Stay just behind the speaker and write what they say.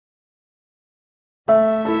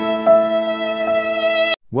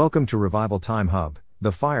Welcome to Revival Time Hub.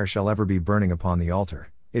 The fire shall ever be burning upon the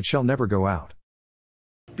altar. It shall never go out.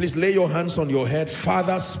 Please lay your hands on your head.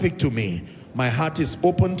 Father, speak to me. My heart is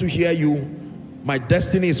open to hear you. My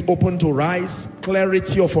destiny is open to rise.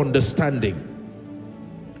 Clarity of understanding.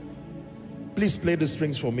 Please play the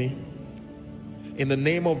strings for me. In the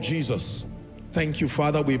name of Jesus. Thank you,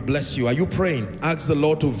 Father. We bless you. Are you praying? Ask the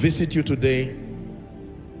Lord to visit you today.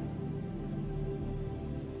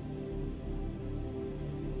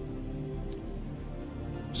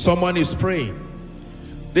 Someone is praying.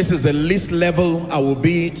 This is the least level I will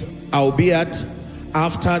be at.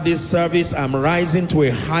 After this service, I'm rising to a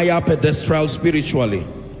higher pedestal spiritually.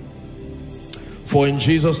 For in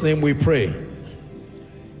Jesus' name we pray.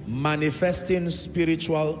 Manifesting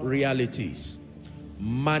spiritual realities.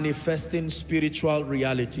 Manifesting spiritual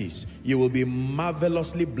realities. You will be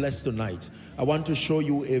marvelously blessed tonight. I want to show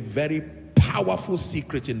you a very powerful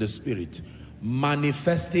secret in the spirit.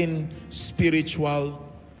 Manifesting spiritual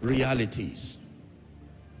realities.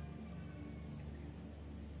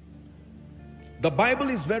 The Bible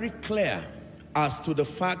is very clear as to the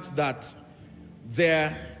fact that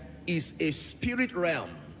there is a spirit realm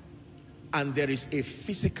and there is a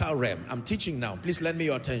physical realm. I'm teaching now. Please lend me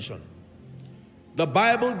your attention. The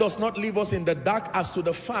Bible does not leave us in the dark as to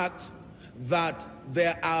the fact that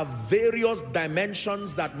there are various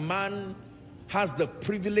dimensions that man has the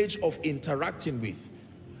privilege of interacting with.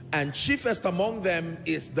 And chiefest among them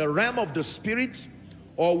is the realm of the spirit,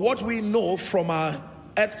 or what we know from our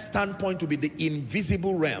earth standpoint to be the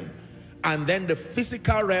invisible realm, and then the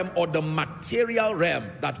physical realm or the material realm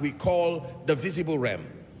that we call the visible realm.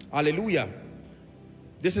 Hallelujah.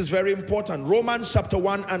 This is very important. Romans chapter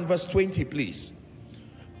 1 and verse 20, please.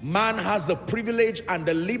 Man has the privilege and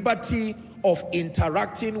the liberty of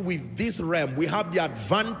interacting with this realm. We have the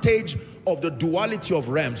advantage of the duality of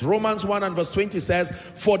realms. Romans 1 and verse 20 says,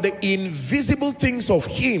 for the invisible things of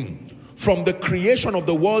him from the creation of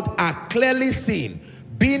the world are clearly seen,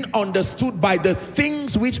 being understood by the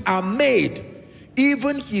things which are made,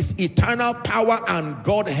 even his eternal power and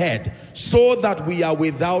Godhead, so that we are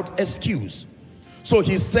without excuse. So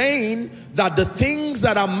he's saying that the things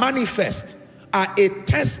that are manifest are a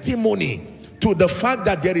testimony to the fact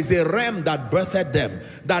that there is a realm that birthed them.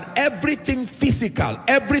 That everything physical,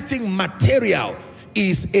 everything material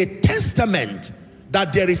is a testament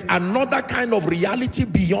that there is another kind of reality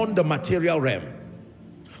beyond the material realm.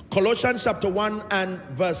 Colossians chapter 1 and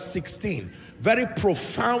verse 16. Very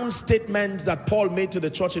profound statement that Paul made to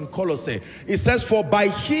the church in Colossae. It says, for by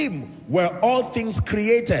him were all things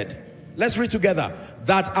created. Let's read together.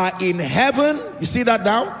 That are in heaven, you see that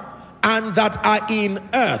now? And that are in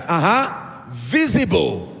earth.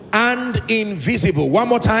 Visible and invisible. One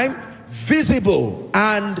more time. Visible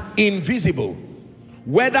and invisible.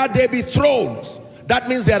 Whether they be thrones. That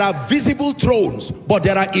means there are visible thrones, but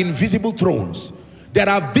there are invisible thrones. There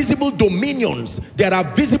are visible dominions, there are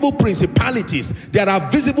visible principalities, there are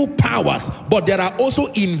visible powers, but there are also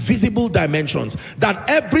invisible dimensions. That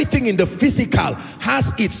everything in the physical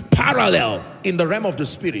has its parallel in the realm of the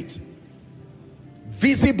spirit.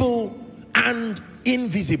 Visible and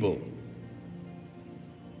invisible.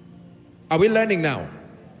 Are we learning now?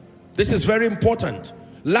 This is very important.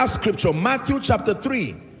 Last scripture, Matthew chapter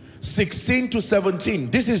 3, 16 to 17.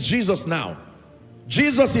 This is Jesus now.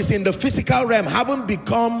 Jesus is in the physical realm, having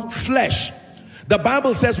become flesh. The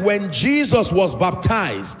Bible says when Jesus was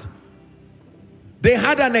baptized, they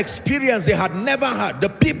had an experience they had never had. The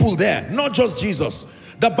people there, not just Jesus.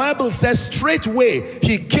 The Bible says straightway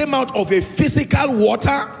he came out of a physical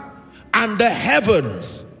water and the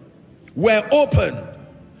heavens were open.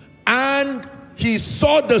 And he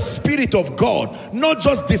saw the Spirit of God, not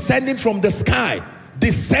just descending from the sky,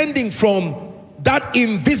 descending from that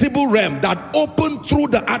invisible realm that opened through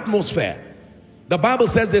the atmosphere. The Bible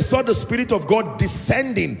says they saw the Spirit of God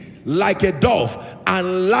descending like a dove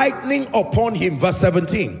and lightning upon him. Verse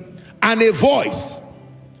 17. And a voice.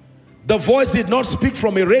 The voice did not speak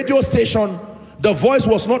from a radio station. The voice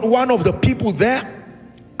was not one of the people there.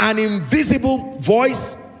 An invisible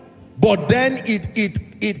voice. But then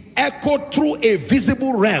it echoed through a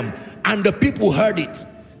visible realm and the people heard it.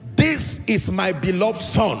 This is my beloved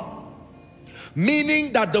son.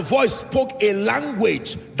 Meaning that the voice spoke a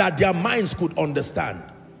language that their minds could understand.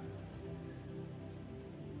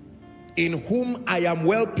 In whom I am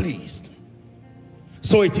well pleased.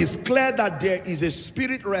 So it is clear that there is a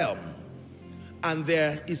spirit realm and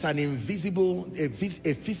there is an invisible, a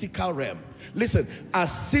physical realm. Listen,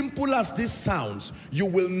 as simple as this sounds, you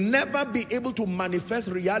will never be able to manifest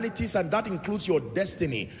realities, and that includes your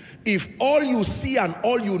destiny. If all you see and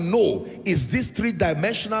all you know is this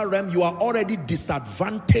three-dimensional realm, you are already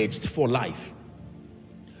disadvantaged for life.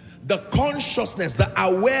 The consciousness, the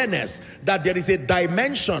awareness that there is a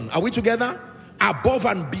dimension, are we together? Above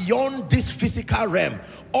and beyond this physical realm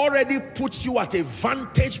already puts you at a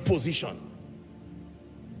vantage position.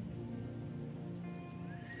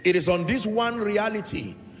 It is on this one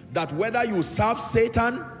reality that whether you serve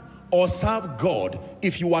Satan or serve God,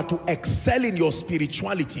 if you are to excel in your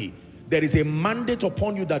spirituality, there is a mandate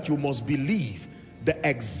upon you that you must believe the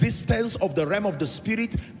existence of the realm of the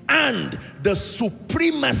spirit and the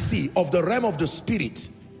supremacy of the realm of the spirit.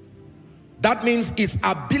 That means its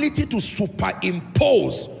ability to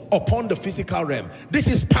superimpose upon the physical realm. This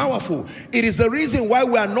is powerful. It is the reason why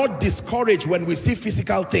we are not discouraged when we see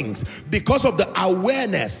physical things, because of the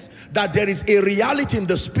awareness that there is a reality in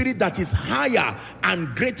the spirit that is higher and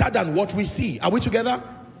greater than what we see. Are we together?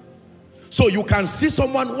 So you can see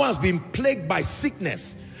someone who has been plagued by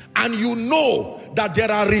sickness, and you know that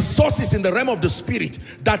there are resources in the realm of the spirit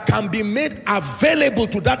that can be made available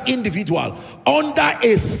to that individual under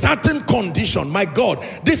a certain condition. My God,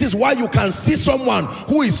 this is why you can see someone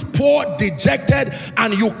who is poor, dejected,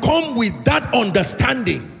 and you come with that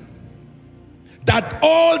understanding that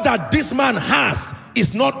all that this man has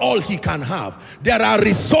is not all he can have. There are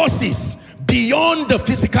resources beyond the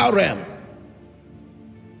physical realm.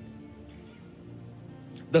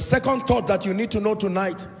 The second thought that you need to know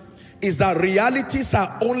tonight is that realities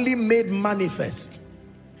are only made manifest.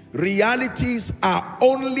 Realities are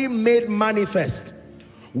only made manifest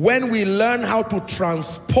when we learn how to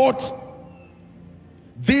transport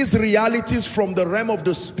these realities from the realm of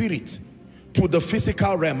the spirit to the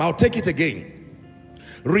physical realm. I'll take it again.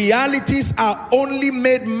 Realities are only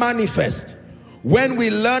made manifest when we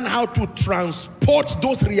learn how to transport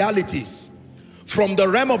those realities from the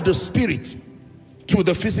realm of the spirit to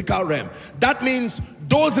the physical realm. That means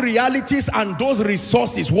those realities and those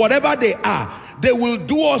resources, whatever they are, they will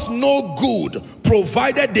do us no good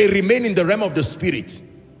provided they remain in the realm of the spirit.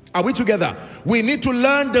 Are we together? We need to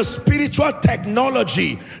learn the spiritual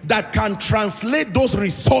technology that can translate those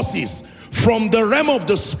resources from the realm of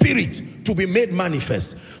the spirit to be made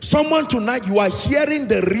manifest. Someone tonight, you are hearing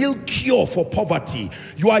the real cure for poverty.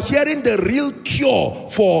 You are hearing the real cure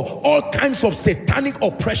for all kinds of satanic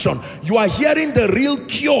oppression. You are hearing the real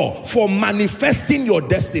cure for manifesting your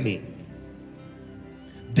destiny.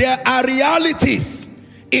 There are realities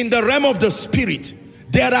in the realm of the spirit.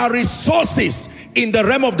 There are resources in the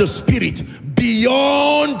realm of the spirit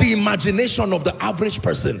beyond the imagination of the average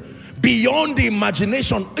person, beyond the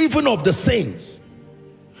imagination even of the saints.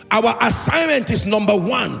 Our assignment is, number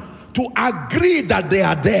one, to agree that they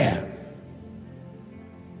are there.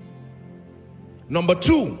 Number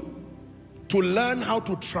two, to learn how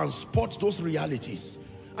to transport those realities.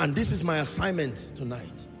 And this is my assignment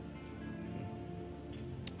tonight.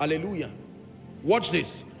 Hallelujah. Watch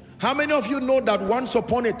this. How many of you know that once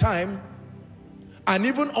upon a time, and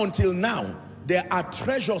even until now, there are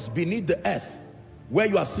treasures beneath the earth where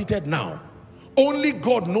you are seated now? Only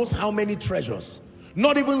God knows how many treasures.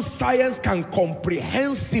 Not even science can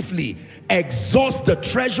comprehensively exhaust the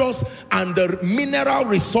treasures and the mineral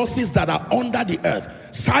resources that are under the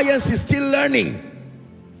earth. Science is still learning.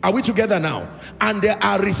 Are we together now? And there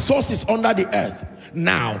are resources under the earth.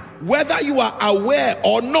 Now, whether you are aware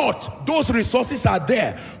or not, those resources are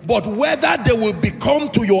there. But whether they will become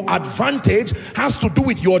to your advantage has to do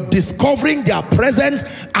with your discovering their presence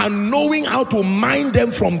and knowing how to mine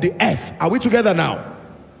them from the earth. Are we together now?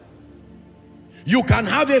 You can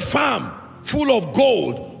have a farm full of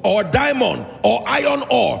gold or diamond or iron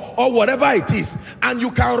ore or whatever it is, and you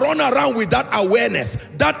can run around with that awareness.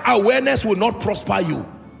 That awareness will not prosper you.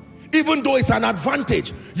 Even though it's an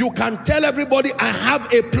advantage, you can tell everybody, I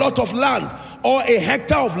have a plot of land or a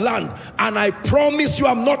hectare of land, and I promise you,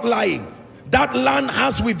 I'm not lying, that land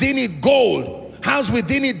has within it gold, has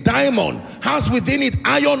within it diamond, has within it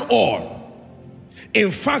iron ore. In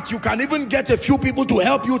fact, you can even get a few people to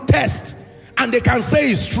help you test, and they can say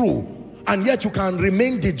it's true, and yet you can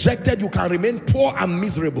remain dejected, you can remain poor and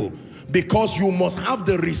miserable, because you must have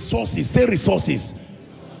the resources, say resources,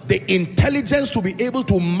 the intelligence to be able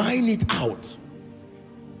to mine it out.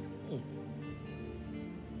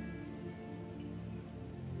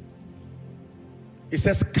 It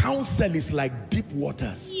says counsel is like deep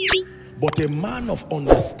waters, but a man of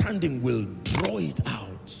understanding will draw it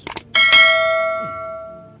out.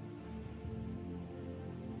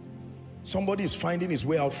 Somebody is finding his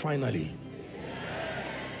way out finally.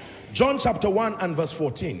 John chapter 1 and verse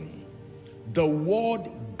 14. The word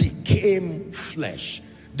became flesh.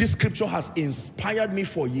 This scripture has inspired me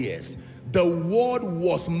for years. The word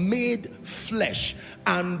was made flesh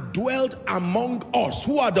and dwelt among us.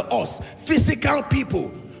 Who are the us? Physical people.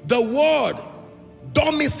 The word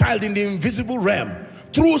domiciled in the invisible realm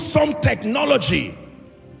through some technology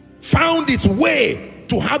found its way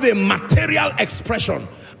to have a material expression.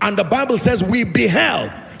 And the Bible says we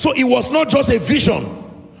beheld. So it was not just a vision.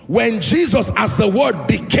 When Jesus as the word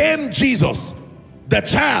became Jesus, the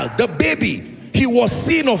child, the baby, he was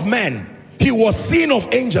seen of men. He was seen of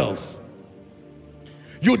angels.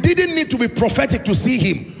 You didn't need to be prophetic to see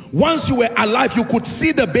him. Once you were alive, you could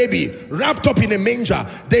see the baby wrapped up in a manger.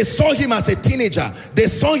 They saw him as a teenager. They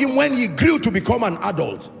saw him when he grew to become an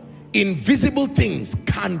adult. Invisible things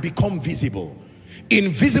can become visible.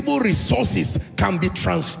 Invisible resources can be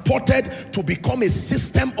transported to become a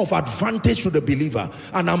system of advantage to the believer.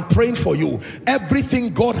 And I'm praying for you.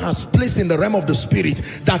 Everything God has placed in the realm of the spirit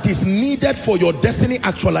that is needed for your destiny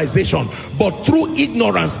actualization, but through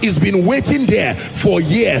ignorance it's been waiting there for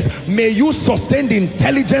years. May you sustain the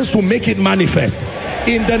intelligence to make it manifest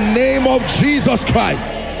in the name of Jesus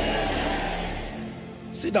Christ.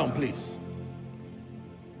 Sit down, please.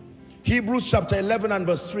 Hebrews chapter 11 and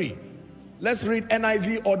verse 3. Let's read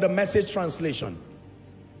NIV or the Message translation.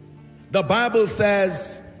 The Bible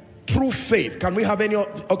says, through faith. Can we have any?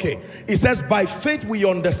 Okay. It says, by faith we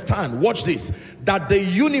understand, watch this, that the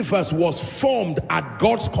universe was formed at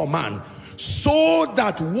God's command, so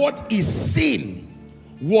that what is seen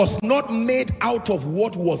was not made out of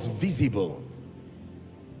what was visible.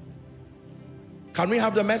 Can we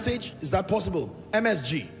have the Message? Is that possible?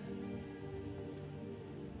 MSG.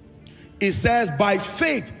 It says, by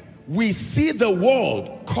faith we see the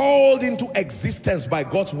world called into existence by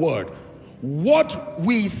God's word. What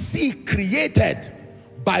we see created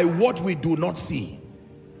by what we do not see.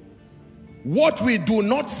 What we do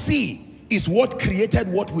not see is what created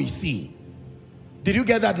what we see. Did you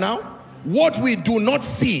get that now? What we do not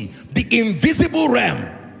see, the invisible realm,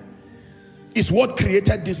 is what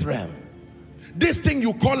created this realm. This thing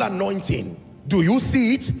you call anointing, do you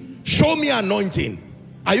see it? Show me anointing.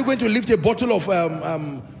 Are you going to lift a bottle of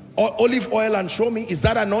olive oil and show me? Is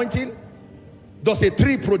that anointing? Does a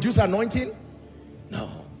tree produce anointing? No.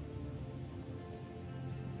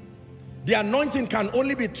 The anointing can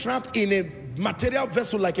only be trapped in a material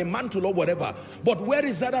vessel like a mantle or whatever. But where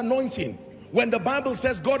is that anointing? When the Bible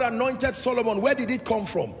says God anointed Solomon, where did it come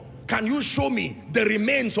from? Can you show me the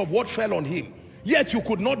remains of what fell on him? Yet you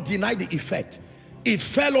could not deny the effect. It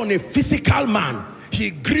fell on a physical man.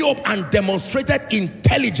 He grew up and demonstrated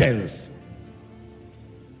intelligence.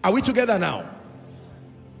 Are we together now?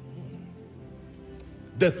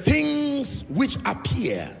 The things which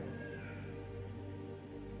appear,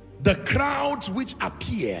 the crowds which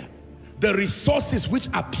appear, the resources which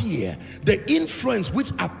appear, the influence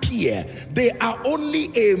which appear, they are only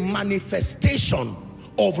a manifestation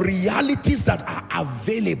of realities that are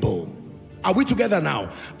available. Are we together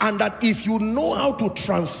now? And that if you know how to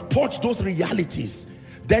transport those realities,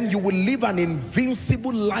 then you will live an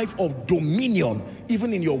invincible life of dominion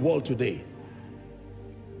even in your world today.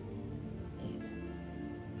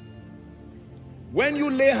 When you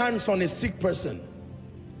lay hands on a sick person,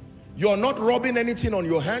 you're not rubbing anything on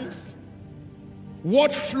your hands.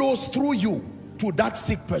 What flows through you to that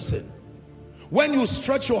sick person? When you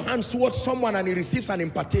stretch your hands towards someone and he receives an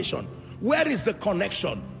impartation, where is the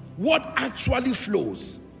connection? What actually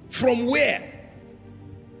flows? From where?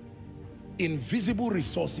 Invisible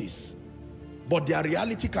resources, but their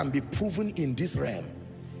reality can be proven in this realm,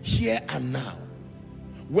 here and now.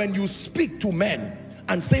 When you speak to men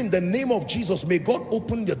and say, in the name of Jesus, may God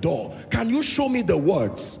open the door, can you show me the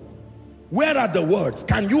words? Where are the words?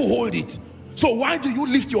 Can you hold it? So why do you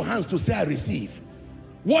lift your hands to say, I receive?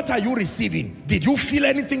 What are you receiving? Did you feel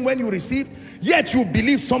anything when you received? Yet you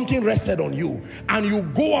believe something rested on you, and you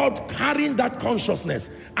go out carrying that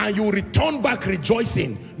consciousness, and you return back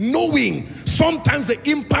rejoicing, knowing sometimes the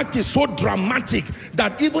impact is so dramatic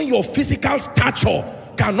that even your physical stature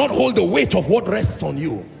cannot hold the weight of what rests on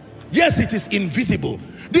you. Yes, it is invisible.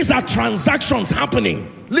 These are transactions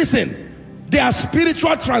happening. Listen, they are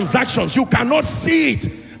spiritual transactions. You cannot see it,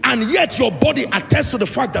 and yet your body attests to the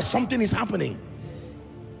fact that something is happening.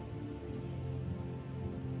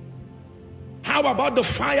 How about the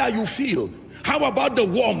fire you feel? How about the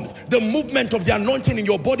warmth, the movement of the anointing in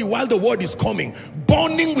your body while the word is coming,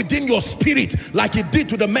 burning within your spirit like it did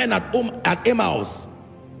to the men at Emmaus?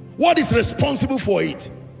 What is responsible for it?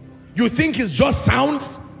 You think it's just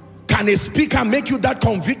sounds? Can a speaker make you that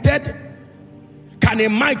convicted? Can a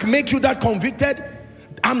mic make you that convicted?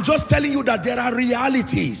 I'm just telling you that there are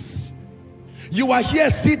realities. You are here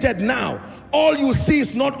seated now. All you see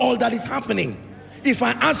is not all that is happening. If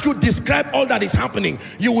I ask you to describe all that is happening,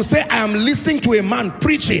 you will say, I am listening to a man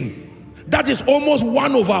preaching. That is almost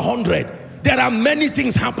 1/100. There are many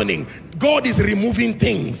things happening. God is removing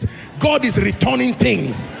things. God is returning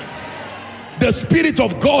things. The Spirit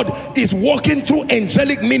of God is walking through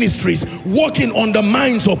angelic ministries, working on the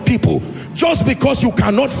minds of people, just because you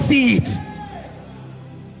cannot see it.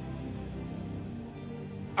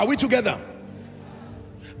 Are we together?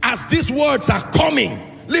 As these words are coming,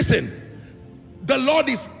 listen, the Lord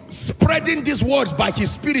is spreading these words by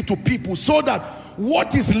His Spirit to people, so that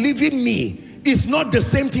what is leaving me is not the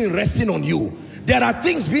same thing resting on you. There are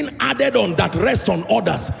things being added on that rest on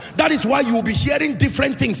others. That is why you will be hearing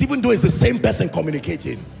different things, even though it's the same person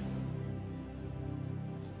communicating.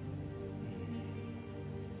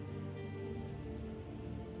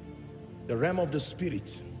 The realm of the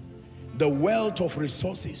Spirit, the wealth of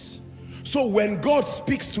resources. So when God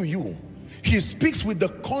speaks to you, He speaks with the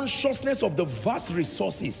consciousness of the vast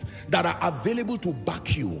resources that are available to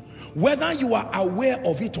back you, whether you are aware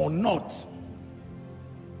of it or not.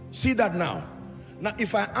 See that now? Now,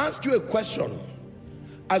 if I ask you a question,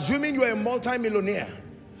 assuming you are a multi-millionaire,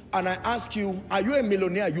 and I ask you, are you a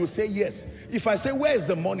millionaire? You say yes. If I say, where is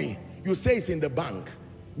the money? You say it's in the bank.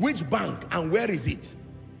 Which bank and where is it?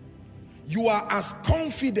 You are as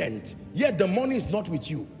confident, yet the money is not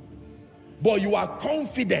with you. But you are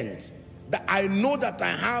confident that I know that I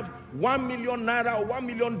have 1 million naira or $1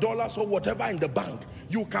 million or whatever in the bank.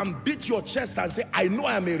 You can beat your chest and say, I know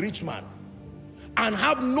I am a rich man, and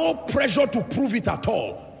have no pressure to prove it at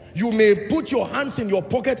all. You may put your hands in your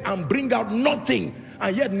pocket and bring out nothing,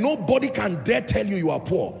 and yet nobody can dare tell you you are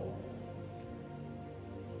poor.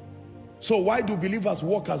 So why do believers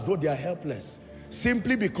walk as though they are helpless?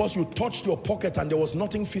 Simply because you touched your pocket and there was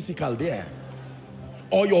nothing physical there.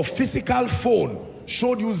 Or your physical phone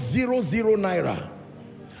showed you 00 naira,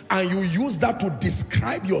 and you use that to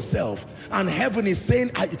describe yourself, and heaven is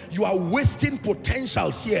saying you are wasting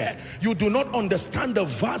potentials here. You do not understand the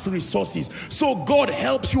vast resources. So God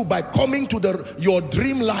helps you by coming to your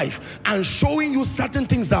dream life and showing you certain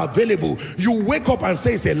things that are available. You wake up and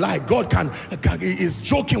say it's a lie. God is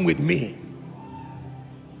joking with me.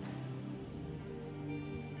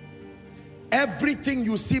 Everything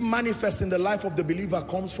you see manifest in the life of the believer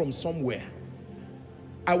comes from somewhere.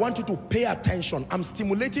 I want you to pay attention. I'm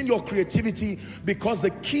stimulating your creativity because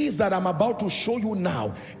the keys that I'm about to show you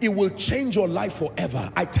now, it will change your life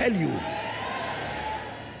forever. I tell you.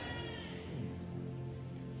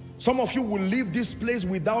 Some of you will leave this place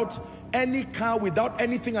without any car, without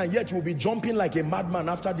anything, and yet you will be jumping like a madman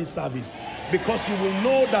after this service, because you will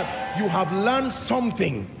know that you have learned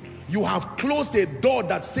something. You have closed a door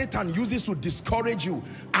that Satan uses to discourage you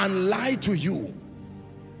and lie to you.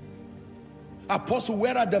 Apostle,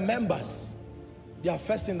 where are the members? They are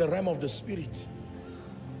first in the realm of the Spirit.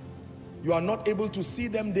 You are not able to see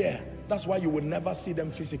them there. That's why you will never see them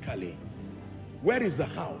physically. Where is the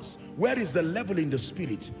house? Where is the level in the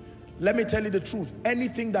Spirit? Let me tell you the truth.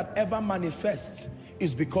 Anything that ever manifests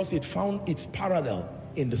is because it found its parallel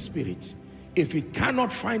in the Spirit. If it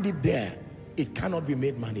cannot find it there, it cannot be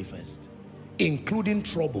made manifest, including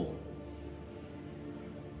trouble.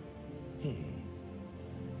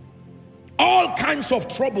 All kinds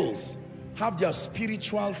of troubles have their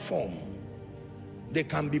spiritual form. They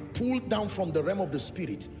can be pulled down from the realm of the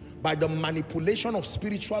Spirit by the manipulation of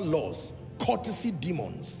spiritual laws, courtesy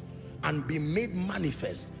demons, and be made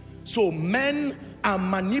manifest. So men are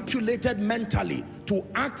manipulated mentally to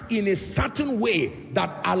act in a certain way that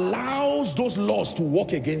allows those laws to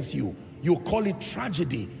work against you. You call it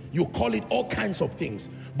tragedy, you call it all kinds of things,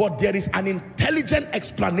 but there is an intelligent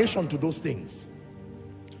explanation to those things.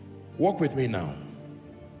 Walk with me now.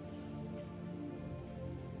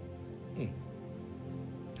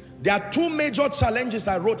 There are two major challenges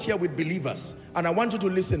I wrote here with believers, and I want you to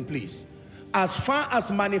listen, please. As far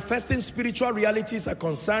as manifesting spiritual realities are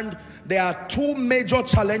concerned, there are two major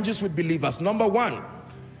challenges with believers. Number one,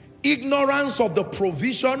 ignorance of the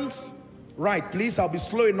provisions. Right, please, I'll be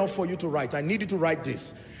slow enough for you to write. I need you to write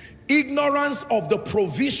this. Ignorance of the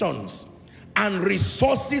provisions and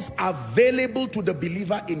resources available to the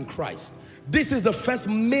believer in Christ. This is the first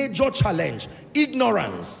major challenge.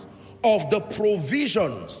 Ignorance of the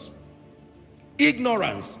provisions,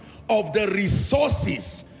 ignorance of the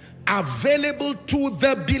resources available to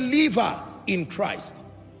the believer in Christ.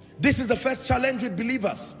 This is the first challenge with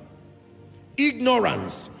believers.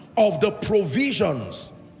 Ignorance of the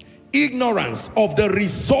provisions, ignorance of the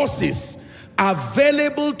resources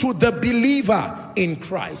available to the believer in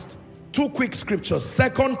Christ. Two quick scriptures.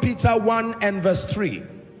 2 Peter 1 and verse 3.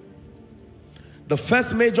 The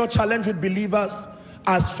first major challenge with believers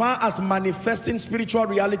as far as manifesting spiritual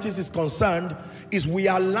realities is concerned is we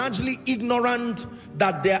are largely ignorant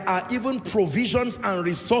that there are even provisions and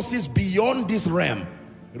resources beyond this realm.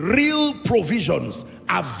 Real provisions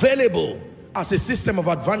available as a system of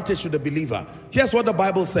advantage to the believer. Here's what the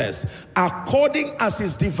Bible says. According as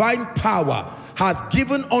his divine power hath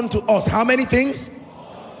given unto us, how many things?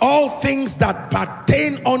 All things that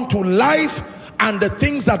pertain unto life and the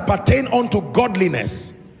things that pertain unto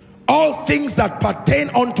godliness. All things that pertain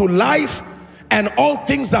unto life and all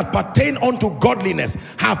things that pertain unto godliness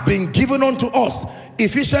have been given unto us.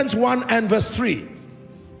 Ephesians 1 and verse 3.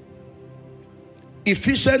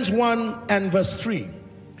 Ephesians 1 and verse 3.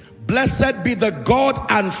 Blessed be the God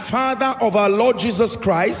and Father of our Lord Jesus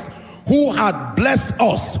Christ, who hath blessed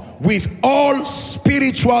us with all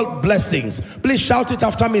spiritual blessings. Please shout it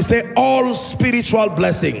after me. Say, all spiritual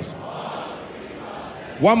blessings.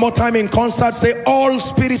 One more time in concert. Say, all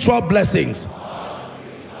spiritual blessings.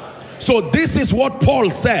 So this is what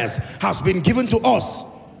Paul says has been given to us.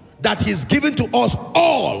 That he's given to us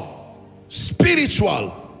all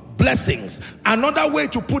spiritual blessings. Another way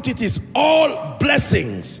to put it is all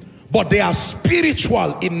blessings, but they are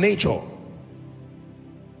spiritual in nature.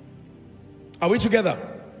 Are we together?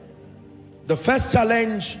 The first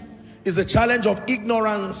challenge is the challenge of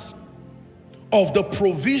ignorance of the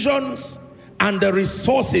provisions and the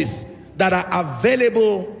resources that are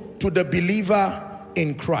available to the believer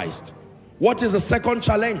in Christ. What is the second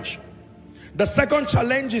challenge? The second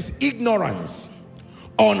challenge is ignorance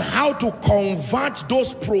on how to convert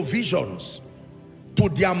those provisions to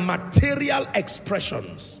their material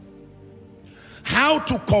expressions. How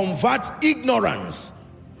to convert ignorance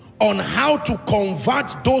on how to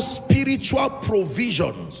convert those spiritual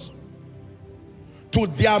provisions to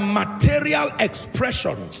their material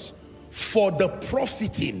expressions for the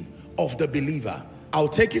profiting of the believer. I'll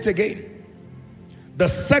take it again. The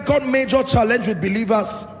second major challenge with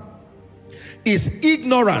believers is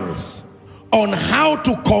ignorance on how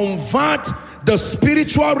to convert the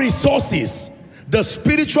spiritual resources, the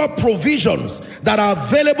spiritual provisions that are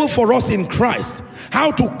available for us in Christ,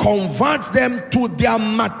 how to convert them to their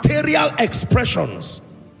material expressions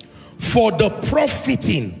for the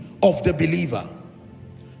profiting of the believer.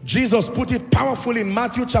 Jesus put it powerfully in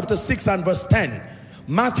Matthew chapter 6 and verse 10.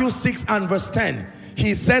 Matthew 6 and verse 10.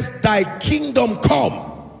 He says, thy kingdom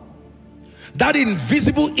come. That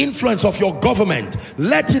invisible influence of your government,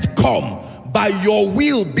 let it come by your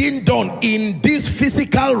will being done in this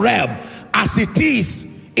physical realm as it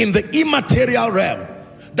is in the immaterial realm.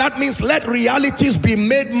 That means let realities be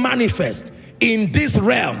made manifest in this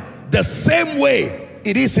realm the same way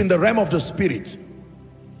it is in the realm of the spirit.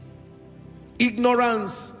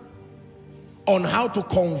 Ignorance on how to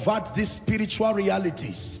convert these spiritual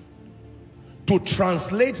realities, to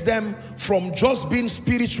translate them from just being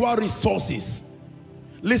spiritual resources.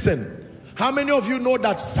 Listen, how many of you know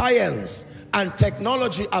that science and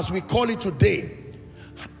technology, as we call it today,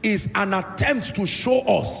 is an attempt to show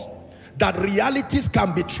us that realities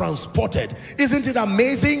can be transported? Isn't it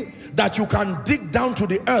amazing that you can dig down to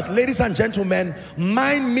the earth, ladies and gentlemen,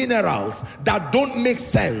 mine minerals that don't make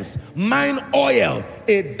sense, mine oil,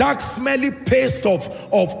 a dark smelly paste of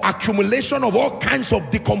accumulation of all kinds of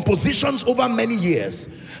decompositions over many years,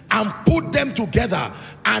 and put them together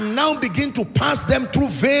and now begin to pass them through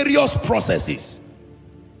various processes.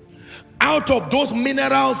 Out of those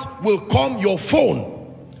minerals will come your phone.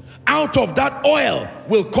 Out of that oil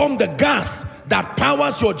will come the gas that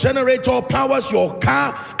powers your generator, powers your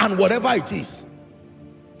car, and whatever it is.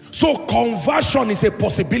 So conversion is a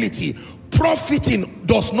possibility. Profiting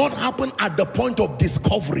does not happen at the point of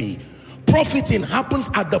discovery. Profiting happens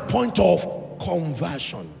at the point of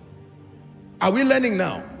conversion. Are we learning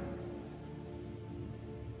now?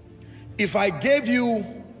 If I gave you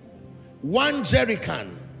 1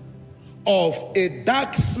 jerrycan of a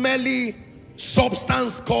dark smelly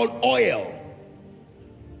substance called oil,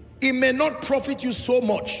 it may not profit you so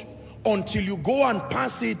much until you go and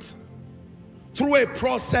pass it through a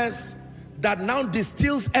process that now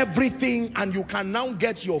distills everything, and you can now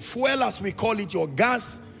get your fuel, as we call it, your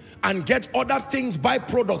gas, and get other things,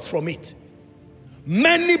 byproducts from it.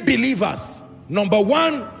 Many believers, number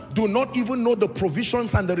one, do not even know the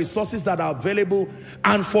provisions and the resources that are available,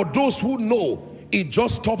 and for those who know, it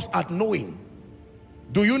just stops at knowing.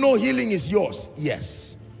 Do you know healing is yours?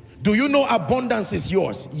 Yes. Do you know abundance is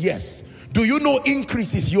yours? Yes. Do you know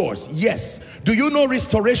increase is yours? Yes. Do you know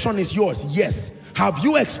restoration is yours? Yes. Have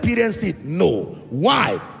you experienced it? No.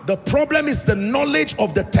 Why? The problem is the knowledge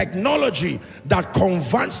of the technology that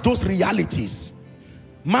converts those realities.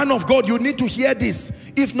 Man of God, you need to hear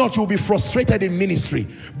this. If not, you'll be frustrated in ministry.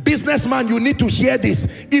 Businessman, you need to hear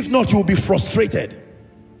this. If not, you'll be frustrated.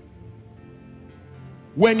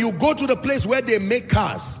 When you go to the place where they make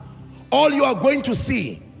cars, all you are going to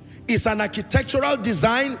see is an architectural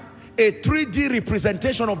design, a 3D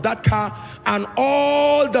representation of that car, and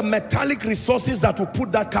all the metallic resources that will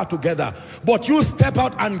put that car together. But you step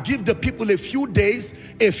out and give the people a few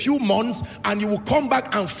days, a few months, and you will come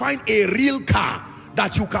back and find a real car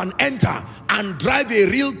that you can enter and drive a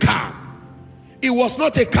real car. It was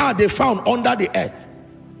not a car they found under the earth.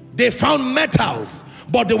 They found metals,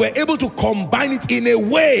 but they were able to combine it in a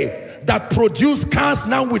way that produced cars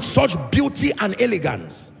now with such beauty and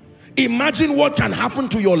elegance. Imagine what can happen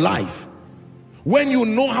to your life when you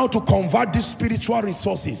know how to convert these spiritual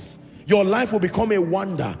resources. Your life will become a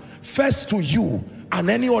wonder, first to you and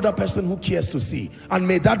any other person who cares to see. And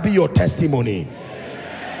may that be your testimony.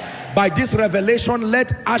 By this revelation,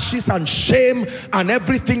 let ashes and shame and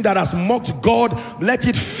everything that has mocked God, let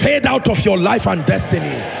it fade out of your life and destiny.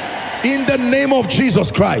 In the name of Jesus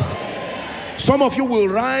Christ. Some of you will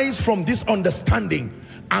rise from this understanding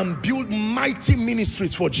and build mighty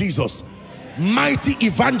ministries for Jesus. Mighty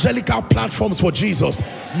evangelical platforms for Jesus.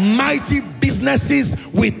 Mighty businesses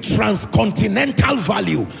with transcontinental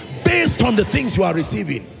value based on the things you are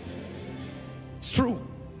receiving. It's true.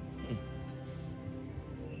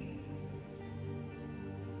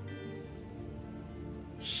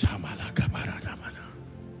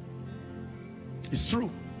 It's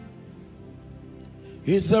true.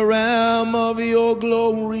 It's the realm of your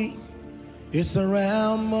glory. It's the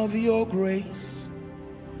realm of your grace.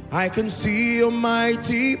 I can see your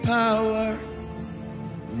mighty power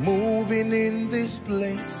moving in this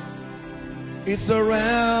place. It's the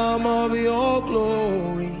realm of your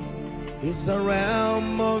glory. It's the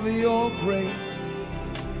realm of your grace.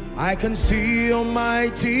 I can see your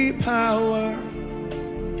mighty power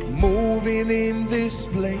moving in this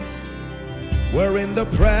place. We're in the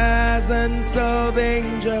presence of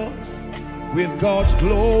angels with God's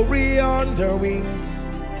glory on their wings.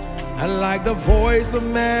 And like the voice of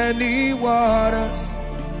many waters,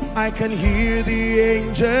 I can hear the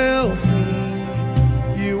angels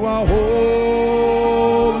sing. You are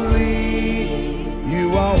holy.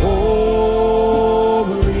 You are holy.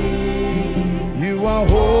 You are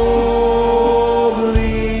holy.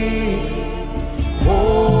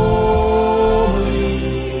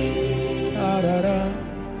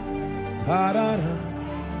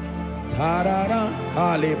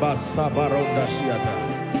 Aleba sabaronda shiata.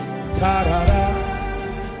 Tarara,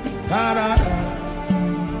 tarara,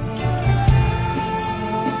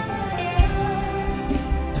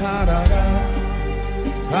 tarara,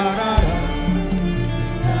 tarara.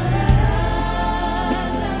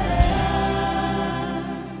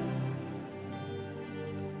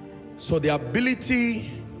 So the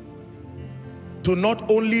ability to not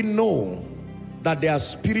only know that there are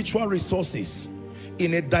spiritual resources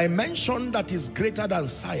in a dimension that is greater than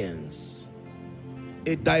science,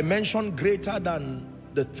 a dimension greater than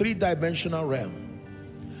the three-dimensional realm,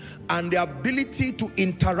 and the ability to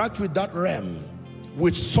interact with that realm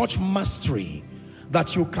with such mastery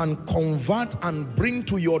that you can convert and bring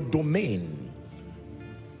to your domain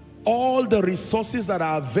all the resources that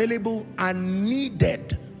are available and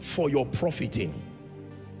needed for your profiting.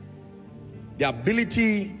 The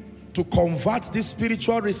ability to convert these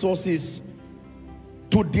spiritual resources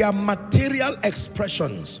to their material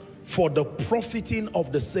expressions for the profiting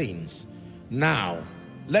of the saints. Now,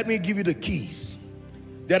 let me give you the keys.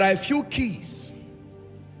 There are a few keys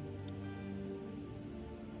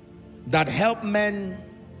that help men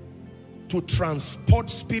to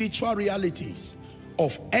transport spiritual realities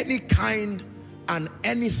of any kind and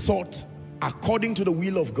any sort according to the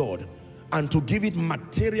will of God, and to give it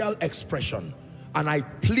material expression. And I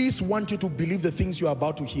please want you to believe the things you are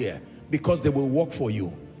about to hear, because they will work for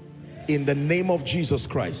you in the name of Jesus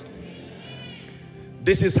Christ.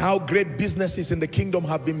 This is how great businesses in the kingdom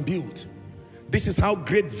have been built. This is how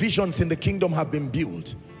great visions in the kingdom have been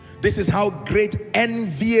built. This is how great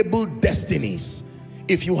enviable destinies.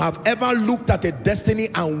 If you have ever looked at a destiny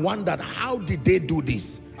and wondered, how did they do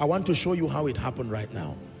this? I want to show you how it happened right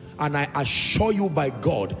now. And I assure you by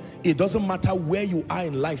God, it doesn't matter where you are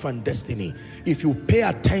in life and destiny. If you pay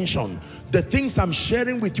attention, the things I'm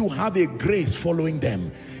sharing with you have a grace following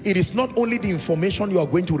them. It is not only the information you are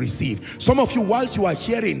going to receive. Some of you, whilst you are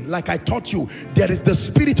hearing, like I taught you, there is the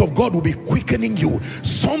Spirit of God will be quickening you.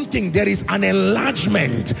 There is an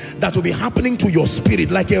enlargement that will be happening to your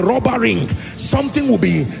spirit, like a rubber ring.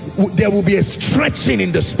 There will be a stretching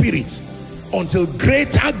in the spirit until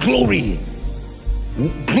greater glory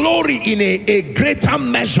in a greater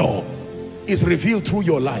measure is revealed through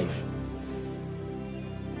your life.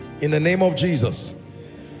 In the name of Jesus.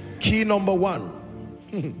 Key number 1.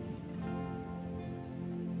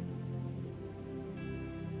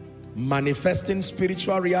 Manifesting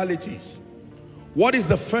spiritual realities. What is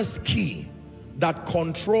the first key that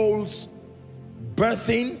controls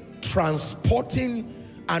birthing, transporting,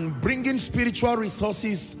 and bringing spiritual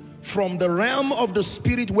resources from the realm of the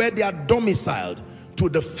spirit where they are domiciled to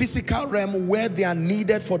the physical realm where they are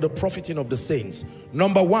needed for the profiting of the saints?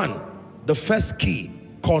 Number 1, the first key: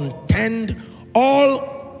 contend.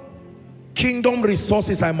 All kingdom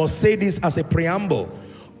resources, I must say this as a preamble,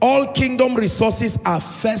 all kingdom resources are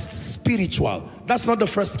first spiritual. That's not the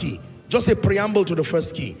first key, just a preamble to the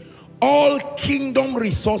first key. All kingdom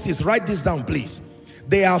resources, write this down please,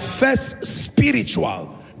 they are first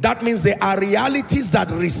spiritual. That means they are realities that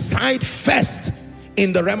reside first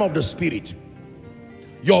in the realm of the spirit.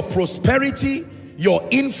 Your prosperity, your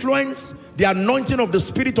influence, the anointing of the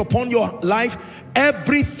Spirit upon your life,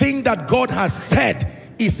 everything that God has said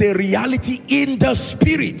is a reality in the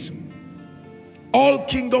spirit. All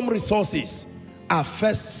kingdom resources are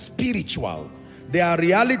first spiritual. They are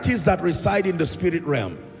realities that reside in the spirit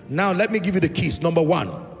realm. Now let me give you the keys. Number 1,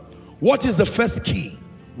 what is the first key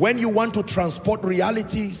when you want to transport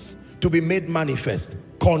realities to be made manifest?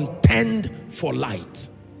 Contend for light.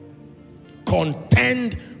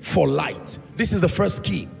 Contend for light. This is the first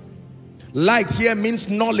key. Light here means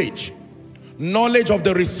knowledge. Knowledge of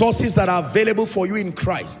the resources that are available for you in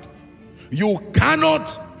Christ. You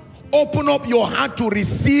cannot open up your heart to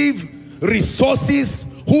receive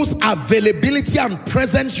resources whose availability and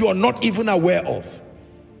presence you are not even aware of.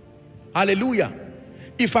 Hallelujah.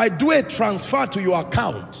 If I do a transfer to your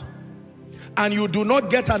account and you do not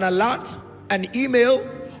get an alert, an email,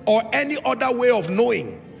 or any other way of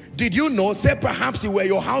knowing, did you know, say perhaps it were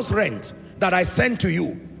your house rent that I sent to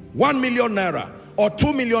you, 1 million naira or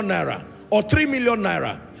 2 million naira or 3 million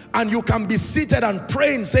naira, and you can be seated and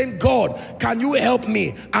praying, saying, God, can you help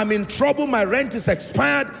me? I'm in trouble, my rent is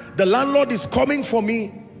expired, the landlord is coming for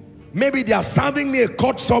me. Maybe they are serving me a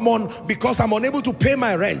court summon because I'm unable to pay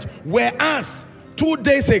my rent. Whereas 2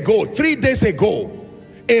 days ago, 3 days ago,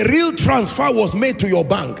 a real transfer was made to your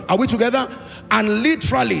bank. Are we together? And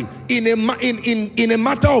literally in a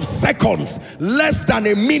matter of seconds, less than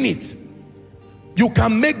a minute, you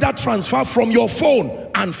can make that transfer from your phone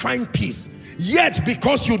and find peace. Yet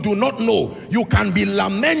because you do not know, you can be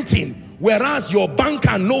lamenting, whereas your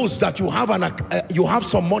banker knows that you have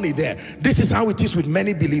some money there. This is how it is with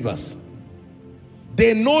many believers.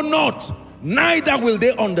 They know not, neither will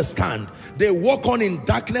they understand. They walk on in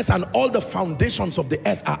darkness, and all the foundations of the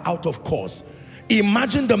earth are out of course.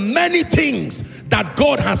 Imagine the many things that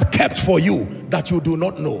God has kept for you that you do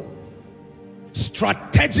not know.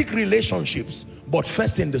 Strategic relationships, but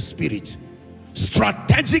first in the spirit.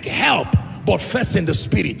 Strategic help, but first in the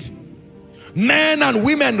spirit. Men and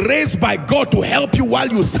women raised by God to help you while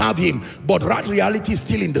you serve him, but that reality is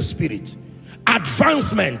still in the spirit.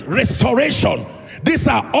 Advancement, restoration, these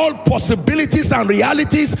are all possibilities and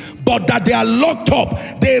realities, but that they are locked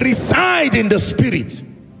up, they reside in the spirit.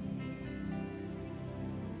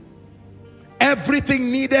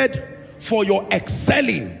 Everything needed for your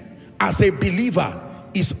excelling as a believer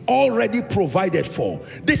is already provided for.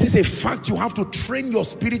 This is a fact you have to train your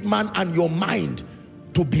spirit man and your mind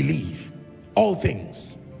to believe. All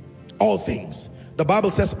things, all things. The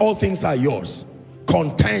Bible says all things are yours.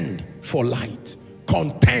 Contend for light.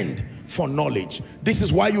 Contend for knowledge. This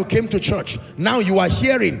is why you came to church. Now you are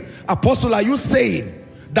hearing, Apostle, are you saying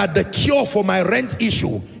that the cure for my rent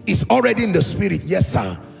issue is already in the spirit? Yes,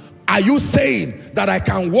 sir. Are you saying that I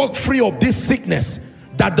can walk free of this sickness?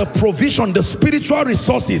 That the provision, the spiritual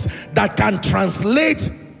resources that can translate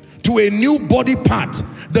to a new body part,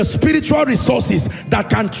 the spiritual resources that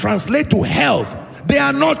can translate to health, they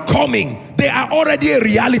are not coming. They are already a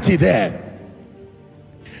reality there.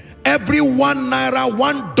 Every 1 naira,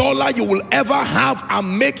 $1 you will ever have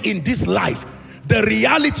and make in this life, the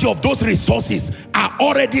reality of those resources are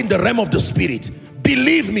already in the realm of the spirit.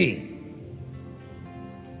 Believe me.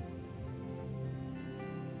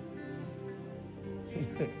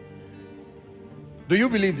 Do you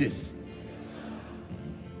believe this?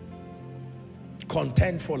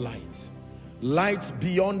 Contend for light. Light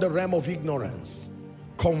beyond the realm of ignorance.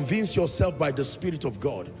 Convince yourself by the Spirit of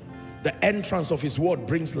God. The entrance of His word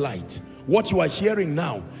brings light. What you are hearing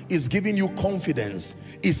now is giving you confidence,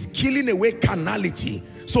 is killing away carnality.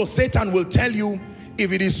 So Satan will tell you,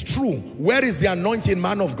 if it is true, where is the anointing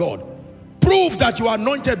man of God? Prove that you are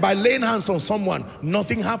anointed by laying hands on someone.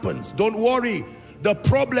 Nothing happens. Don't worry. The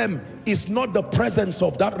problem is not the presence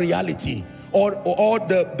of that reality or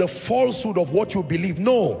the falsehood of what you believe.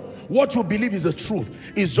 No, what you believe is the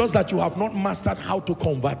truth. It's just that you have not mastered how to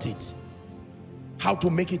convert it, how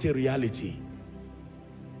to make it a reality.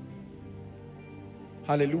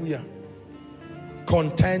 Hallelujah.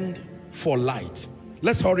 Contend for light.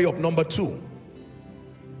 Let's hurry up. Number 2.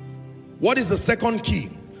 What is the second key?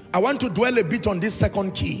 I want to dwell a bit on this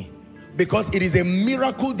second key because it is a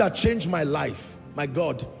miracle that changed my life. My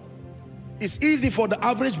God. It's easy for the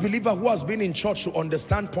average believer who has been in church to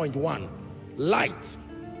understand point 1. Light.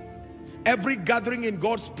 Every gathering in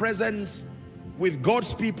God's presence with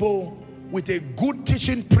God's people with a good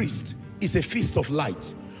teaching priest is a feast of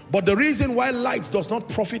light. But the reason why light does not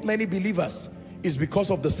profit many believers is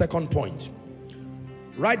because of the second point.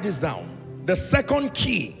 Write this down. The second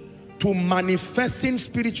key to manifesting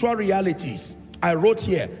spiritual realities, I wrote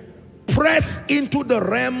here, press into the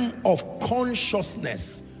realm of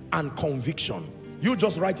consciousness and conviction. You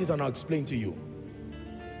just write it and I'll explain to you.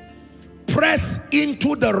 Press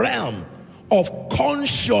into the realm of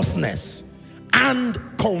consciousness and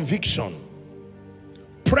conviction.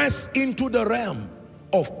 Press into the realm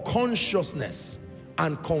of consciousness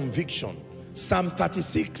and conviction. Psalm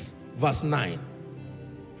 36 verse 9.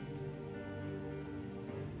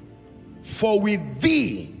 For with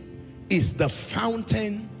thee is the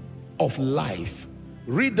fountain of life.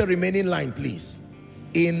 Read the remaining line, please.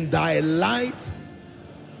 In thy light.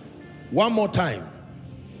 One more time.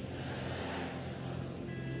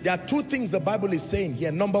 There are 2 things the Bible is saying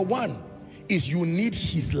here. Number 1 is you need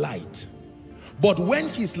His light. But when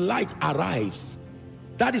His light arrives,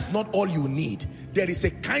 that is not all you need. There is a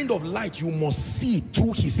kind of light you must see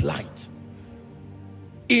through His light.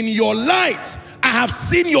 In your light, I have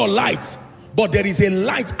seen your light, but there is a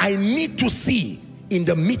light I need to see in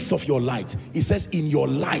the midst of your light. It says, in your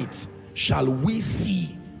light shall we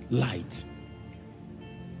see light.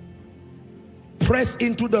 Press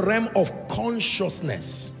into the realm of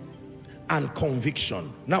consciousness and conviction.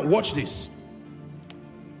 Now watch this.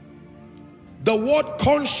 The word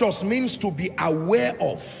conscious means to be aware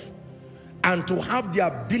of and to have the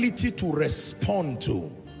ability to respond to.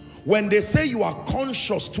 When they say you are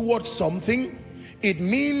conscious towards something, it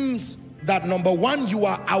means that number 1, you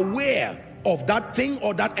are aware of that thing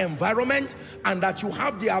or that environment and that you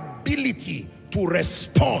have the ability to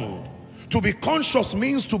respond. To be conscious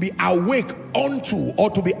means to be awake unto or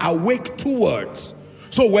to be awake towards.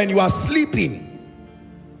 So when you are sleeping,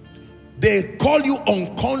 they call you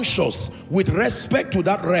unconscious with respect to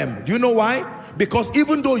that realm. Do you know why? Because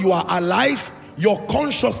even though you are alive, your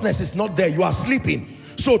consciousness is not there. You are sleeping.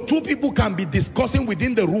 So 2 people can be discussing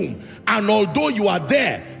within the room, and although you are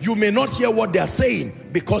there, you may not hear what they are saying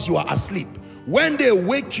because you are asleep. When they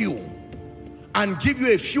wake you and give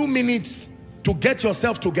you a few minutes to get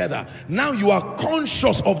yourself together, now you are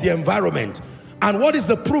conscious of the environment. And what is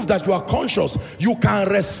the proof that you are conscious? You can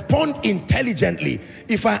respond intelligently.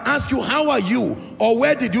 If I ask you, how are you? Or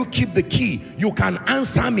where did you keep the key? You can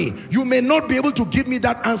answer me. You may not be able to give me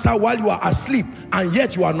that answer while you are asleep, and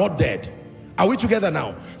yet you are not dead. Are we together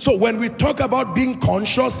now? So when we talk about being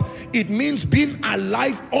conscious, it means being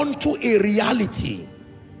alive unto a reality.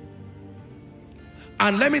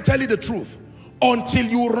 And let me tell you the truth. Until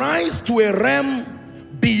you rise to a realm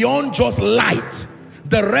beyond just light,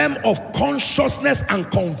 the realm of consciousness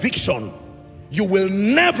and conviction, you will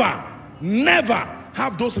never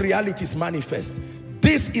have those realities manifest.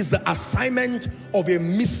 This is the assignment of a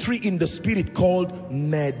mystery in the spirit called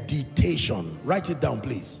meditation. Write it down,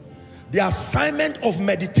 please. The assignment of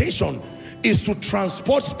meditation is to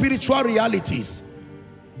transport spiritual realities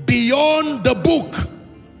beyond the book,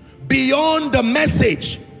 beyond the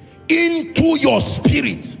message, into your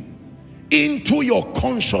spirit, into your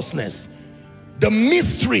consciousness. The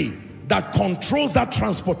mystery that controls that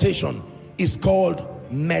transportation is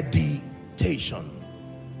called meditation.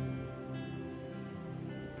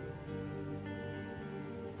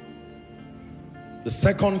 The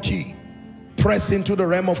second key, press into the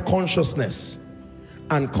realm of consciousness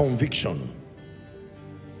and conviction.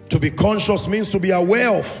 To be conscious means to be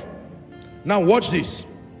aware of. Now watch this.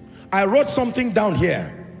 I wrote something down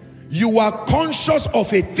here. You are conscious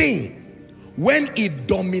of a thing when it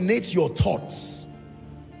dominates your thoughts.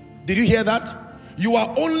 Did you hear that? You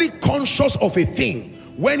are only conscious of a thing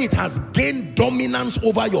when it has gained dominance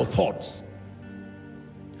over your thoughts.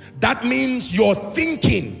 That means your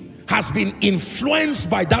thinking has been influenced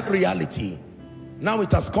by that reality. Now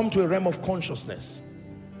it has come to a realm of consciousness.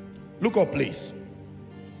 Look up, please.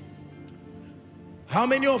 How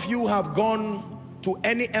many of you have gone to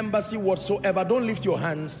any embassy whatsoever? Don't lift your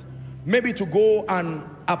hands. Maybe to go and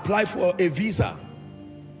apply for a visa.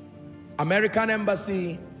 American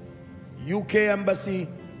embassy, UK embassy.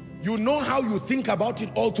 You know how you think about it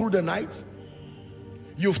all through the night?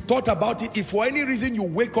 You've thought about it. If for any reason you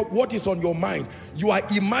wake up, what is on your mind? You are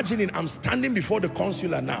imagining, I'm standing before the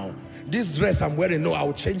consular now. This dress I'm wearing, no,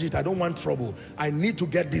 I'll change it. I don't want trouble. I need to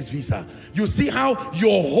get this visa. You see how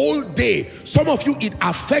your whole day, some of you, it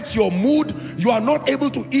affects your mood. You are not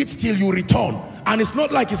able to eat till you return. And it's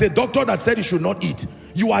not like it's a doctor that said you should not eat.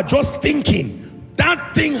 You are just thinking.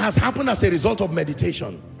 That thing has happened as a result of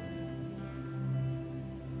meditation.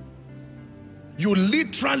 You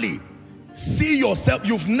literally see yourself.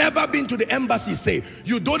 You've never been to the embassy, say.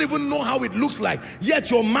 You don't even know how it looks like. Yet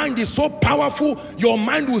your mind is so powerful, your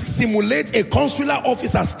mind will simulate a consular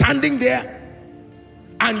officer standing there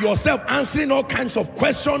and yourself answering all kinds of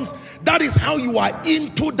questions. That is how you are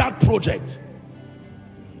into that project.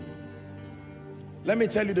 Let me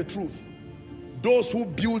tell you the truth. Those who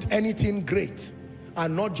build anything great are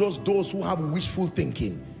not just those who have wishful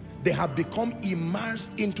thinking. They have become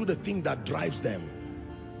immersed into the thing that drives them.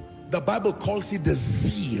 The Bible calls it the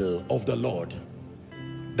zeal of the Lord.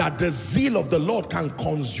 That the zeal of the Lord can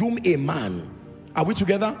consume a man. Are we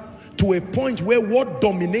together? To a point where what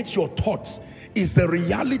dominates your thoughts is the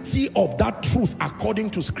reality of that truth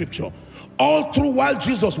according to scripture. All through while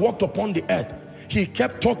Jesus walked upon the earth, he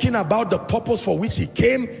kept talking about the purpose for which he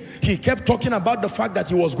came. He kept talking about the fact that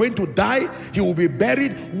he was going to die, he will be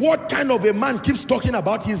buried. What kind of a man keeps talking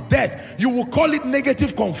about his death? You will call it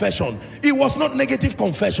negative confession. It was not negative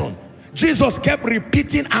confession. Jesus kept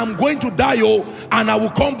repeating, I'm going to die, and I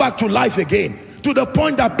will come back to life again. To the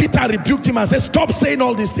point that Peter rebuked him and said, stop saying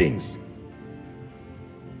all these things.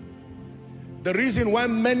 The reason why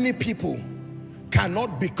many people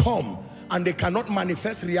cannot become and they cannot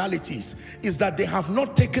manifest realities is that they have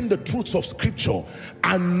not taken the truths of scripture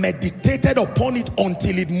and meditated upon it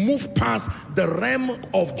until it moved past the realm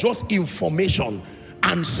of just information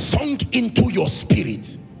and sunk into your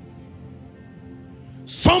spirit.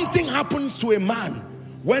 Something happens to a man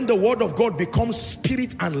when the word of God becomes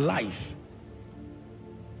spirit and life.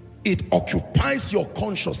 It occupies your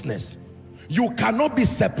consciousness. You cannot be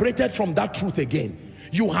separated from that truth again.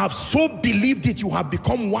 You have so believed it, you have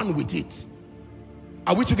become one with it.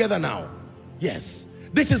 Are we together now? Yes.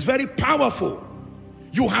 This is very powerful.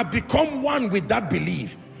 You have become one with that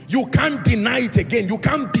belief. You can't deny it again. You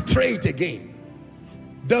can't betray it again.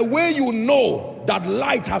 The way you know that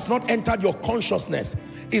light has not entered your consciousness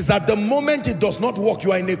is that the moment it does not work,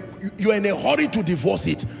 you are in a hurry to divorce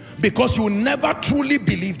it because you never truly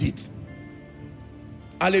believed it.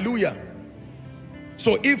 Hallelujah.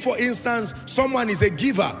 So if, for instance, someone is a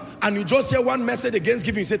giver and you just hear one message against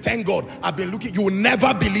giving, you say, thank God, I've been looking. You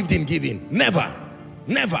never believed in giving. Never.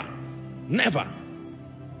 Never. Never.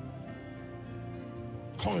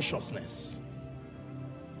 Consciousness.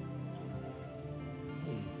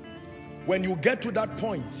 When you get to that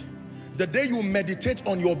point, the day you meditate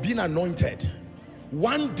on your being anointed,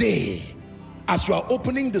 one day, as you are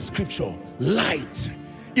opening the scripture, light,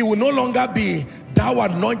 it will no longer be, thou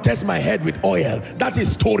anointest my head with oil. That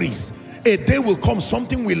is stories. A day will come,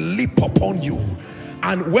 something will leap upon you.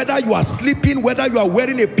 And whether you are sleeping, whether you are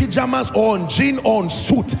wearing a pajamas or on jean or on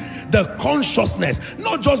suit, the consciousness,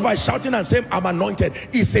 not just by shouting and saying, I'm anointed,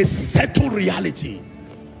 is a settled reality.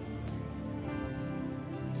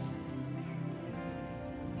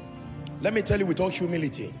 Let me tell you with all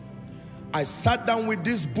humility, I sat down with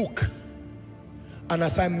this book, and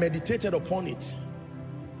as I meditated upon it,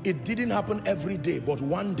 it didn't happen every day, but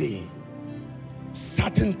one day,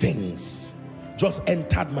 certain things just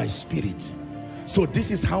entered my spirit. So this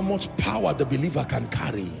is how much power the believer can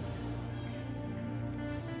carry.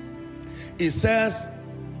 It says,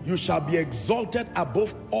 you shall be exalted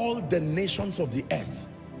above all the nations of the earth.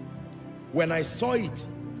 When I saw it,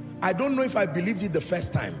 I don't know if I believed it the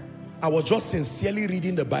first time. I was just sincerely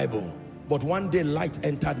reading the Bible. But one day light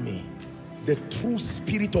entered me. The true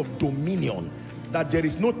spirit of dominion. That there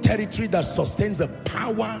is no territory that sustains the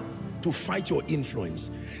power to fight your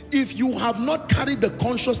influence. If you have not carried the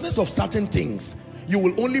consciousness of certain things, you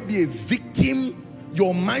will only be a victim.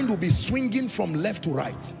 Your mind will be swinging from left to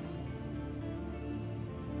right.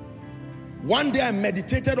 One day I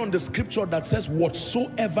meditated on the scripture that says,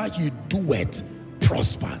 whatsoever he doeth,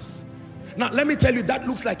 prospers. Now, let me tell you, that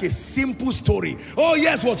looks like a simple story. Oh,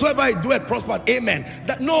 yes, whatsoever I do, it prospers. Amen.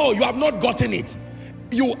 No, you have not gotten it.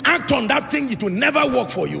 You act on that thing, it will never work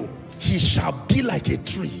for you. He shall be like a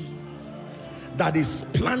tree that is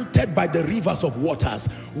planted by the rivers of waters.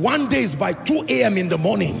 One day is by 2 a.m. in the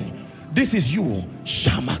morning. This is you.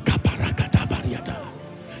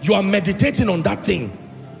 You are meditating on that thing.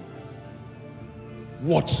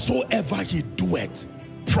 Whatsoever he doeth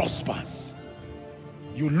prospers.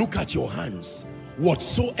 You look at your hands.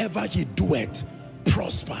 Whatsoever he doeth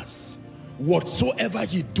prospers. Whatsoever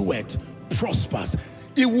he doeth prospers.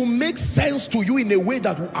 It will make sense to you in a way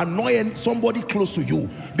that will annoy somebody close to you,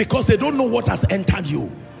 because they don't know what has entered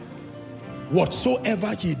you.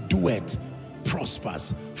 Whatsoever he doeth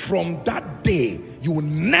prospers. From that day, you will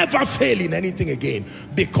never fail in anything again,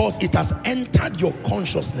 because it has entered your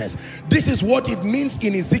consciousness. This is what it means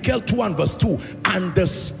in Ezekiel 2 and verse 2. And the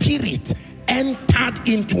Spirit entered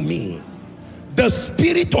into me. The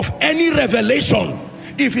spirit of any revelation,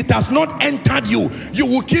 if it has not entered you, you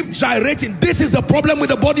will keep gyrating. This is the problem with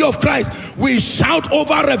the body of Christ. We shout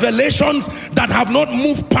over revelations that have not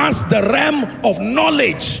moved past the realm of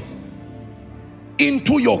knowledge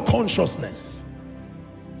into your consciousness.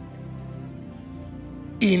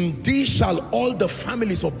 In thee shall all the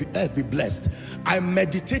families of the earth be blessed. I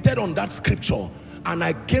meditated on that scripture and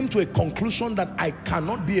I came to a conclusion that I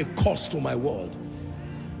cannot be a curse to my world.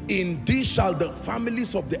 In thee shall the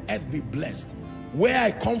families of the earth be blessed. Where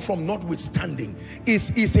I come from, notwithstanding,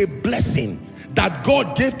 is a blessing that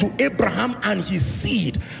God gave to Abraham and his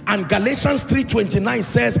seed. And Galatians 3:29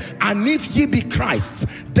 says, and if ye be Christ's,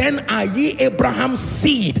 then are ye Abraham's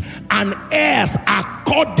seed and heirs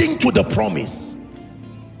according to the promise.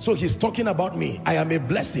 So he's talking about me. I am a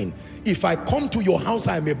blessing. If I come to your house,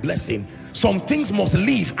 I am a blessing. Some things must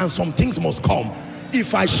leave and some things must come.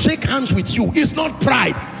 If I shake hands with you, it's not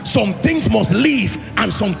pride. Some things must leave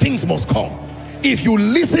and some things must come. If you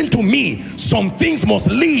listen to me, some things must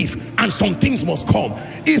leave and some things must come.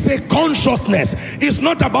 It's a consciousness. It's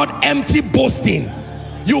not about empty boasting.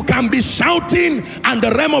 You can be shouting and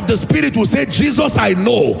the realm of the spirit will say, Jesus I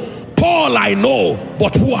know, Paul I know,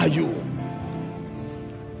 but who are you?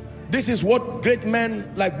 This is what great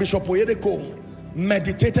men like Bishop Oyedepo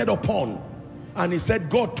meditated upon. And he said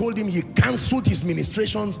God told him, he cancelled his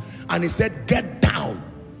ministrations and he said, get down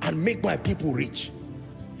and make my people rich.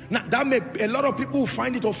 Now that may, a lot of people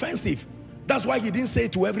find it offensive. That's why he didn't say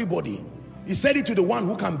it to everybody. He said it to the one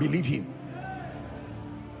who can believe him.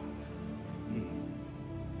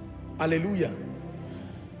 Hallelujah.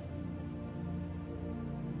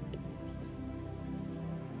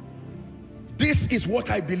 This is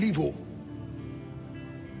what I believe. Oh,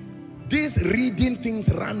 this reading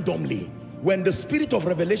things randomly, when the spirit of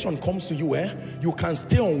revelation comes to you, you can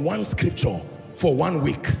stay on one scripture for 1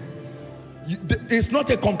 week. It's not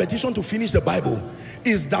a competition to finish the Bible.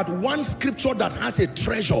 It's that one scripture that has a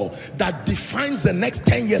treasure that defines the next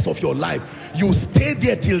 10 years of your life. You stay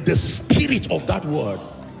there till the spirit of that word.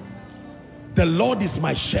 The Lord is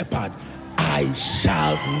my shepherd, I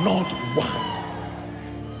shall not want.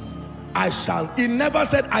 He never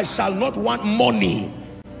said I shall not want money.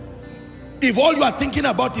 If all you are thinking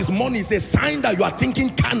about is money, it's a sign that you are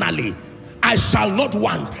thinking carnally. I shall not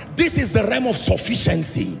want. This is the realm of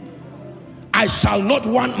sufficiency. I shall not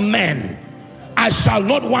want men. I shall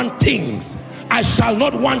not want things. I shall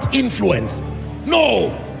not want influence.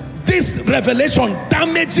 No, this revelation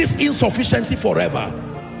damages insufficiency forever.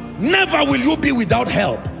 Never will you be without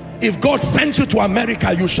help. If God sends you to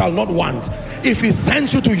America, you shall not want. If he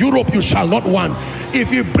sends you to Europe, you shall not want.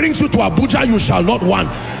 If he brings you to Abuja, you shall not want.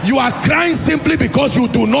 You are crying simply because you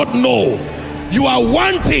do not know. You are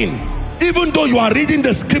wanting, even though you are reading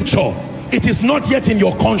the scripture, it is not yet in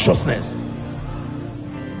your consciousness.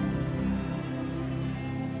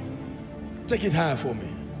 Take it higher for me.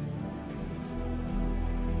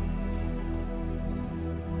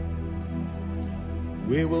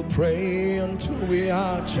 We will pray until we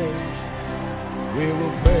are changed. We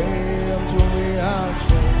will pray until we are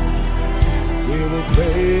changed. We will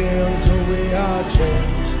pray until we are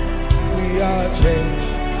changed. We are changed.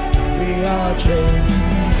 We are changed.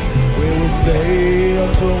 We will stay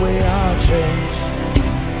until we are changed.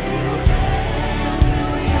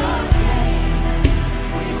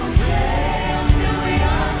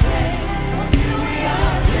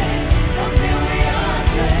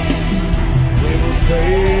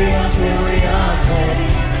 Stay until we are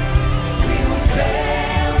changed. We will stay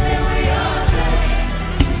until we are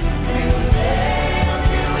changed. We will stay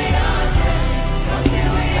until we are changed. Until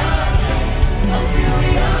we are changed. Until we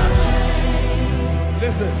are changed.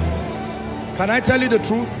 Listen, can I tell you the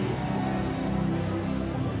truth?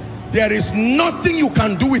 There is nothing you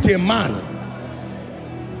can do with a man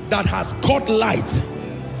that has caught light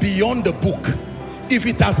beyond the book. If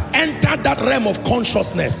it has entered that realm of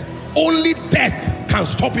consciousness, only death can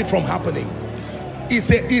stop it from happening.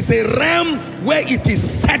 It's a realm where it is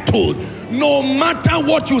settled. No matter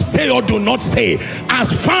what you say or do not say,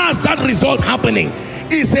 as far as that result happening,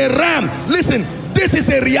 is a realm. Listen, this is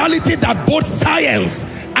a reality that both science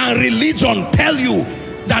and religion tell you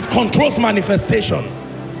that controls manifestation.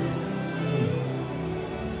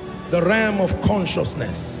 The realm of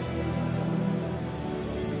consciousness.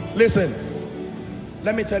 Listen,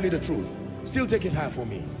 let me tell you the truth. Still take it high for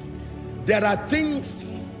me. There are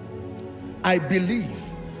things I believe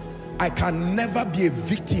I can never be a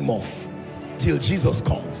victim of till Jesus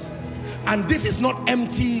comes. And this is not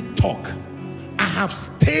empty talk. I have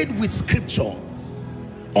stayed with scripture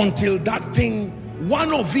until that thing.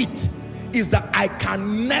 One of it is that I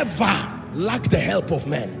can never lack the help of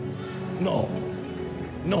men. No.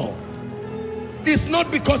 No. It's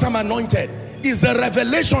not because I'm anointed. It's the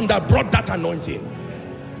revelation that brought that anointing.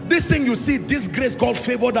 This thing you see, this grace called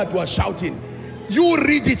favor that you are shouting, you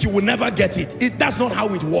read it, you will never get it. That's not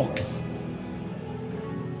how it works.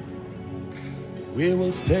 We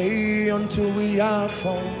will stay until we are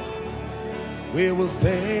found. We will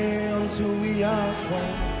stay until we are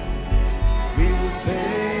found. We will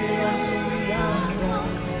stay until we are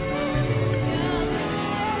found.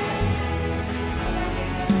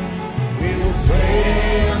 We will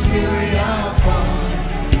stay until we are found.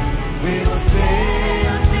 We will stay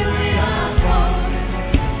until we are found.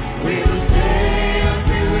 We will stay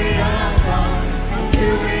until we are found.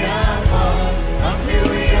 Until we are found. Until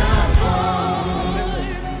we are found. Listen.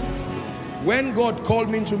 When God called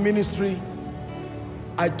me into ministry,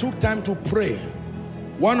 I took time to pray.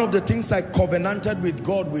 One of the things I covenanted with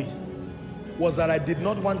God with was that I did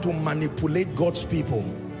not want to manipulate God's people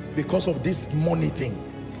because of this money thing.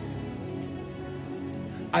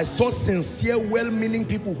 I saw sincere, well-meaning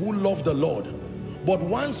people who love the Lord. But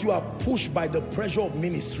once you are pushed by the pressure of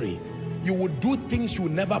ministry, you will do things you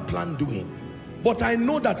never planned doing. But I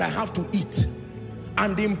know that I have to eat.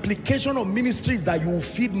 And the implication of ministry is that you will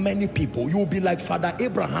feed many people. You will be like Father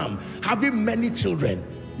Abraham, having many children,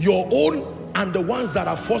 your own and the ones that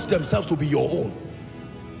have forced themselves to be your own.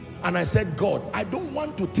 And I said, God, I don't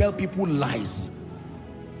want to tell people lies.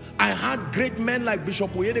 I had great men like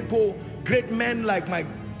Bishop Oyedepo, great men like my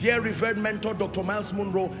dear revered mentor, Dr. Miles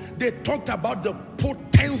Monroe. They talked about the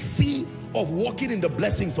potency of walking in the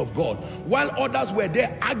blessings of God, while others were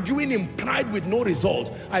there arguing in pride with no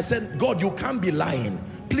result. I said, God, you can't be lying.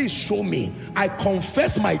 Please show me. I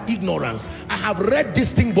confess my ignorance. I have read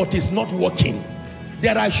this thing, but it's not working.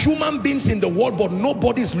 There are human beings in the world, but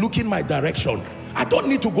nobody is looking my direction. I don't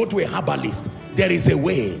need to go to a herbalist. There is a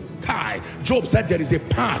way. Job said there is a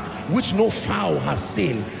path which no fowl has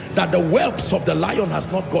seen, that the whelps of the lion has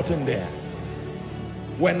not gotten there.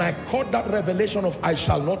 When I caught that revelation of I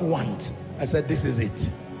shall not want, I said, this is it.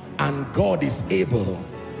 And God is able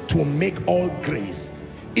to make all grace.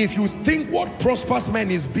 If you think what prospers men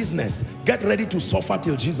is business, get ready to suffer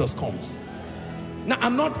till Jesus comes. Now,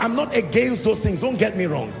 I'm not against those things, don't get me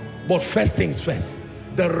wrong. But first things first,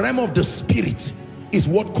 the realm of the spirit is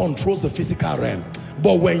what controls the physical realm.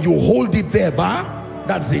 But when you hold it there,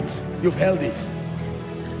 that's it. You've held it.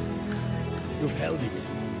 You've held it.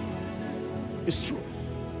 It's true.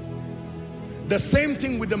 The same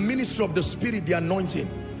thing with the ministry of the spirit, the anointing.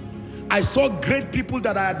 I saw great people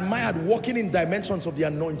that I admired walking in dimensions of the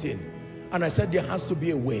anointing. And I said, there has to be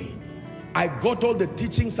a way. I got all the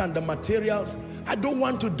teachings and the materials. I don't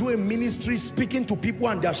want to do a ministry speaking to people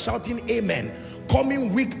and they're shouting amen,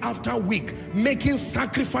 coming week after week, making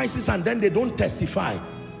sacrifices and then they don't testify.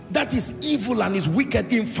 That is evil and is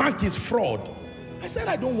wicked. In fact, it's fraud. I said,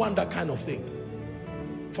 I don't want that kind of thing.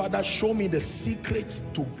 Father, show me the secret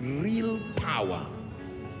to real power,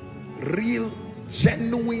 real,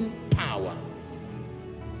 genuine power.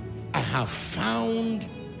 I have found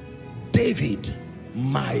David,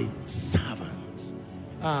 my servant.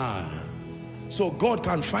 So God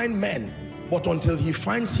can find men, but until he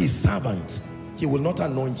finds his servant, he will not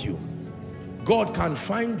anoint you. God can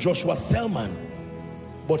find Joshua Selman,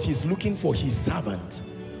 but he's looking for his servant.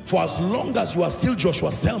 For as long as you are still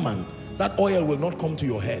Joshua Selman, that oil will not come to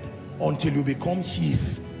your head until you become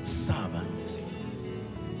his servant.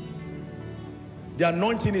 The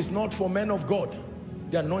anointing is not for men of God.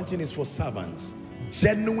 The anointing is for servants.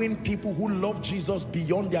 Genuine people who love Jesus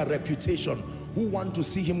beyond their reputation, who want to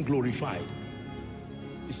see him glorified.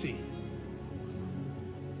 You see,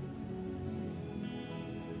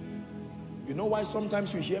 you know why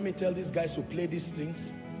sometimes you hear me tell these guys to play these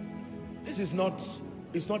things? This is not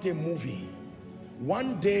It's not a movie.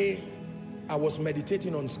 One day, I was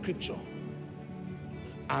meditating on scripture,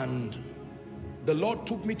 and the Lord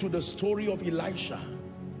took me to the story of Elisha.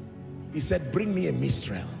 He said, bring me a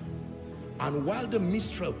minstrel. And while the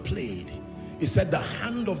minstrel played, he said the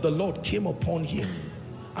hand of the Lord came upon him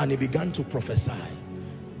and he began to prophesy.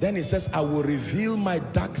 Then he says, I will reveal my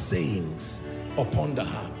dark sayings upon the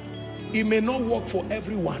harp. It may not work for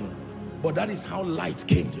everyone, but that is how light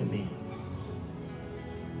came to me.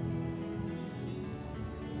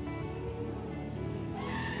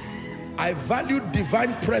 I valued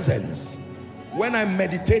divine presence. When I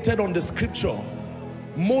meditated on the scripture,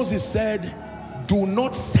 Moses said, do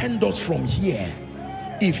not send us from here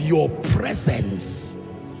if your presence.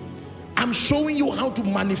 I'm showing you how to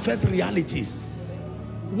manifest realities.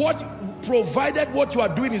 Provided what you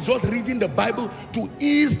are doing is just reading the Bible to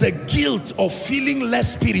ease the guilt of feeling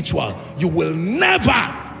less spiritual, you will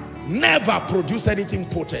never produce anything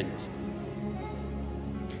potent.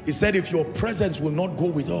 He said, if your presence will not go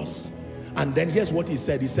with us. And then here's what he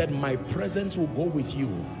said. He said, my presence will go with you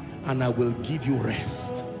and I will give you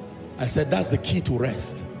rest. I said, that's the key to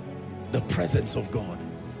rest. The presence of God.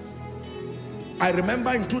 I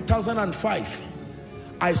remember in 2005,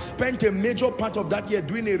 I spent a major part of that year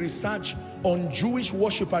doing a research on Jewish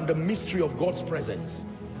worship and the mystery of God's presence.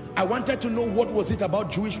 I wanted to know what was it about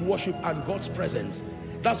Jewish worship and God's presence.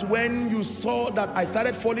 That's when you saw that I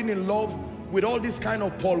started falling in love with all these kind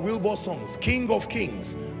of Paul Wilbur songs. King of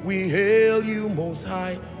Kings, we hail you most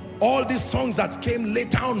high. All these songs that came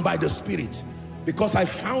later on by the Spirit. Because I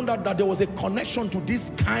found out that there was a connection to these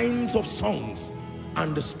kinds of songs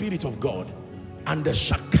and the Spirit of God and the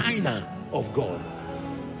Shekinah of God.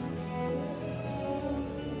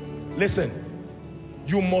 Listen,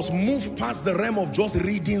 you must move past the realm of just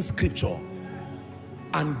reading scripture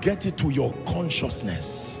and get it to your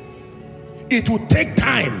consciousness. It will take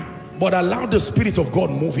time, but allow the Spirit of God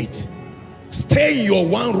move it. Stay in your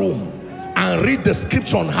one room and read the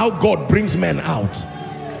scripture on how God brings men out.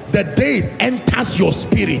 The day it enters your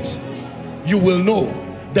spirit, you will know.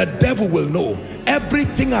 The devil will know.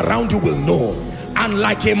 Everything around you will know. And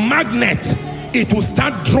like a magnet, it will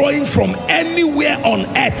start drawing from anywhere on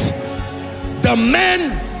earth the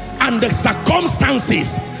men and the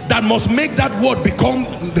circumstances that must make that word become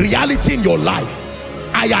reality in your life.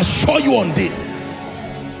 I assure you on this.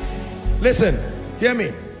 Listen, hear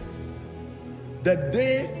me. The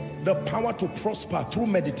day the power to prosper through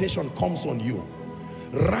meditation comes on you,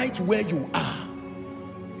 right where you are,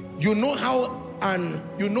 you know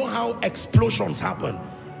how explosions happen.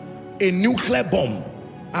 A nuclear bomb,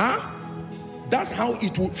 that's how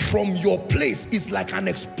it will, from your place, it's like an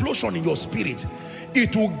explosion in your spirit.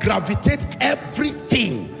 It will gravitate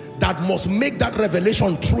everything that must make that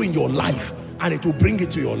revelation true in your life, and it will bring it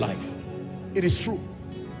to your life. It is true.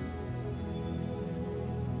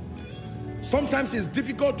 Sometimes it's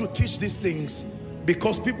difficult to teach these things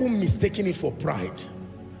because people mistaking it for pride.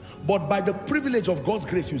 But by the privilege of God's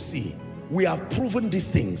grace, you see, we have proven these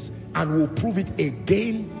things and we'll prove it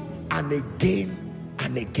again and again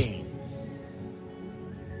and again.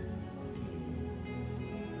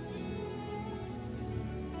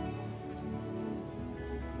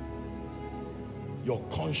 Your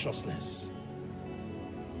consciousness.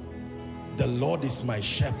 The Lord is my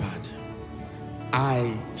shepherd,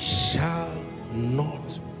 I shall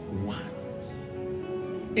not want.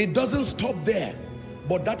 It doesn't stop there,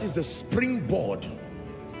 but that is the springboard.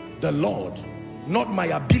 The Lord, not my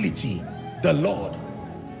ability, the Lord.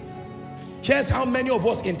 Here's how many of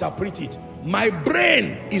us interpret it. My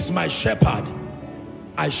brain is my shepherd,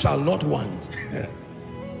 I shall not want.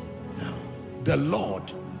 Now, the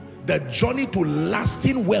Lord, the journey to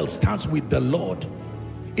lasting wealth starts with the Lord.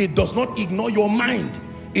 It does not ignore your mind.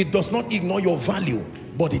 It does not ignore your value,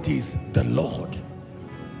 but it is the Lord.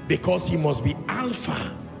 Because he must be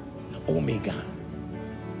Alpha and Omega.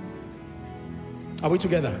 Are we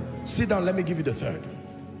together? Sit down, let me give you the third.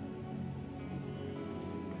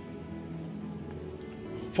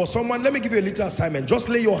 For someone, let me give you a little assignment. Just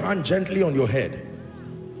lay your hand gently on your head.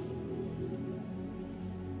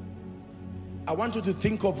 I want you to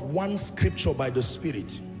think of one scripture by the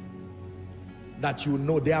Spirit that you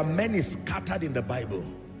know. There are many scattered in the Bible,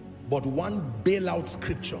 but one bailout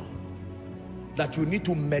scripture that you need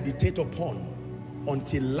to meditate upon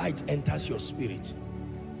until light enters your spirit.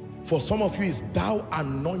 For some of you is, thou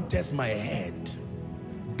anointest my head,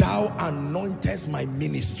 thou anointest my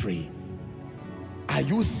ministry. Are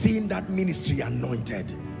you seeing that ministry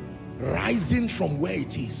anointed, rising from where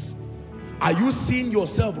it is? Are you seeing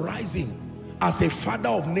yourself rising as a father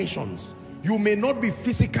of nations? You may not be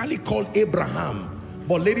physically called Abraham,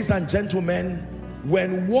 but ladies and gentlemen,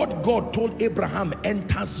 When what God told Abraham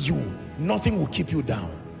enters you, nothing will keep you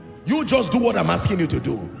down. You just do what I'm asking you to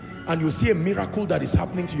do, and you'll see a miracle that is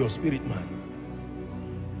happening to your spirit, man.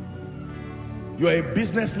 You're a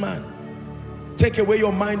businessman. Take away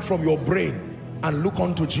your mind from your brain and look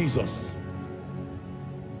unto Jesus.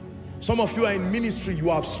 Some of you are in ministry, you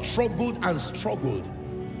have struggled and struggled.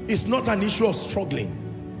 It's not an issue of struggling.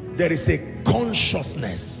 There is a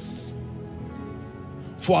consciousness.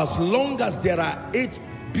 For as long as there are 8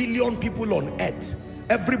 billion people on earth,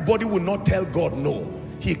 everybody will not tell God no.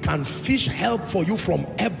 He can fish help for you from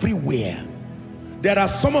everywhere. There are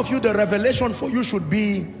some of you, the revelation for you should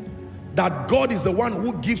be that God is the one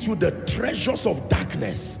who gives you the treasures of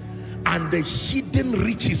darkness and the hidden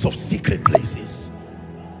riches of secret places.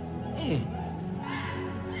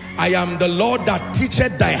 I am the Lord that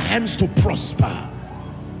teacheth thy hands to prosper.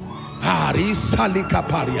 I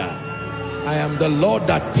am the Lord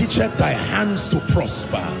that teacheth thy hands to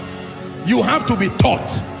prosper. You have to be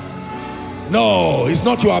taught. No, it's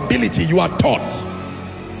not your ability, you are taught.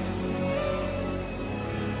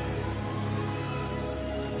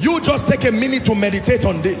 You just take a minute to meditate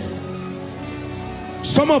on this.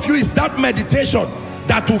 Some of you, is that meditation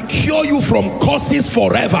that will cure you from curses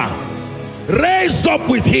forever. Raised up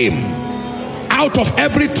with him out of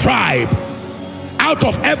every tribe, out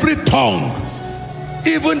of every tongue,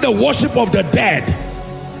 even the worship of the dead.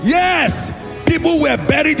 Yes, people were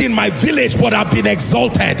buried in my village but have been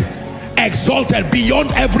exalted. Exalted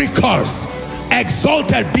beyond every curse,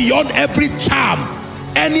 exalted beyond every charm,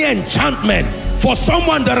 any enchantment. For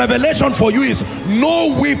someone, the revelation for you is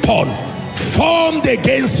no weapon formed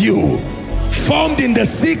against you, formed in the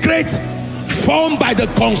secret, formed by the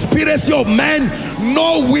conspiracy of men,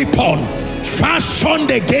 no weapon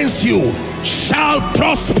fashioned against you shall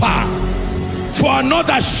prosper. For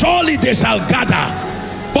another, surely they shall gather,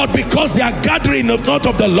 but because they are gathering not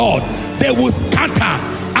of the Lord, they will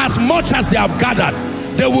scatter. As much as they have gathered,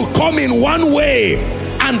 they will come in one way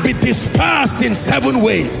and be dispersed in 7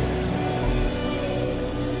 ways.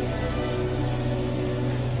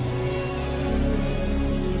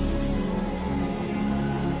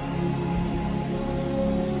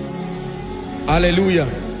 Hallelujah.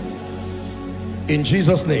 In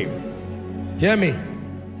Jesus' name. Hear me.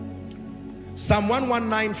 Psalm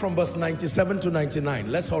 119 from verse 97 to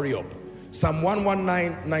 99. Let's hurry up. Psalm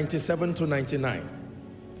 119, 97 to 99.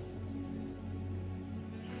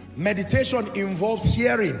 Meditation involves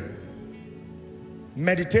hearing.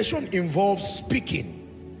 Meditation involves speaking.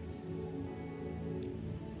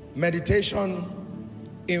 Meditation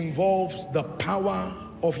involves the power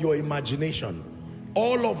of your imagination.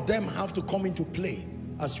 All of them have to come into play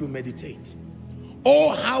as you meditate.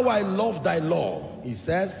 Oh, how I love thy law, he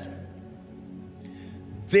says.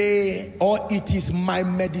 It is my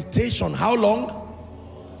meditation. How long?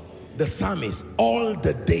 The psalmist, all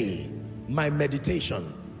the day, my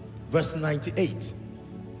meditation. Verse 98.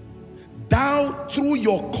 Thou through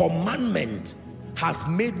your commandment hast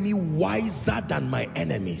made me wiser than my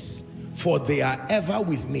enemies, for they are ever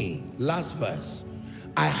with me. Last verse.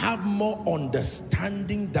 I have more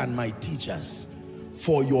understanding than my teachers,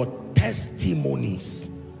 for your testimonies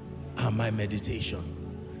are my meditation.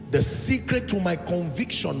 The secret to my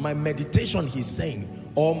conviction, my meditation, he's saying,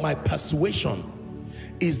 or my persuasion,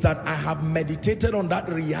 is that I have meditated on that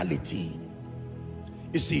reality.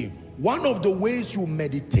 You see, one of the ways you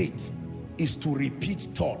meditate is to repeat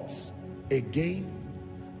thoughts again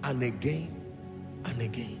and again and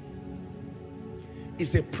again.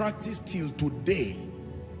 It's a practice till today.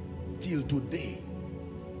 Till today,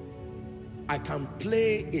 I can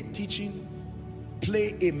play a teaching,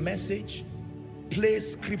 play a message, play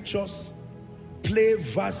scriptures, play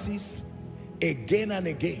verses again and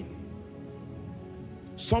again.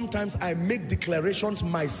 Sometimes I make declarations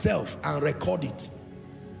myself and record it.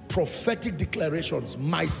 Prophetic declarations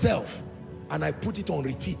myself, and I put it on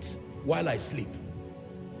repeat while I sleep.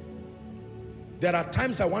 There are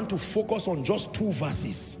times I want to focus on just 2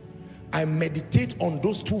 verses. I meditate on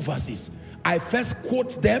those 2 verses. I first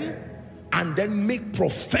quote them and then make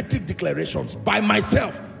prophetic declarations by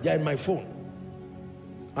myself. They're in my phone.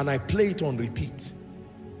 And I play it on repeat.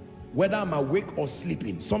 Whether I'm awake or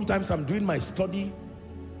sleeping. Sometimes I'm doing my study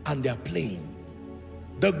and they're playing.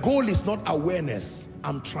 The goal is not awareness.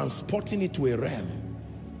 I'm transporting it to a realm.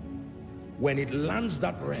 When it lands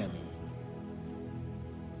that realm,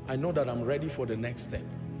 I know that I'm ready for the next step.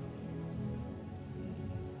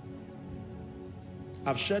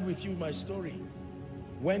 I've shared with you my story.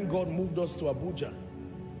 When God moved us to Abuja,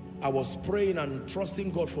 I was praying and trusting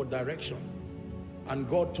God for direction. And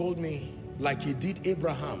God told me, like he did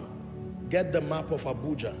Abraham, get the map of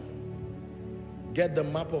Abuja. Get the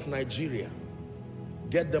map of Nigeria.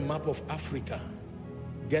 Get the map of Africa.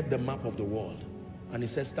 Get the map of the world. And he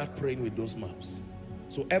says, start praying with those maps.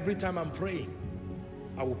 So every time I'm praying,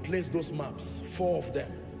 I will place those maps, 4 of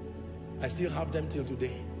them. I still have them till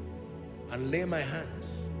today. And lay my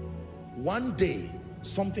hands. One day,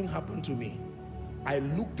 something happened to me. I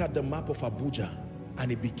looked at the map of Abuja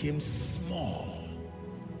and it became small.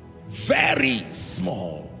 Very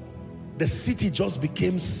small. The city just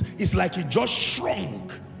became, it's like it just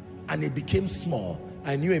shrunk and it became small.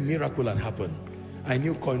 I knew a miracle had happened. I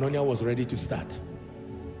knew Koinonia was ready to start.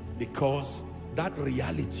 Because that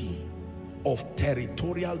reality of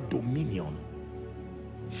territorial dominion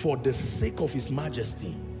for the sake of his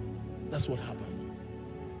majesty, that's what happened.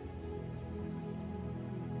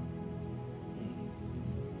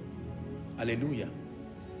 Hallelujah.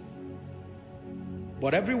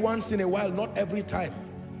 But every once in a while, not every time,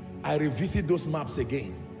 I revisit those maps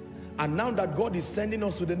again. And now that God is sending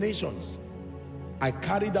us to the nations, I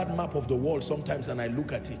carry that map of the world sometimes and I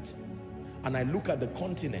look at it. And I look at the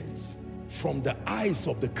continents from the eyes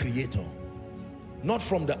of the Creator, not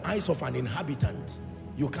from the eyes of an inhabitant.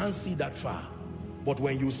 You can't see that far. But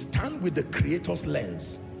when you stand with the Creator's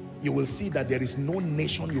lens, you will see that there is no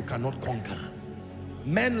nation you cannot conquer.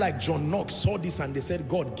 Men like John Knox saw this and they said,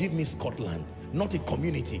 God, give me Scotland, not a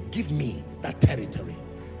community, give me that territory.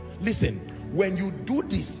 Listen, when you do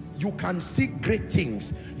this, you can see great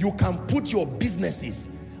things. You can put your businesses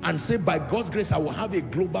and say, by God's grace, I will have a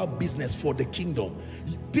global business for the kingdom.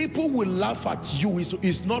 People will laugh at you.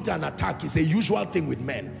 It's not an attack. It's a usual thing with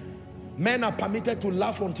men. Men are permitted to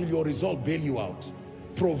laugh until your result bail you out.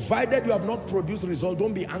 Provided you have not produced result,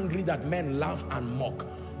 don't be angry that men laugh and mock.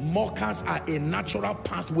 Mockers are a natural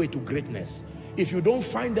pathway to greatness. If you don't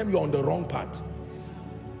find them, you're on the wrong path.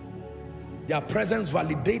 Their presence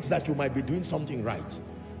validates that you might be doing something right.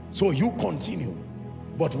 So you continue.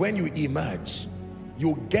 But when you emerge,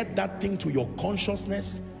 you get that thing to your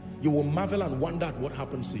consciousness, you will marvel and wonder at what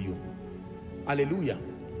happens to you. Hallelujah.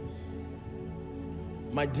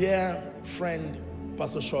 My dear friend,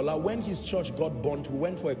 Pastor Shola, when his church got burnt, we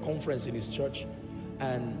went for a conference in his church,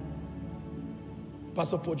 and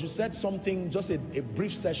Pastor Poju said something, just a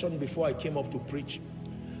brief session before I came up to preach.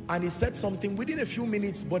 And he said something within a few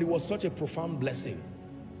minutes, but it was such a profound blessing.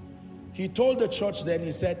 He told the church then,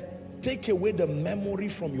 he said, take away the memory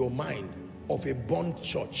from your mind of a burnt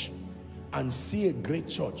church and see a great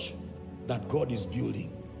church that God is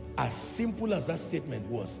building. As simple as that statement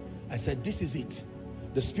was, I said, this is it.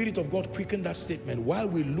 The Spirit of God quickened that statement. While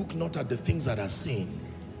we look not at the things that are seen.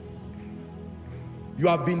 You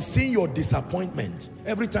have been seeing your disappointment.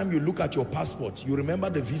 Every time you look at your passport, you remember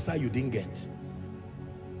the visa you didn't get.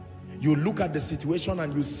 You look at the situation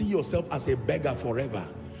and you see yourself as a beggar forever.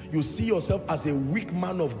 You see yourself as a weak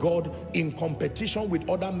man of God in competition with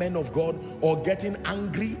other men of God, or getting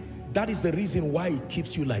angry. That is the reason why it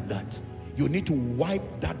keeps you like that. You need to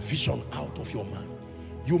wipe that vision out of your mind.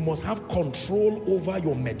 You must have control over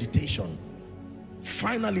your meditation.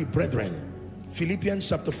 Finally, brethren, Philippians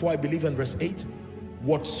chapter 4, I believe, in verse 8,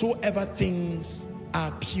 whatsoever things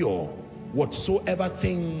are pure, whatsoever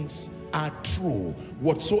things are true,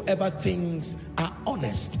 whatsoever things are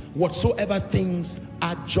honest, whatsoever things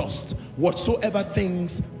are just, whatsoever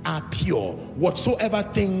things are pure, whatsoever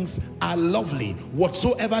things are lovely,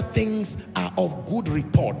 whatsoever things are of good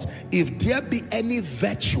report, if there be any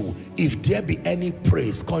virtue, if there be any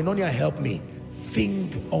praise, Koinonia, help me,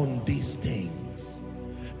 think on these things.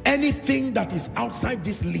 Anything that is outside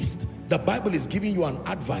this list, the Bible is giving you an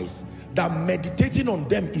advice that meditating on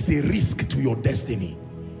them is a risk to your destiny.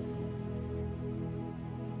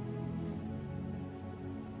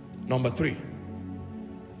 Number 3,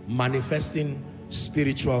 manifesting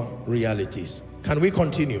spiritual realities. Can we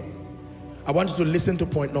continue? I want you to listen to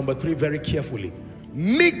point number 3 very carefully.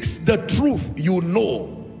 Mix the truth you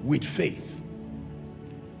know with faith.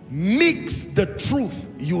 Mix the truth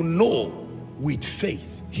you know with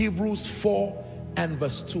faith. Hebrews 4 and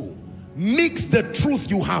verse 2. Mix the truth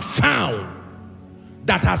you have found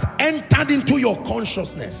that has entered into your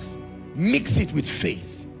consciousness. Mix it with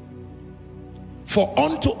faith. For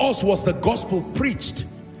unto us was the gospel preached,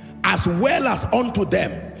 as well as unto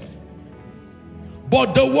them.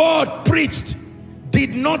 But the word preached did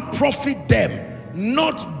not profit them,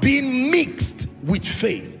 not being mixed with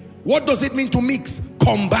faith. What does it mean to mix?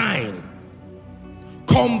 Combine.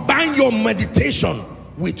 Combine your meditation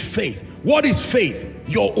with faith. What is faith?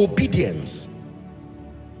 Your obedience.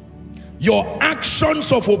 Your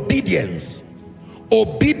actions of obedience.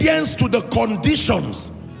 Obedience to the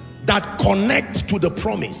conditions that connect to the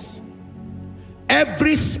promise.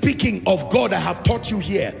 Every speaking of God I have taught you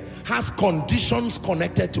here has conditions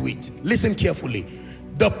connected to it. Listen carefully.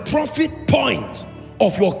 The profit point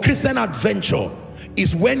of your Christian adventure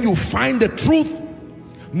is when you find the truth,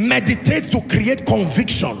 meditate to create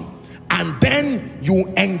conviction, and then you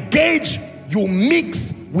engage, you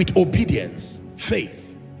mix with obedience,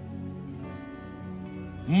 faith.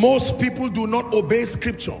 Most people do not obey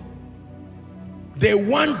scripture. They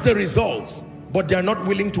want the results, but they are not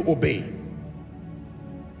willing to obey.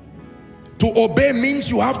 To obey means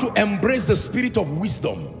you have to embrace the spirit of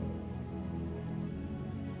wisdom.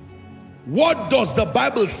 What does the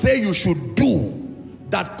Bible say you should do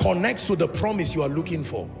that connects to the promise you are looking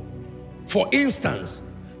for? For instance,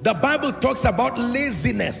 the Bible talks about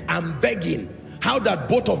laziness and begging, how that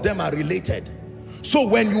both of them are related. So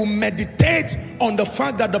when you meditate on the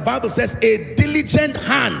fact that the Bible says a diligent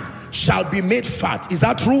hand shall be made fat, is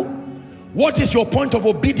that true? What is your point of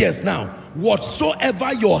obedience now?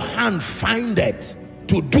 Whatsoever your hand findeth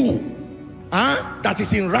to do, that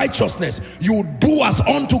is in righteousness, you do as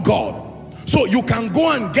unto God. So you can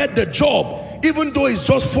go and get the job, even though it's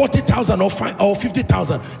just 40,000 or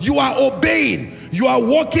 50,000. You are obeying. You are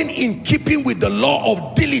walking in keeping with the law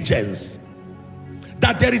of diligence.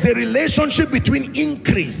 That there is a relationship between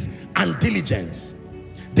increase and diligence.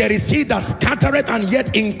 There is he that scattereth and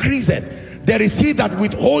yet increaseth. There is he that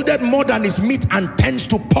withholdeth more than is meet and tends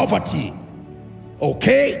to poverty.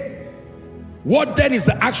 Okay? What then is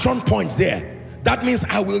the action points there? That means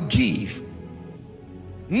I will give.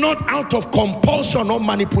 Not out of compulsion or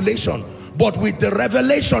manipulation, but with the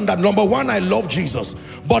revelation that, number one, I love Jesus,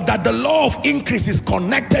 but that the law of increase is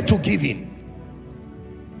connected to giving.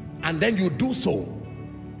 And then you do so,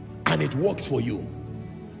 and it works for you.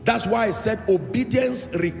 That's why I said obedience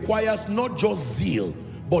requires not just zeal,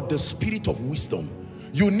 but the spirit of wisdom.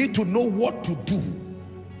 You need to know what to do.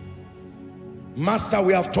 Master,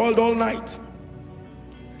 we have toiled all night.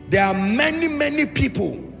 There are many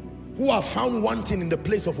people who are found wanting in the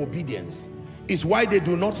place of obedience. Is why they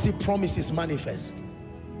do not see promises manifest.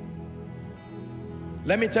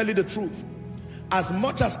 Let me tell you the truth. As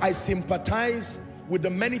much as I sympathize with the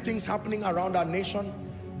many things happening around our nation,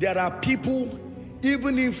 there are people,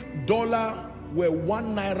 even if dollar were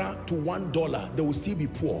 1 naira to $1, they will still be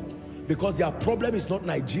poor, because their problem is not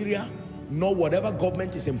Nigeria, nor whatever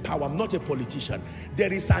government is in power. I'm not a politician.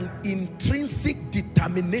 There is an intrinsic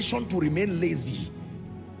determination to remain lazy.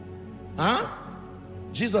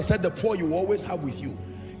 Jesus said the poor you always have with you.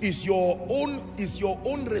 Is your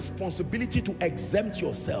own responsibility to exempt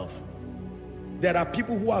yourself. There are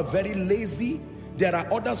people who are very lazy. There are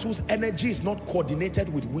others whose energy is not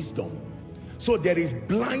coordinated with wisdom. So there is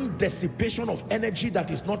blind dissipation of energy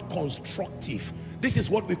that is not constructive. This is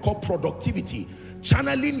what we call productivity.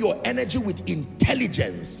 Channeling your energy with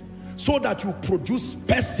intelligence so that you produce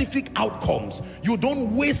specific outcomes. You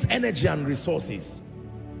don't waste energy and resources.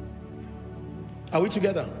 Are we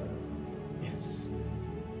together? Yes.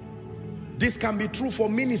 This can be true for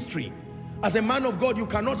ministry. As a man of God, you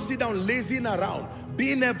cannot sit down lazing around,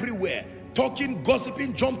 being everywhere, talking,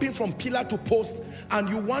 gossiping, jumping from pillar to post, and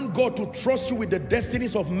you want God to trust you with the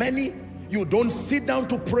destinies of many. You don't sit down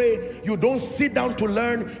to pray. You don't sit down to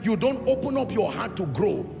learn. You don't open up your heart to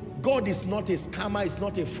grow. God is not a scammer. He's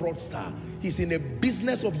not a fraudster. He's in a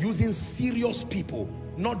business of using serious people,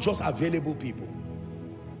 not just available people.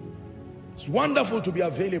 It's wonderful to be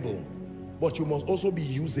available, but you must also be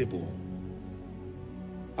usable.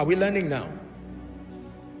 Are we learning now?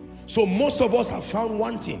 So most of us are found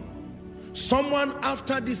wanting. Someone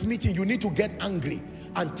after this meeting, you need to get angry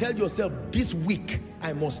and tell yourself, this week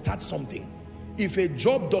I must start something. If a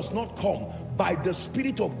job does not come, by the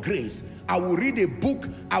spirit of grace, I will read a book,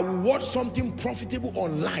 I will watch something profitable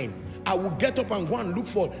online, I will get up and go and look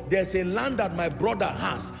for, there's a land that my brother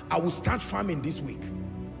has, I will start farming this week.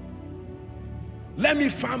 Let me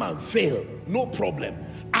farm and fail, no problem.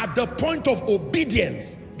 At the point of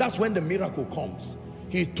obedience, that's when the miracle comes.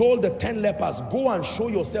 He told the 10 lepers, go and show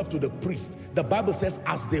yourself to the priest. The Bible says,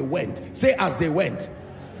 as they went. Say, as they went.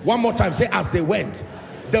 One more time, say, as they went.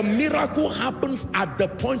 The miracle happens at the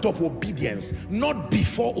point of obedience, not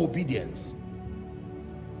before obedience.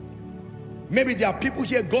 Maybe there are people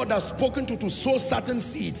here God has spoken to sow certain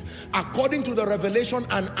seeds according to the revelation,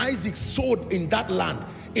 and Isaac sowed in that land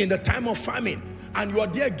in the time of famine. And you are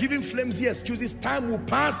there giving flimsy excuses. Time will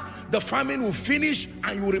pass, the famine will finish,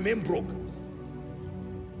 and you will remain broke.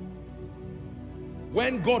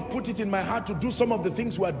 When God put it in my heart to do some of the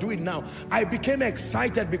things we are doing now, I became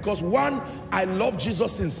excited because 1, I love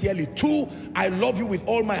Jesus sincerely. 2, I love you with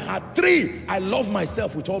all my heart. 3, I love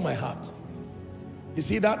myself with all my heart. You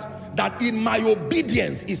see that? That in my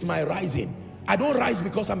obedience is my rising. I don't rise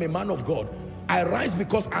because I'm a man of God. I rise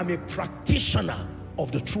because I'm a practitioner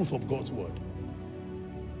of the truth of God's word.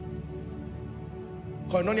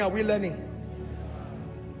 Koinonia, are we learning?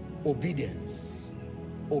 Obedience.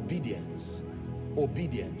 Obedience.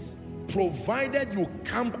 Obedience. Provided you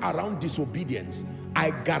camp around disobedience,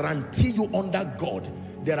 I guarantee you under God,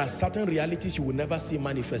 there are certain realities you will never see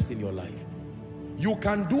manifest in your life. You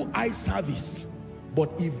can do eye service, but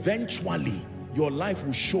eventually your life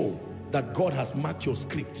will show that God has marked your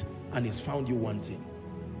script and has found you wanting.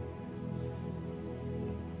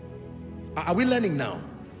 Are we learning now?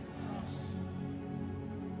 Yes.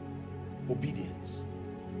 Obedience.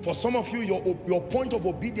 For some of you, your point of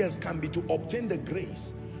obedience can be to obtain the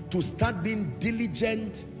grace to start being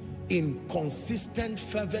diligent in consistent,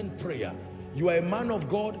 fervent prayer. You are a man of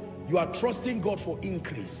God, you are trusting God for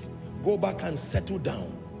increase. Go back and settle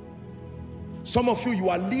down. Some of you, you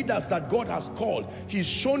are leaders that God has called. He's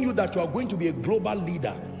shown you that you are going to be a global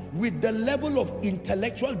leader. With the level of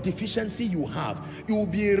intellectual deficiency you have, it will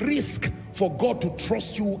be a risk for God to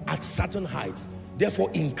trust you at certain heights.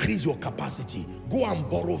 Therefore, increase your capacity. Go and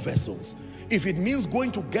borrow vessels. If it means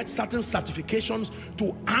going to get certain certifications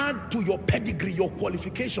to add to your pedigree, your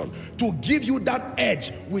qualification, to give you that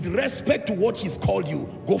edge with respect to what He's called you,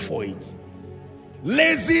 go for it.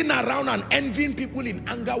 Lazing around and envying people in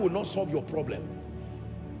anger will not solve your problem.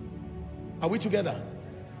 Are we together?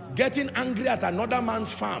 Getting angry at another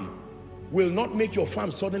man's farm will not make your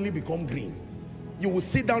farm suddenly become green. You will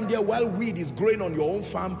sit down there while weed is growing on your own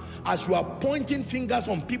farm as you are pointing fingers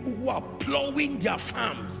on people who are plowing their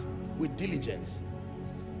farms with diligence.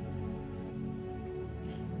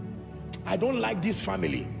 I don't like this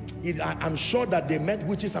family. I'm sure that they met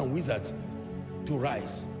witches and wizards to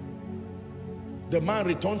rise. The man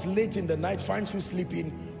returns late in the night, finds you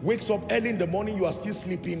sleeping, wakes up early in the morning, you are still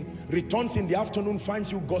sleeping, returns in the afternoon,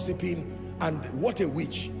 finds you gossiping, and what a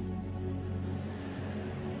witch.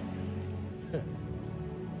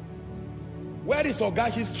 Where is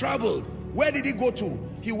Oga? He's traveled. Where did he go to?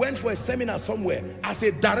 He went for a seminar somewhere. As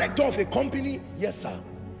a director of a company? Yes, sir.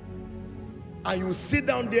 And you sit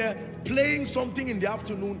down there playing something in the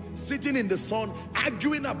afternoon, sitting in the sun,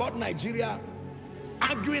 arguing about Nigeria,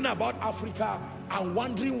 arguing about Africa, and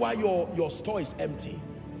wondering why your store is empty.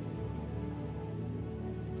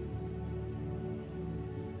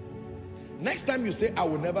 Next time you say, I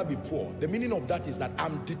will never be poor, the meaning of that is that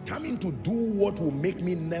I'm determined to do what will make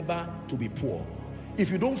me never to be poor. If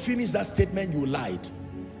you don't finish that statement, you lied.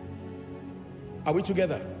 Are we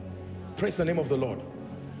together? Praise the name of the Lord.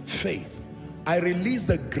 Faith. I release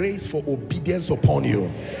the grace for obedience upon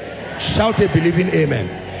you. Shout a believing amen.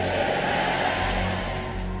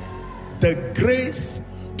 The grace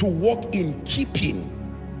to walk in keeping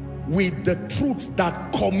with the truths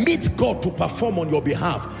that commit God to perform on your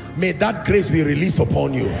behalf. May that grace be released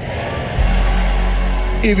upon you.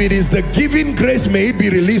 If it is the giving grace, may it be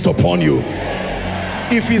released upon you.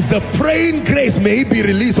 If it's the praying grace, may it be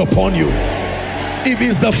released upon you. If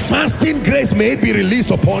it's the fasting grace, may it be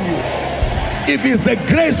released upon you. If it's the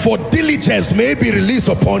grace for diligence, may it be released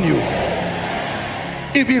upon you.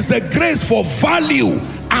 If it's the grace for value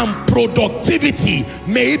and productivity,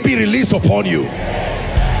 may it be released upon you.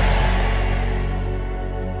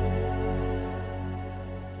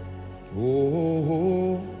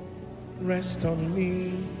 Oh, rest on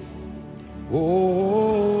me.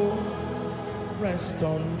 Oh, rest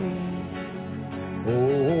on me.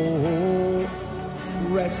 Oh,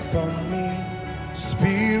 rest on me.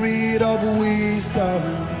 Spirit of wisdom.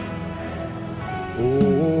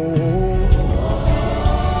 Oh,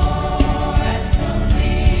 rest on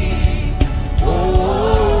me. Oh,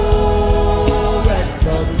 rest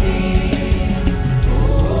on me.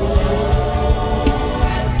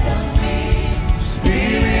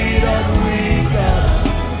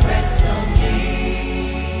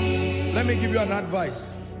 Let me give you an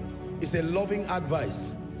advice. It's a loving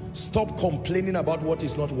advice. Stop complaining about what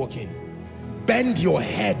is not working. Bend your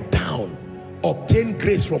head down, obtain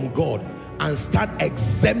grace from God, and start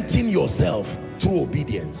exempting yourself through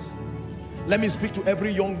obedience. Let me speak to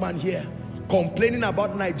every young man here. Complaining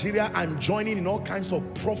about Nigeria and joining in all kinds of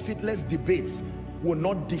profitless debates will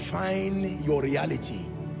not define your reality.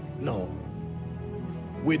 No.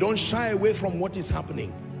 We don't shy away from what is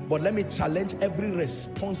happening. But let me challenge every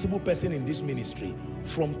responsible person in this ministry.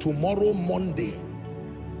 From tomorrow, Monday,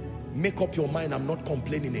 make up your mind, I'm not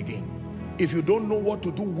complaining again. If you don't know what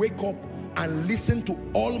to do, wake up and listen to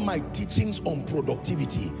all my teachings on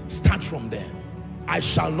productivity. Start from there. I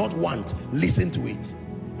shall not want. Listen to it.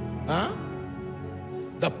 Huh?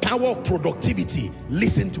 The power of productivity.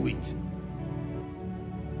 Listen to it.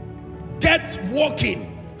 Get working.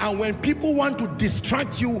 And when people want to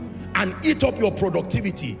distract you and eat up your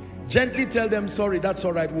productivity, gently tell them, sorry, that's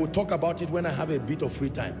all right, we'll talk about it when I have a bit of free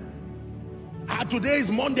time. Today is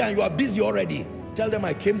Monday and you are busy already. Tell them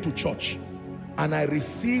I came to church and I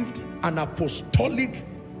received an apostolic,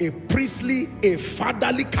 a priestly, a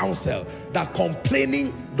fatherly counsel that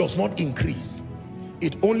complaining does not increase.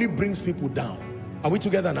 It only brings people down. Are we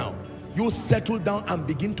together now? You settle down and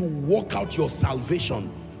begin to walk out your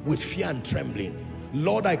salvation with fear and trembling.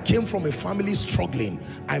 Lord, I came from a family struggling.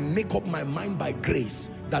 I make up my mind by grace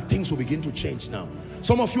that things will begin to change now.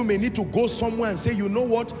 Some of you may need to go somewhere and say, you know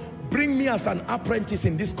what? Bring me as an apprentice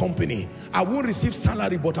in this company. I won't receive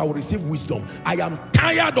salary, but I will receive wisdom. I am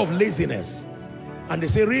tired of laziness. And they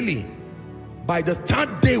say, really? By the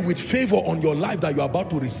third day with favor on your life that you are about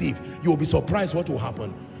to receive, you will be surprised what will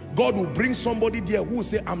happen. God will bring somebody there who will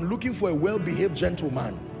say, I'm looking for a well-behaved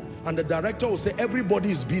gentleman. And the director will say,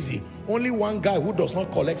 everybody is busy. Only one guy who does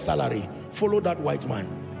not collect salary. Follow that white man.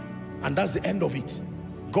 And that's the end of it.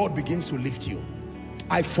 God begins to lift you.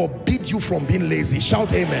 I forbid you from being lazy.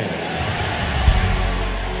 Shout amen.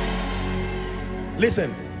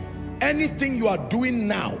 Listen, anything you are doing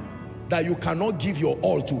now that you cannot give your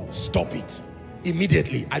all to, stop it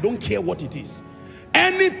immediately. I don't care what it is.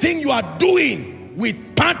 Anything you are doing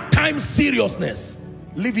with part-time seriousness,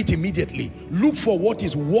 leave it immediately. Look for what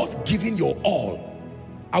is worth giving your all.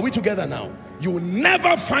 Are we together now? You will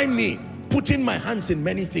never find me putting my hands in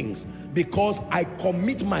many things because I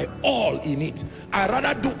commit my all in it. I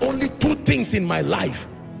rather do only two things in my life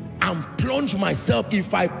and plunge myself.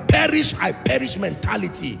 If I perish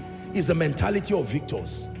mentality is the mentality of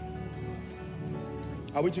victors.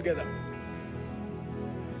 Are we together?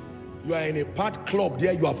 You are in a part club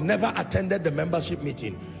there, you have never attended the membership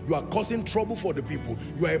meeting. You are causing trouble for the people.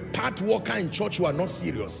 You are a part worker in church, you are not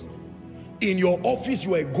serious. In your office,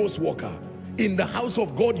 you are a ghost worker. In the house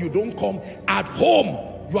of God, you don't come. At home,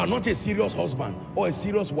 you are not a serious husband or a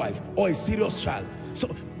serious wife or a serious child. So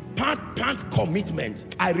part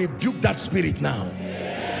commitment, I rebuke that spirit now.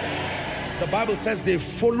 The Bible says they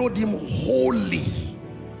followed him wholly.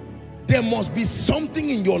 There must be something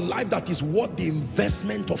in your life that is worth the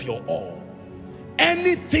investment of your all.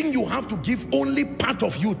 Anything you have to give only part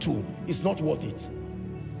of you to is not worth it.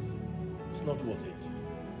 It's not worth it.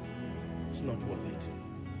 It's not worth it.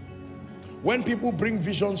 When people bring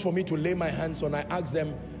visions for me to lay my hands on, I ask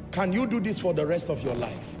them, can you do this for the rest of your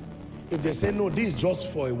life? If they say, no, this is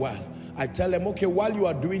just for a while, I tell them, okay, while you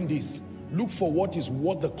are doing this, look for what is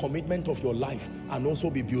worth the commitment of your life and also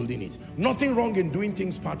be building it. Nothing wrong in doing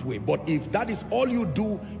things part way, but if that is all you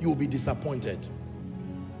do, you will be disappointed.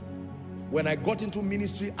 When I got into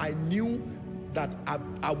ministry, I knew that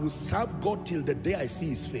I will serve God till the day I see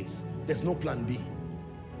his face. There's no plan B.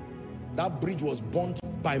 That bridge was burnt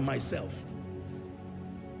by myself.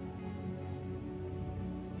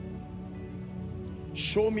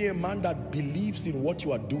 Show me a man that believes in what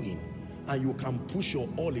you are doing and you can push your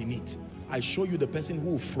all in it. I show you the person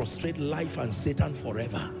who will frustrate life and Satan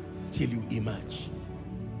forever till you emerge.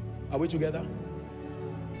 Are we together?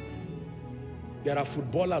 There are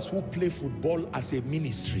footballers who play football as a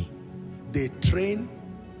ministry. They train,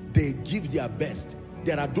 they give their best.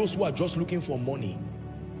 There are those who are just looking for money.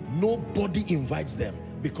 Nobody invites them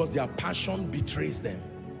because their passion betrays them.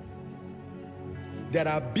 There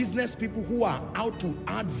are business people who are out to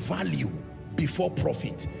add value before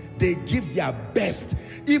profit. They give their best.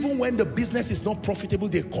 Even when the business is not profitable,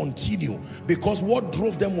 they continue because what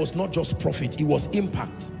drove them was not just profit, it was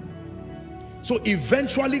impact. So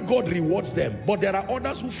eventually God rewards them. But there are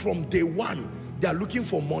others who from day one, they are looking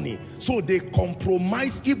for money. So they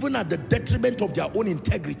compromise even at the detriment of their own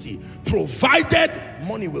integrity, provided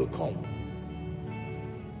money will come.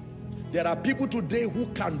 There are people today who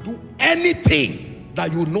can do anything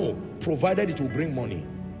that you know, provided it will bring money.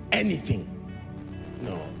 Anything.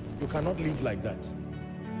 No, you cannot live like that.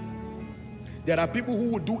 There are people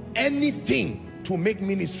who will do anything to make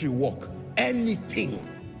ministry work. Anything.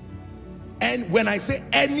 And when I say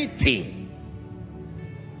anything,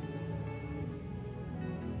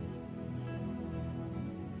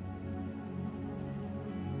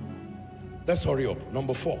 let's hurry up.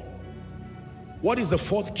 Number 4. What is the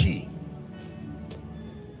 4th key?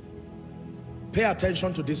 Pay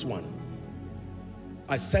attention to this one.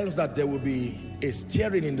 I sense that there will be a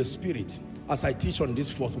stirring in the spirit as I teach on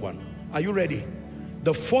this 4th one. Are you ready?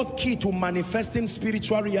 The 4th key to manifesting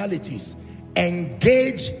spiritual realities: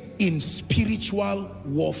 engage in spiritual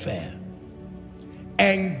warfare.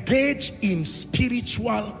 Engage in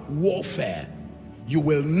spiritual warfare. You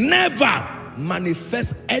will never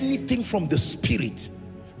manifest anything from the spirit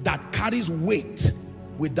that carries weight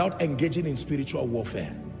without engaging in spiritual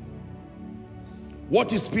warfare.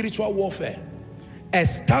 What is spiritual warfare?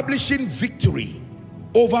 Establishing victory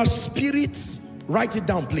over spirits. Write it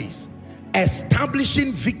down, please.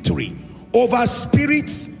 Establishing victory over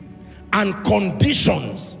spirits and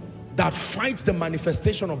conditions that fight the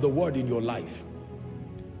manifestation of the word in your life.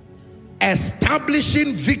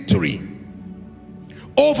 Establishing victory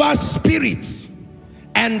over spirits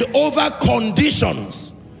and over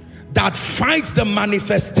conditions that fight the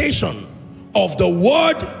manifestation of the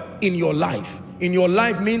word in your life. In your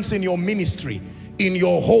life means in your ministry, in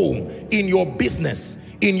your home, in your business,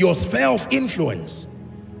 in your sphere of influence.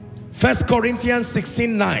 1 Corinthians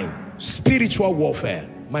 16:9, spiritual warfare.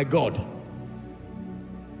 My God.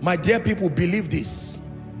 My dear people, believe this.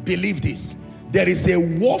 Believe this. There is a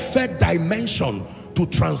warfare dimension to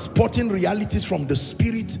transporting realities from the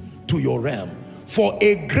spirit to your realm. For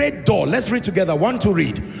a great door, let's read together, 1 to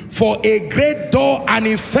read. For a great door and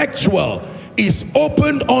effectual is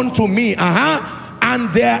opened unto me, and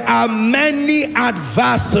there are many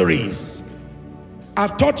adversaries.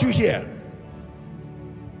 I've taught you here.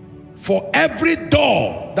 For every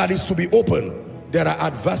door that is to be opened, there are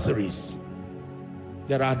adversaries.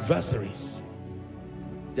 There are adversaries.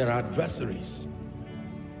 There are adversaries.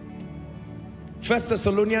 1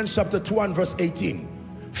 Thessalonians chapter 2 and verse 18.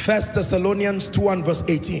 1 Thessalonians 2 and verse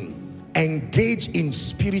 18. Engage in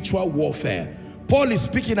spiritual warfare. Paul is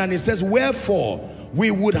speaking and he says, wherefore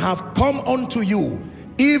we would have come unto you,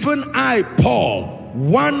 even I, Paul,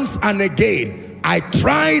 once and again. I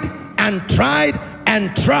tried and tried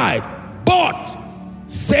and tried, but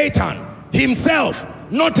Satan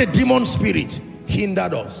himself, not a demon spirit,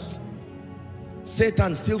 hindered us.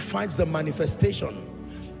 Satan still fights the manifestation.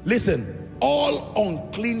 Listen, all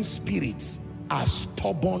unclean spirits are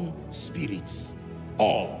stubborn spirits.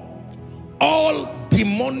 All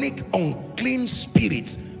demonic unclean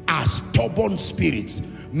spirits are stubborn spirits.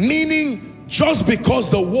 Meaning, just because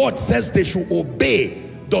the word says they should obey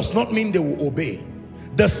does not mean they will obey.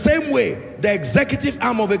 The same way, the executive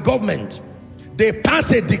arm of a government, they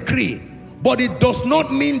pass a decree, but it does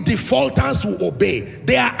not mean defaulters will obey.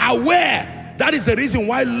 They are aware. That is the reason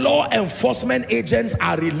why law enforcement agents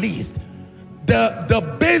are released.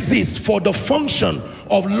 The basis for the function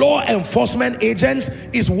of law enforcement agents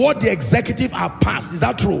is what the executive have passed. Is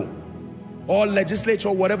that true? Or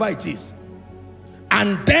legislature, whatever it is.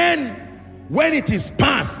 And then when it is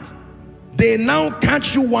passed, they now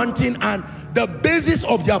catch you wanting, and the basis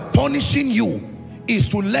of their punishing you is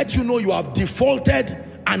to let you know you have defaulted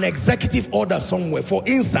an executive order somewhere. For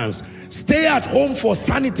instance, stay at home for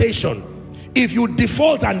sanitation. If you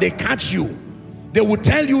default and they catch you, they will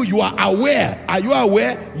tell you you are aware. Are you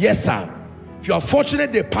aware? Yes, sir. If you are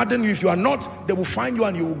fortunate, they pardon you. If you are not, they will find you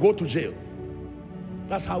and you will go to jail.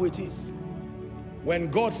 That's how it is.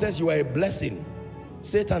 When God says you are a blessing,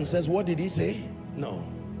 Satan says, what did he say? No.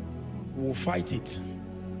 We will fight it.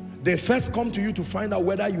 They first come to you to find out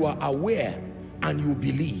whether you are aware and you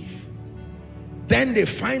believe. Then they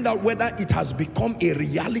find out whether it has become a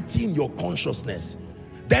reality in your consciousness.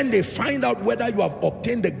 Then they find out whether you have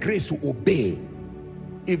obtained the grace to obey.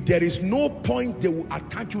 If there is no point, they will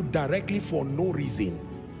attack you directly for no reason.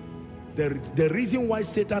 The reason why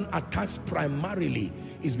Satan attacks primarily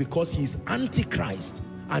is because he's Antichrist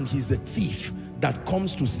and he's a thief that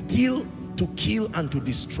comes to steal, to kill, and to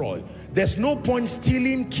destroy. There's no point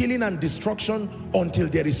stealing, killing, and destruction until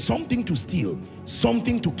there is something to steal,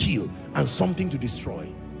 something to kill, and something to destroy.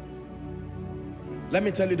 Let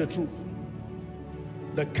me tell you the truth.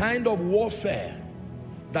 The kind of warfare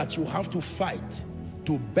that you have to fight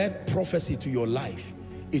to birth prophecy to your life,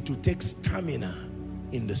 it will take stamina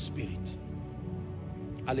in the spirit.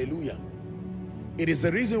 Hallelujah. It is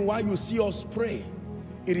the reason why you see us pray.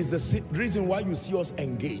 It is the reason why you see us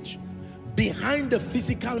engage. Behind the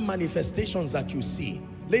physical manifestations that you see,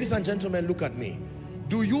 ladies and gentlemen, look at me.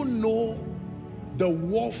 Do you know the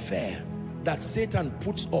warfare that Satan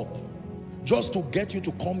puts up just to get you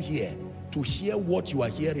to come here to hear what you are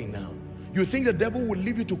hearing now? You think the devil will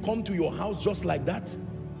leave you to come to your house just like that?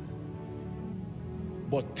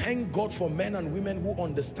 But thank God for men and women who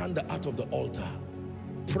understand the art of the altar,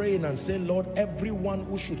 praying and saying, Lord, everyone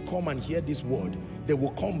who should come and hear this word, they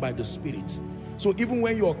will come by the Spirit. So even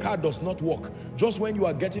when your car does not work, just when you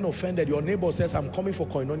are getting offended, your neighbor says, I'm coming for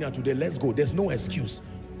koinonia today, let's go. There's no excuse.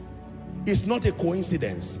 It's not a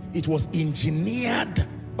coincidence. It was engineered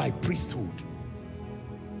by priesthood.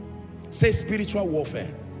 Say spiritual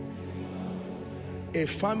warfare. A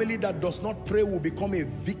family that does not pray will become a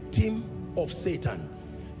victim of Satan.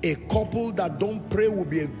 A couple that don't pray will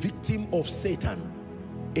be a victim of Satan.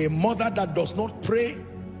 A mother that does not pray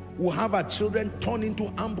will have her children turn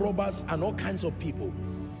into armed robbers and all kinds of people.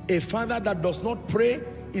 A father that does not pray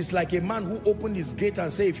is like a man who opened his gate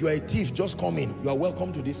and say, if you are a thief, just come in. You are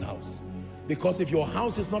welcome to this house. Because if your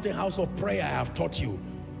house is not a house of prayer, I have taught you,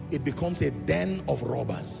 it becomes a den of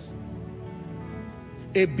robbers.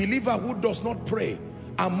 A believer who does not pray,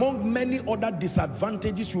 among many other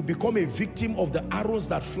disadvantages, you become a victim of the arrows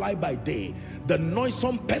that fly by day, the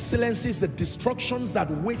noisome pestilences, the destructions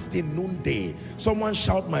that waste in noonday. Someone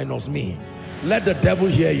shout minus me. Let the devil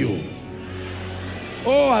hear you.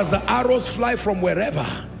 Oh, as the arrows fly from wherever,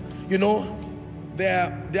 you know,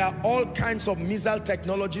 there are all kinds of missile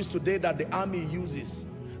technologies today that the army uses,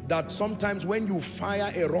 that sometimes when you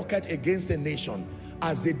fire a rocket against a nation,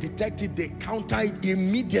 as they detect it, they counter it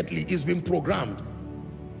immediately. It's been programmed.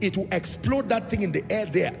 It will explode that thing in the air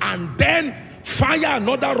there and then fire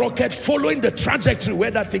another rocket following the trajectory where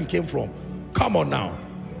that thing came from. Come on now.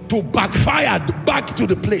 To backfire back to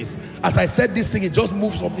the place. As I said this thing, it just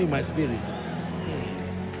moved something in my spirit.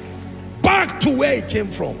 Back to where it came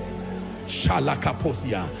from.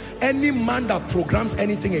 Shalakaposia. Any man that programs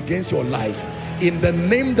anything against your life, in the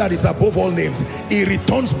name that is above all names, he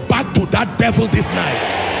returns back to that devil this night.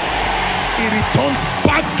 He returns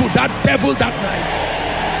back to that devil that night.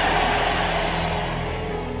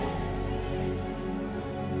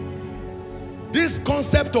 This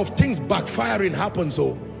concept of things backfiring happens.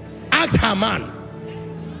 So ask Haman.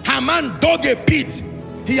 Haman dug a pit.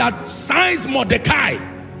 He had sized Mordecai.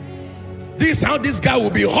 This is how this guy will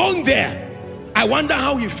be hung there. I wonder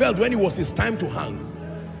how he felt when it was his time to hang.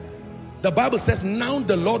 The Bible says, now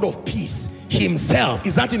the Lord of peace himself,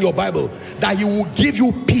 is that in your Bible? That he will give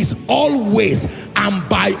you peace always and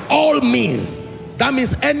by all means. That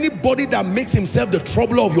means anybody that makes himself the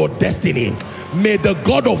trouble of your destiny, may the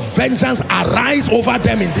God of vengeance arise over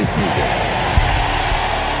them in this season.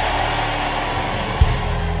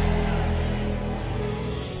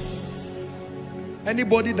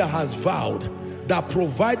 Anybody that has vowed that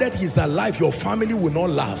provided he's alive, your family will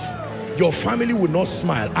not laugh, your family will not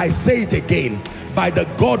smile. I say it again, by the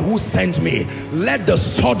God who sent me, let the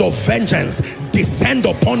sword of vengeance descend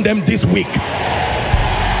upon them this week.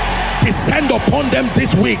 Descend upon them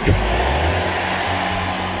this week.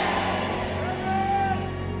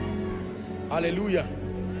 Hallelujah.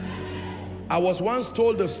 I was once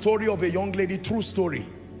told the story of a young lady, true story.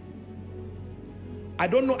 I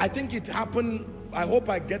don't know, I think it happened, I hope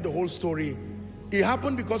I get the whole story. It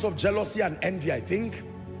happened because of jealousy and envy, I think.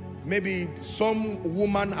 Maybe some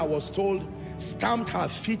woman, I was told, stamped her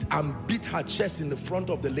feet and beat her chest in the front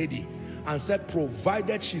of the lady and said,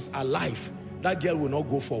 provided she's alive, that girl will not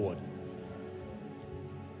go forward.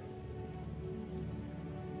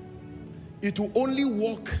 It will only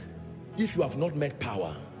work if you have not met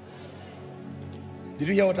power. Did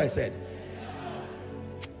you hear what I said?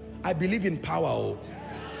 I believe in power. Oh.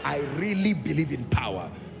 I really believe in power.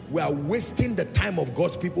 We are wasting the time of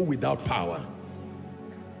God's people without power.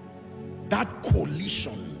 That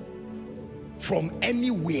coalition from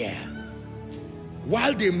anywhere,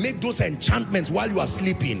 while they make those enchantments while you are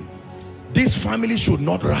sleeping, this family should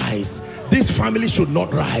not rise. This family should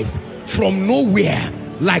not rise. From nowhere,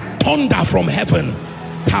 like thunder from heaven,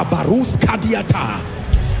 Kabarus Kadiata,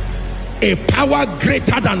 a power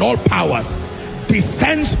greater than all powers,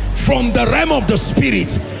 descends from the realm of the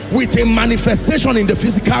spirit with a manifestation in the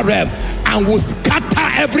physical realm and will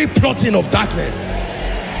scatter every plotting of darkness.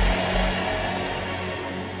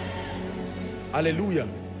 Hallelujah.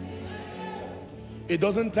 It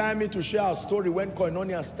doesn't tire me to share our story when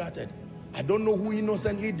Koinonia started. I don't know who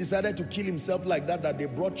innocently decided to kill himself like that, that they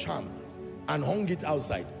brought charm and hung it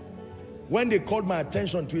outside. When they called my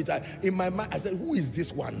attention to it, in my mind, I said, who is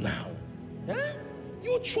this one now? Huh?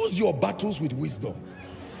 You choose your battles with wisdom.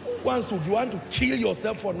 Who wants to, you want to kill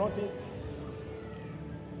yourself for nothing?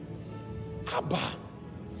 Abba.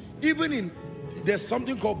 Even in, there's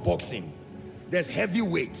something called boxing. There's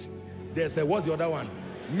heavyweight. There's a, what's the other one?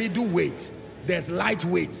 Middleweight. There's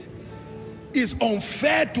lightweight. It's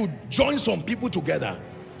unfair to join some people together.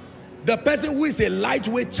 The person who is a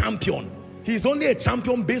lightweight champion, he's only a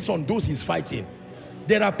champion based on those he's fighting.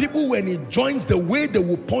 There are people, when he joins, the way they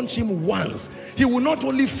will punch him once, he will not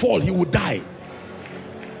only fall, he will die.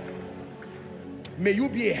 May you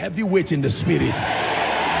be a heavyweight in the spirit.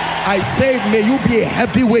 I say, may you be a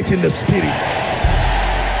heavyweight in the spirit.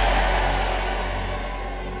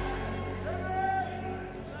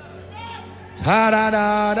 Da da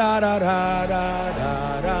da da da da da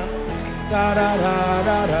da da da da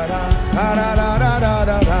da da da da da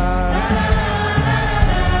da da.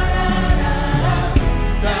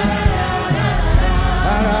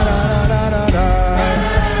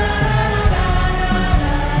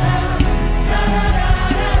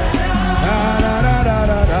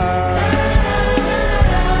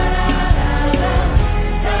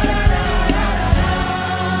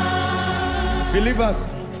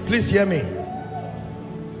 Believers, please hear me.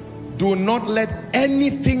 Do not let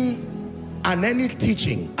anything and any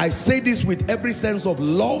teaching, I say this with every sense of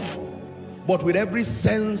love, but with every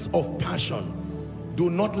sense of passion. Do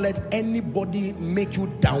not let anybody make you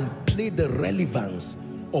downplay the relevance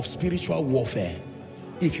of spiritual warfare.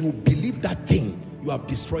 If you believe that thing, you have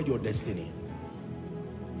destroyed your destiny.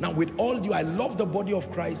 Now with all due, I love the body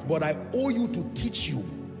of Christ, but I owe you to teach you.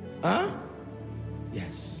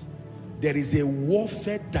 Yes. There is a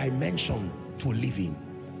warfare dimension to living.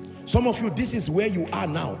 Some of you, this is where you are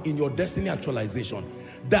now in your destiny actualization.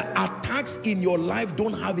 The attacks in your life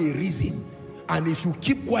don't have a reason. And if you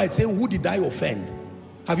keep quiet saying, who did I offend?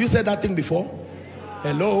 Have you said that thing before?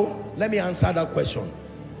 Hello? Let me answer that question.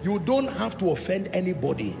 You don't have to offend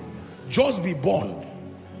anybody. Just be born.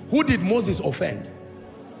 Who did Moses offend?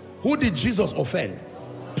 Who did Jesus offend?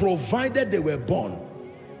 Provided they were born.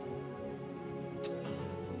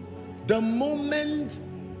 The moment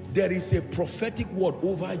there is a prophetic word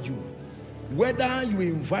over you, whether you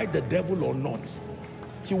invite the devil or not,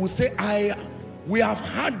 he will say, we have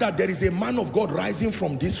heard that there is a man of God rising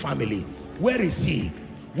from this family. Where is he?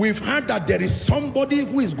 We've heard that there is somebody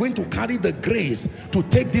who is going to carry the grace to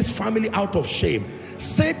take this family out of shame.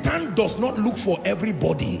 Satan does not look for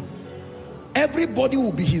everybody. Everybody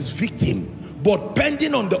will be his victim. But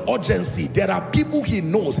pending on the urgency, there are people he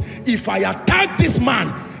knows. If I attack this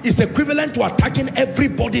man, it's equivalent to attacking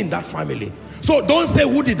everybody in that family. So don't say,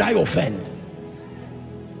 who did I offend?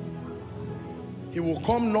 He will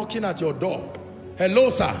come knocking at your door. Hello,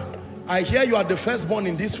 sir. I hear you are the firstborn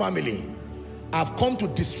in this family. I've come to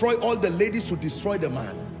destroy all the ladies, to destroy the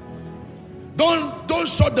man. Don't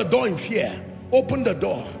shut the door in fear. Open the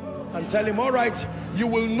door and tell him, all right, you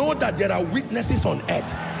will know that there are witnesses on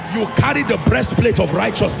earth. You carry the breastplate of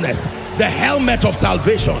righteousness, the helmet of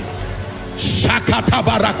salvation. Shakata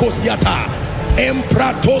barakosiata,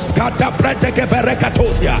 empratos kata preteke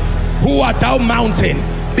berekatosia. Who art thou mountain?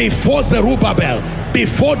 Before Zerubbabel,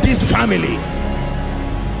 before this family.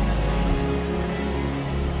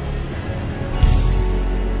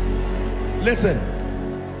 Listen,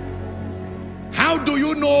 how do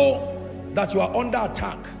you know that you are under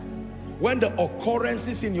attack? When the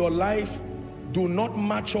occurrences in your life do not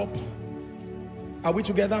match up, are we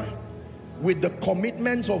together? With the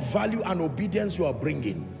commitments of value and obedience you are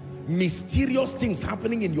bringing. Mysterious things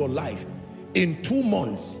happening in your life. In 2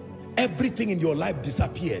 months, everything in your life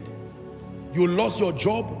disappeared. You lost your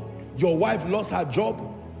job, your wife lost her job,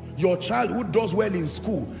 your child who does well in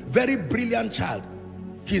school, very brilliant child,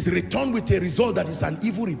 he's returned with a result that is an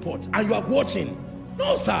evil report, and you are watching.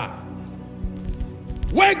 No, sir.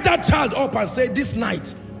 Wake that child up and say, this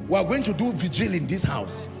night we are going to do vigil in this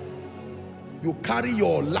house. You carry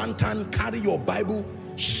your lantern, carry your Bible,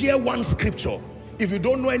 share one scripture. If you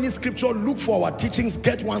don't know any scripture, look for our teachings,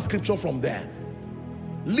 get one scripture from there.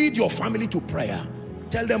 Lead your family to prayer.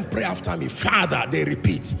 Tell them, pray after me. Father, they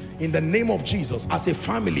repeat, in the name of Jesus, as a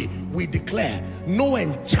family, we declare no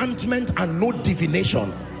enchantment and no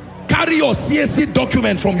divination. Carry your CAC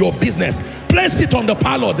document from your business, place it on the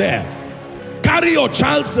parlor there. Carry your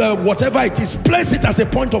child's whatever it is, place it as a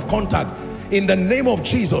point of contact. In the name of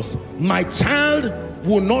Jesus, my child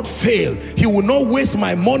will not fail. He will not waste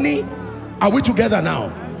my money. Are we together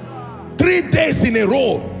now? 3 days in a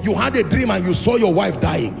row, you had a dream and you saw your wife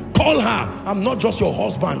dying. Call her. I'm not just your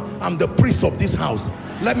husband. I'm the priest of this house.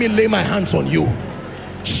 Let me lay my hands on you.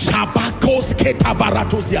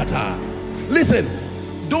 Listen,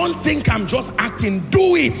 don't think I'm just acting.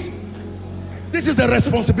 Do it. This is the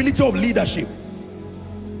responsibility of leadership.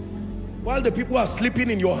 While the people are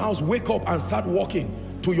sleeping in your house, wake up and start walking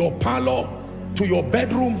to your parlor, to your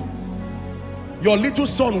bedroom. Your little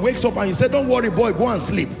son wakes up and you say, don't worry boy, go and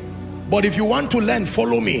sleep. But if you want to learn,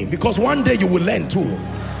 follow me, because one day you will learn too.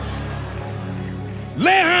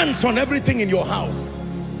 Lay hands on everything in your house.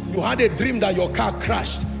 You had a dream that your car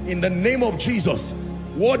crashed. In the name of Jesus,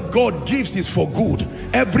 what God gives is for good.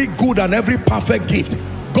 Every good and every perfect gift.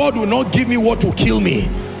 God will not give me what will kill me.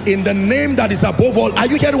 In the name that is above all. Are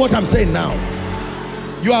you hearing what I'm saying now?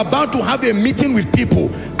 You are about to have a meeting with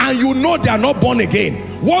people and you know they are not born again.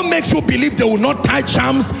 What makes you believe they will not tie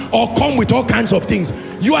charms or come with all kinds of things?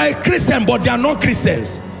 You are a Christian, but they are not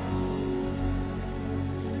Christians.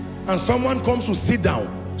 And someone comes to sit down,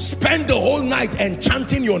 spend the whole night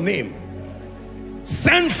enchanting your name,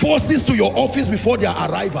 send forces to your office before their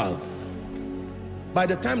arrival. By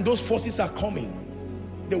the time those forces are coming,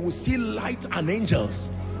 they will see light and angels.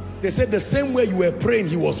 They said the same way you were praying,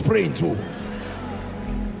 he was praying too.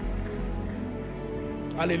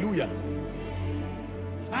 Hallelujah.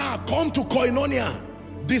 Come to Koinonia.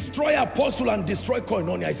 destroy Apostle and destroy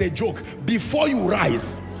Koinonia is a joke. Before you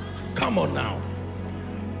rise, come on now.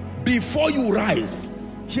 Before you rise,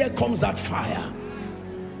 here comes that fire.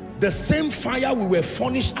 The same fire we were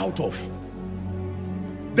furnished out of.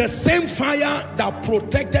 The same fire that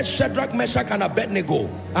protected Shadrach, Meshach, and Abednego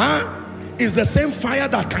is the same fire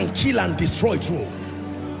that can kill and destroy too.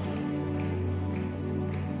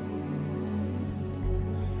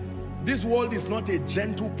 This world is not a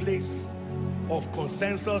gentle place of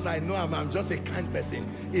consensus. I know I'm just a kind person.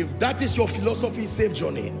 If that is your philosophy, safe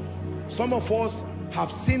journey. Some of us have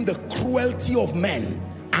seen the cruelty of men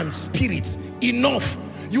and spirits. Enough.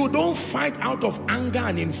 You don't fight out of anger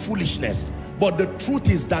and in foolishness. But the truth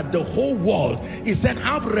is that the whole world is said,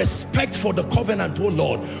 have respect for the covenant, O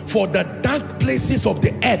Lord. For the dark places of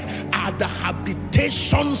the earth are the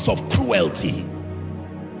habitations of cruelty.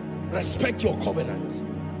 Respect your covenant.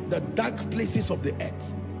 The dark places of the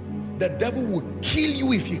earth. The devil will kill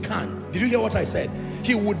you if he can. Did you hear what I said?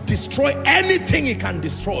 He would destroy anything he can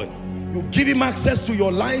destroy. You give him access to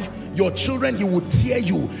your life, your children, he will tear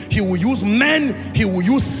you. He will use men, he will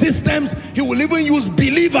use systems, he will even use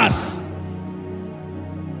believers.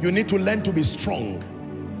 You need to learn to be strong.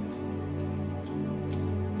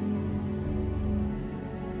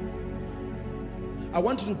 I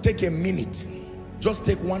want you to take a minute, just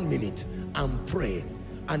take 1 minute and pray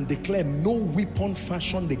and declare, no weapon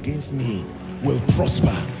fashioned against me will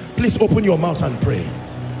prosper. Please open your mouth and pray.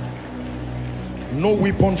 No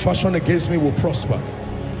weapon fashioned against me will prosper.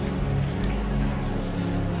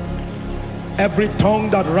 Every tongue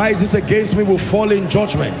that rises against me will fall in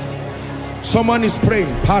judgment. Someone is praying.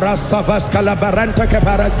 Pray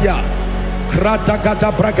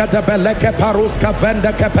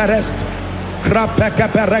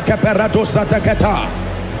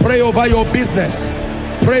over your business.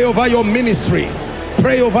 Pray over your ministry.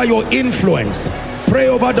 Pray over your influence. Pray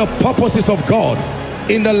over the purposes of God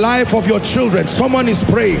in the life of your children. Someone is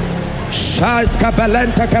praying.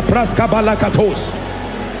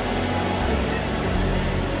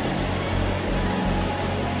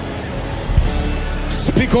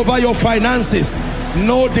 Speak over your finances.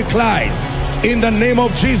 No decline. In the name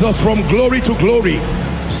of Jesus, from glory to glory.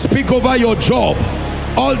 Speak over your job.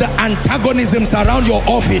 All the antagonisms around your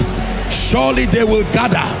office, surely they will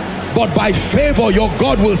gather, but by favor your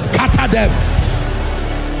God will scatter them.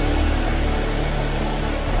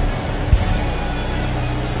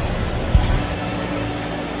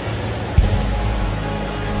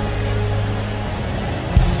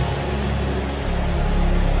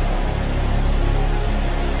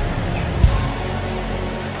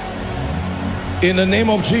 In the name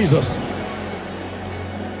of Jesus.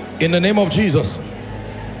 In the name of Jesus.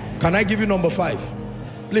 Can I give you number 5?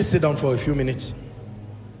 Please sit down for a few minutes.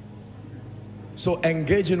 So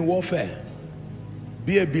engage in warfare.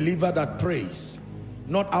 Be a believer that prays,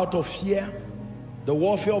 not out of fear. The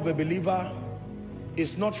warfare of a believer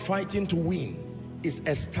is not fighting to win. It's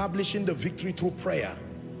establishing the victory through prayer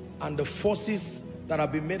and the forces that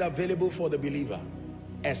have been made available for the believer.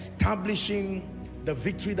 Establishing the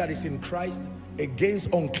victory that is in Christ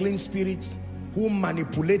against unclean spirits who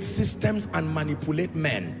manipulate systems and manipulate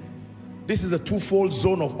men. This is a twofold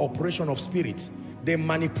zone of operation of spirits. They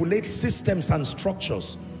manipulate systems and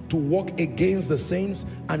structures to work against the saints,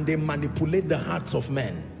 and they manipulate the hearts of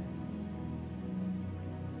men.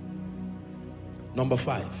 Number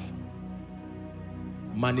 5,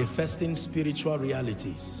 manifesting spiritual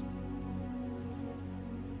realities.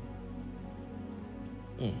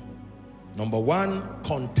 Number 1,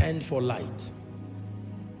 contend for light.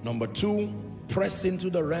 Number 2, press into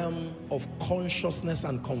the realm of consciousness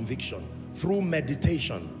and conviction through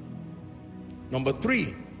meditation. Number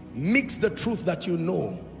 3, mix the truth that you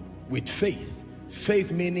know with faith.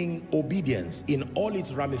 Faith meaning obedience in all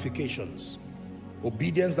its ramifications.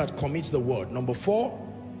 Obedience that commits the word. Number 4,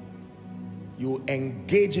 you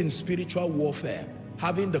engage in spiritual warfare,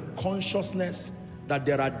 having the consciousness that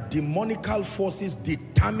there are demonical forces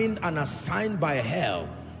determined and assigned by hell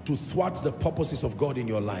to thwart the purposes of God in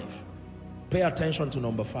your life. Pay attention to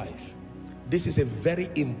number 5. This is a very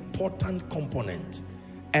important component.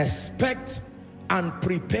 Expect and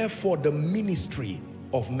prepare for the ministry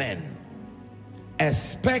of men.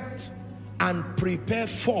 Expect and prepare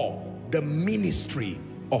for the ministry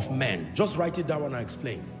of men. Just write it down and I'll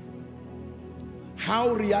explain. How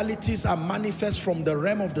realities are manifest from the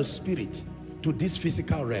realm of the spirit to this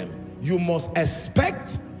physical realm. You must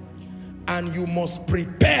expect and you must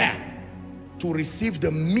prepare to receive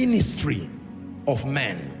the ministry of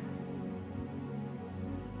men.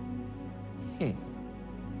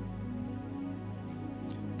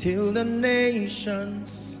 Till the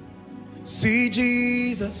nations See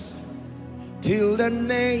Jesus till the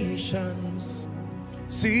nations.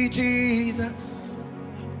 See Jesus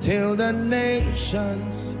till the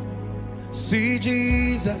nations. See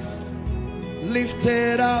Jesus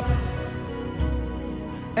lifted up,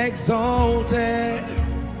 exalted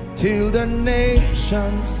till the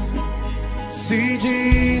nations. See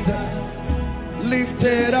Jesus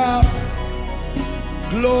lifted up,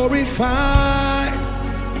 glorified.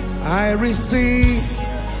 I receive,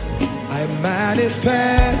 I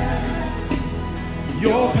manifest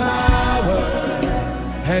your power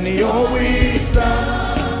and your wisdom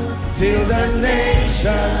till the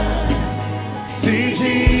nations. See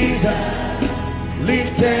Jesus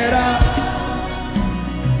lifted up,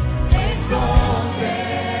 exalted.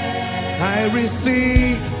 I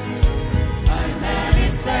receive, I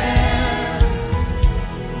manifest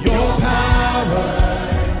your power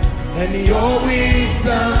and your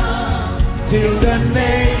wisdom till the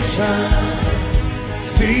nations.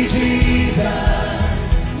 See Jesus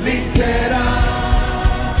lifted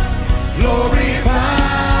up, glorified.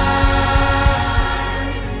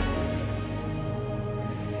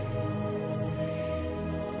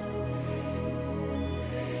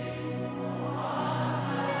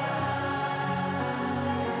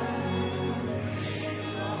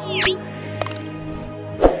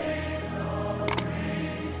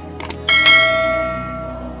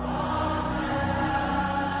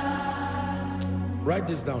 Write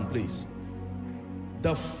this down, please.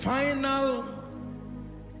 The final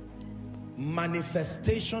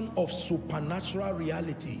manifestation of supernatural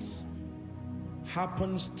realities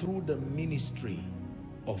happens through the ministry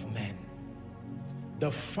of men.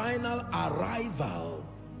 The final arrival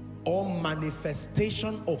or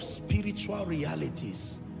manifestation of spiritual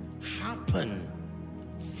realities happen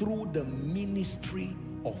through the ministry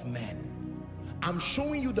of men. I'm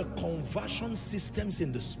showing you the conversion systems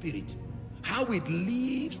in the spirit, how it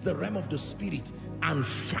leaves the realm of the spirit and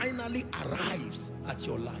finally arrives at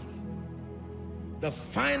your life. The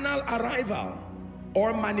final arrival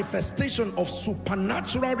or manifestation of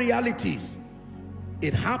supernatural realities,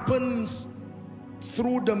 it happens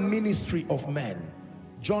through the ministry of men.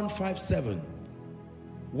 John 5:7.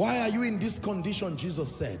 Why are you in this condition?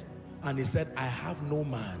 Jesus said. And he said, I have no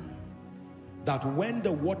man that when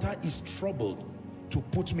the water is troubled to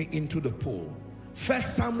put me into the pool. 1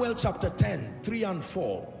 Samuel chapter 10, 3 and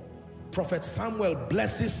 4. Prophet Samuel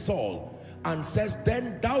blesses Saul and says,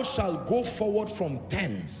 then thou shalt go forward from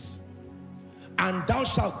thence, and thou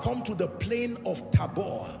shalt come to the plain of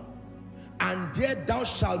Tabor, and there thou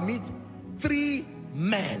shalt meet 3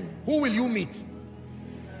 men. Who will you meet?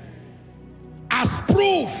 As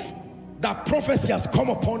proof that prophecy has come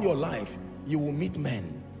upon your life, you will meet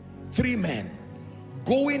men. 3 men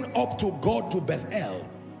going up to God to Bethel.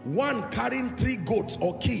 One carrying 3 goats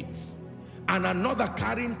or kids, and another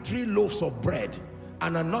carrying 3 loaves of bread,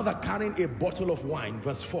 and another carrying a bottle of wine.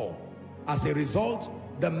 Verse 4. As a result,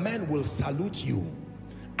 the men will salute you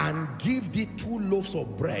and give thee 2 loaves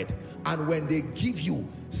of bread, and when they give you,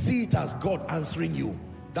 see it as God answering you.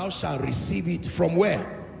 Thou shalt receive it from where?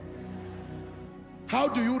 How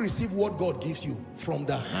do you receive what God gives you? From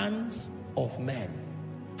the hands of men.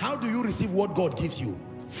 How do you receive what God gives you?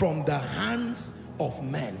 From the hands of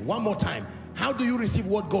men. One more time. How do you receive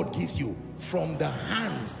what God gives you? From the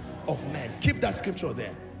hands of men. Keep that scripture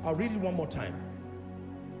there. I'll read it one more time.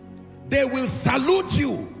 They will salute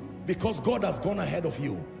you because God has gone ahead of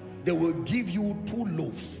you. They will give you 2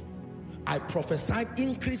 loaves. I prophesied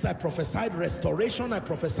increase, I prophesied restoration, I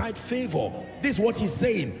prophesied favor. This is what he's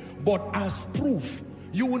saying. But as proof,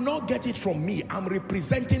 you will not get it from me. I'm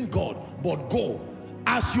representing God. But go.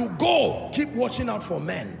 As you go, keep watching out for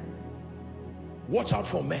men. Watch out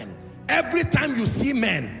for men. Every time you see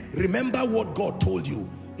men, remember what God told you.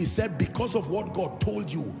 He said, because of what God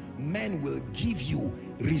told you, men will give you,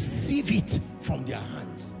 receive it from their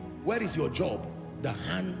hands. Where is your job? The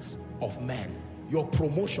hands of men. Your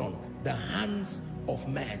promotion, the hands of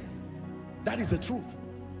men. That is the truth.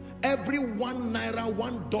 Every 1 naira,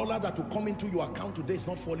 $1 that will come into your account today is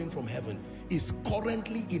not falling from heaven. Is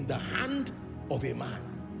currently in the hand of a man.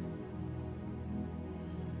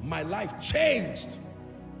 My life changed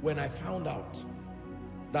when I found out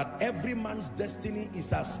that every man's destiny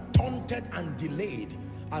is as stunted and delayed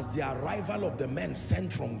as the arrival of the men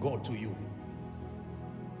sent from God to you.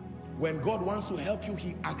 When God wants to help you,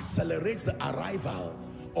 he accelerates the arrival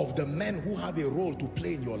of the men who have a role to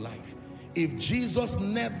play in your life. If Jesus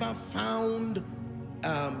never found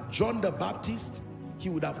John the Baptist, he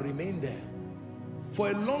would have remained there. For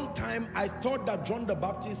a long time, I thought that John the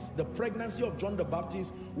Baptist, the pregnancy of John the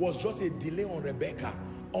Baptist was just a delay on Rebecca,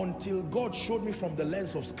 until God showed me from the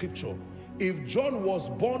lens of scripture If John was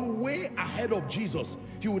born way ahead of Jesus,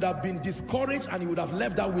 he would have been discouraged and he would have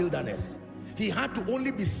left that wilderness. He had to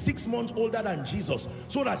only be 6 months older than Jesus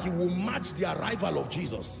so that he would match the arrival of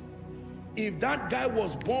Jesus. If that guy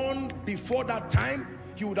was born before that time,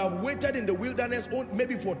 he would have waited in the wilderness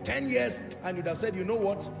maybe for 10 years and he would have said, you know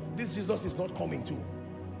what, this Jesus is not coming too.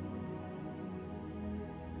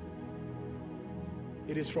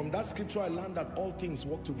 It is from that scripture I learned that all things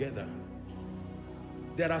work together.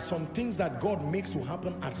 There are some things that God makes to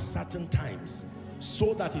happen at certain times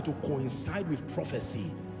so that it will coincide with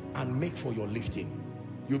prophecy and make for your lifting.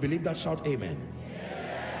 You believe that? Shout amen.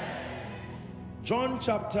 John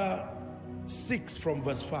chapter 6 from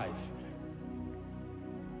verse 5.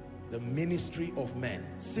 The ministry of men.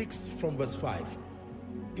 6 from verse 5.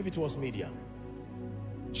 Give it to us, media.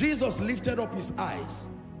 Jesus lifted up his eyes.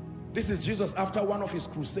 This is Jesus after one of his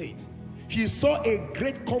crusades. He saw a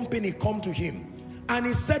great company come to him. And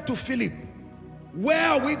he said to Philip,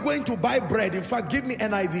 where are we going to buy bread? In fact, give me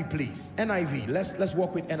NIV, please. NIV. Let's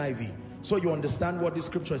work with NIV so you understand what the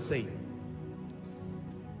scripture is saying.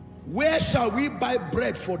 Where shall we buy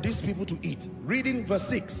bread for these people to eat? Reading verse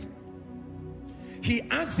 6. He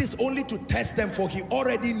asked this only to test them, for he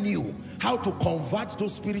already knew how to convert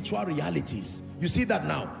those spiritual realities. You see that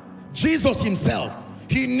now? Jesus himself,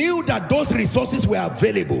 he knew that those resources were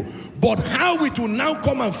available, but how it will now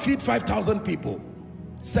come and feed 5,000 people.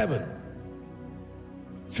 7.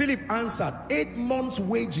 Philip answered, 8 months'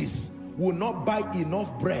 wages will not buy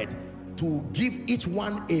enough bread to give each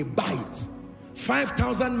one a bite.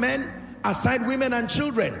 5,000 men, aside women and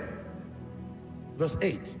children. Verse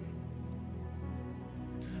 8.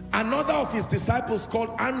 Another of his disciples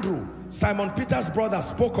called Andrew, Simon Peter's brother,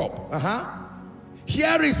 spoke up.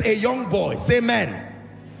 Here is a young boy. Say men.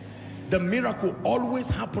 The miracle always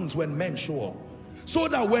happens when men show up. So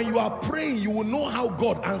that when you are praying, you will know how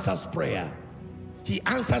God answers prayer. He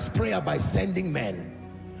answers prayer by sending men.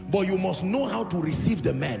 But you must know how to receive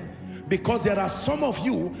the men. Because there are some of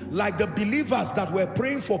you, like the believers that were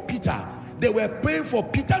praying for Peter. They were praying for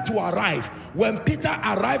Peter to arrive. When Peter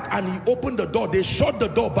arrived and he opened the door, they shut the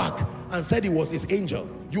door back and said it was his angel.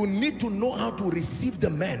 You need to know how to receive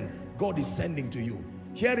the men God is sending to you.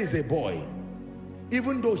 Here is a boy.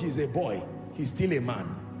 Even though he's a boy, he's still a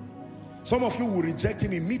man. Some of you will reject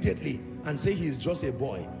him immediately and say he's just a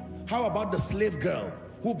boy. How about the slave girl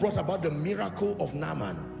who brought about the miracle of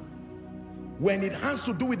Naaman? When it has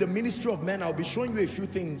to do with the ministry of men, I'll be showing you a few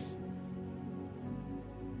things.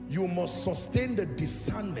 You must sustain the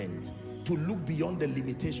discernment to look beyond the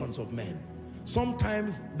limitations of men.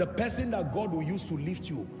 Sometimes the person that God will use to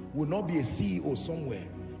lift you will not be a CEO somewhere.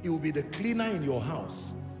 It will be the cleaner in your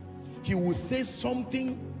house. He will say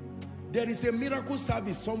something. There is a miracle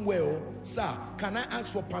service somewhere. Oh, sir, can I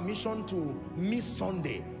ask for permission to miss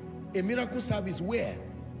Sunday? A miracle service where?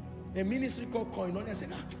 A ministry called Koinonia. I said,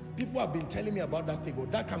 people have been telling me about that thing. Oh,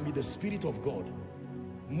 that can be the Spirit of God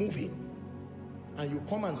moving. And you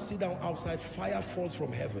come and sit down outside, fire falls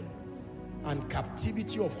from heaven, and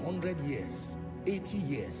captivity of 100 years, 80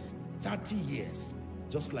 years, 30 years,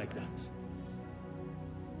 just like that.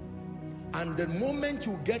 And the moment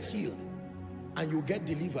you get healed and you get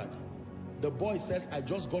delivered, the boy says, I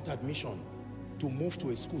just got admission to move to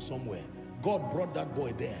a school somewhere. God brought that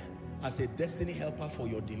boy there as a destiny helper for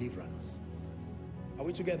your deliverance. Are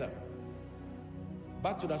we together?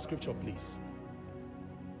 Back to that scripture, please.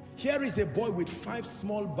 Here is a boy with 5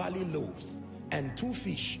 small barley loaves and 2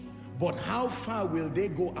 fish. But how far will they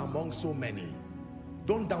go among so many?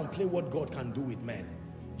 Don't downplay what God can do with men.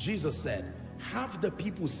 Jesus said, have the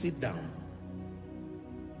people sit down.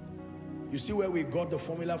 You see where we got the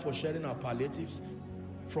formula for sharing our palliatives?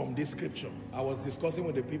 From this scripture. I was discussing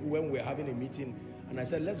with the people when we were having a meeting, and I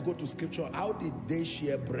said, let's go to scripture. How did they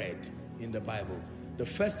share bread in the Bible? The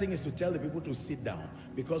first thing is to tell the people to sit down,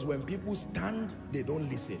 because when people stand, they don't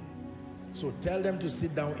listen. So tell them to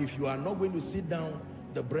sit down. If you are not going to sit down,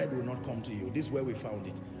 the bread will not come to you. This is where we found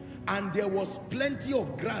it. And there was plenty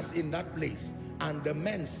of grass in that place, and the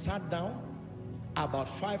men sat down, about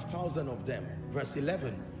 5,000 of them. Verse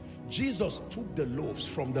 11, Jesus took the loaves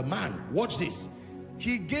from the man. Watch this.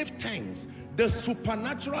 He gave thanks. The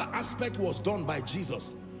supernatural aspect was done by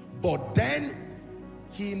Jesus, but then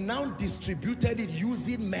he now distributed it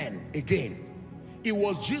using men again. It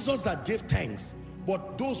was Jesus that gave thanks,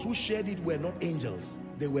 but those who shared it were not angels,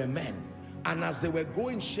 they were men. And as they were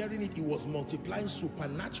going sharing it, it was multiplying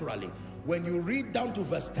supernaturally. When you read down to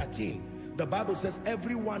verse 13, the Bible says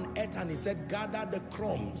everyone ate, and he said, gather the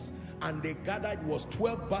crumbs. And they gathered, it was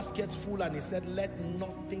 12 baskets full, and he said, let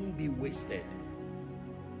nothing be wasted.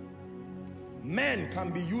 Men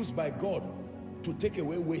can be used by God to take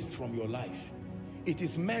away waste from your life. It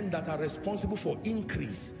is men that are responsible for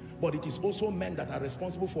increase, but it is also men that are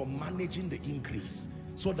responsible for managing the increase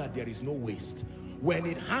so that there is no waste. When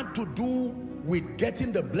it had to do with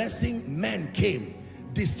getting the blessing, men came.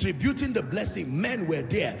 Distributing the blessing, men were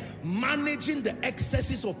there. Managing the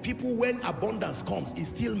excesses of people when abundance comes is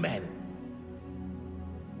still men.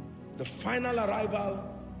 The final arrival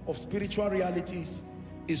of spiritual realities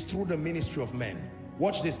is through the ministry of men.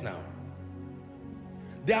 Watch this now.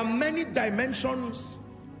 There are many dimensions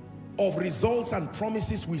of results and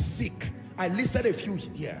promises we seek. I listed a few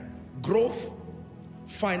here. Growth,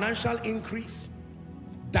 financial increase,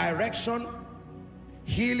 direction,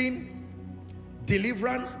 healing,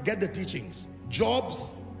 deliverance, get the teachings,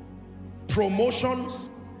 jobs, promotions,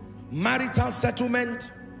 marital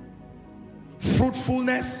settlement,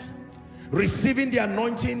 fruitfulness, receiving the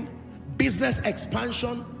anointing, business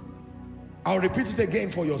expansion. I'll repeat it again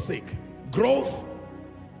for your sake. Growth,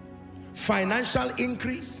 financial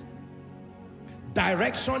increase,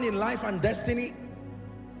 direction in life and destiny,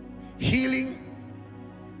 healing,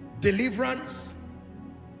 deliverance,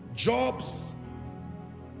 jobs,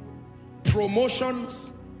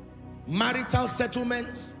 promotions, marital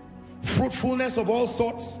settlements, fruitfulness of all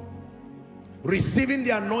sorts, receiving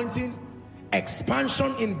the anointing,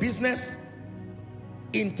 expansion in business,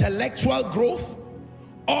 intellectual growth.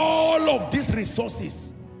 All of these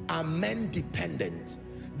resources are men dependent.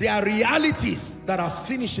 They are realities that are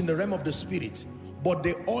finished in the realm of the spirit, but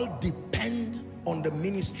they all depend on the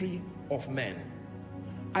ministry of men.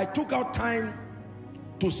 I took out time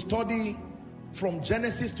to study from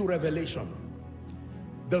Genesis to Revelation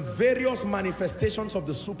the various manifestations of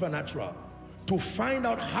the supernatural, to find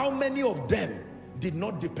out how many of them did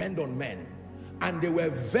not depend on men. And there were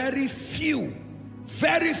very few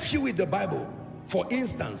in the Bible. For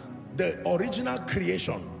instance, the original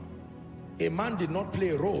creation, a man did not play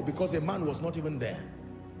a role because a man was not even there.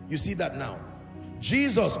 You see that now.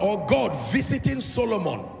 Jesus or God visiting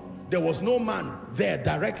Solomon, there was no man there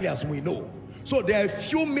directly as we know. So there are a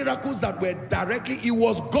few miracles that were directly, it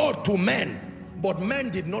was God to men, but men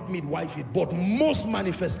did not midwife it. But most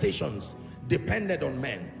manifestations depended on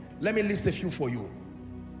men. Let me list a few for you.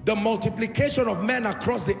 The multiplication of men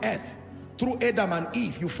across the earth through Adam and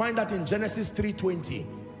Eve, you find that in Genesis 3:20.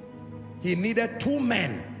 He needed 2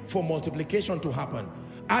 men for multiplication to happen.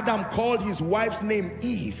 Adam called his wife's name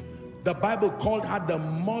Eve. The Bible called her the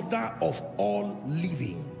mother of all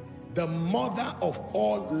living. The mother of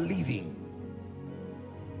all living.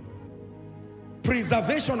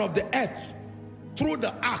 Preservation of the earth through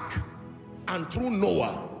the ark and through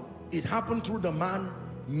Noah. It happened through the man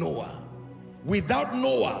Noah. Without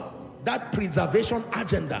Noah, that preservation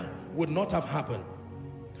agenda would not have happened.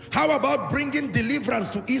 How about bringing deliverance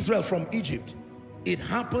to Israel from Egypt? It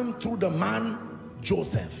happened through the man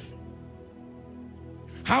Joseph.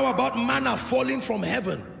 How about manna falling from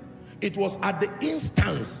heaven? It was at the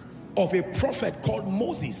instance of a prophet called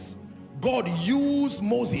Moses. God used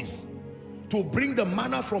Moses to bring the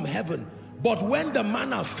manna from heaven. But when the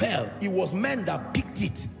manna fell, it was men that picked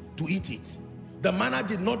it to eat it. The manna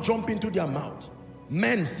did not jump into their mouth.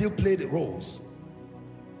 Men still played roles.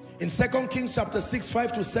 In 2 Kings chapter 6,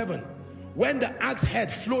 5-7, when the axe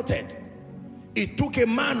head floated, it took a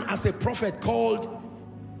man as a prophet called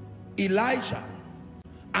Elijah.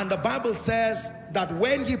 And the Bible says that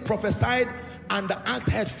when he prophesied and the axe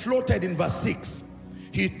head floated in verse 6,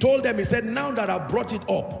 he told them, he said, now that I've brought it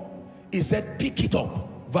up, he said, pick it up.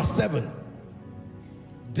 Verse 7.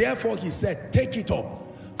 Therefore he said, take it up.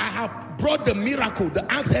 I have brought the miracle. The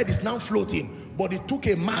axe head is now floating, but it took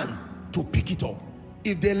a man to pick it up.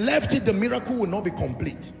 If they left it, the miracle will not be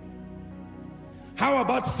complete. How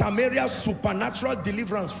about Samaria's supernatural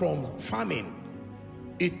deliverance from famine?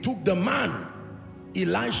 It took the man,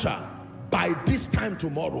 Elisha, by this time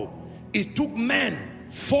tomorrow. It took men,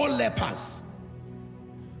 4 lepers,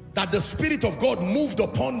 that the Spirit of God moved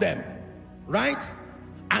upon them, right?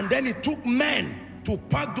 And then it took men to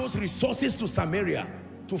pack those resources to Samaria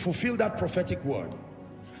to fulfill that prophetic word.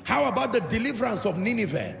 How about the deliverance of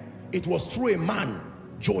Nineveh? It was through a man,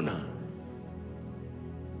 Jonah.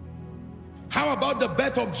 How about the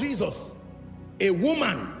birth of Jesus? A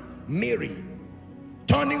woman, Mary,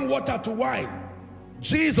 turning water to wine.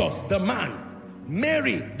 Jesus, the man.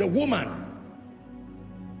 Mary, the woman.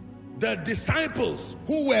 The disciples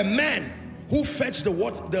who were men who fetched the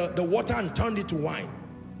water and turned it to wine.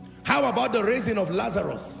 How about the raising of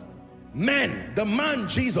Lazarus? Men, the man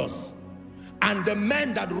Jesus, and the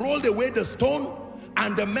men that rolled away the stone,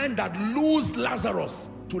 and the men that loosed Lazarus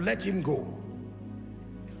to let him go.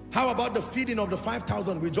 How about the feeding of the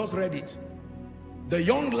 5,000? We just read it. The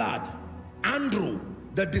young lad Andrew,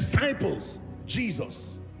 the disciples,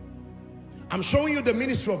 Jesus. I'm showing you the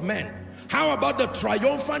ministry of men. How about the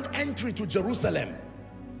triumphant entry to Jerusalem?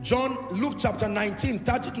 Luke chapter 19,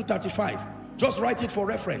 30 to 35. Just write it for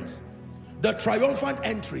reference. The triumphant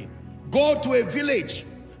entry. Go to a village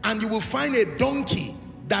and you will find a donkey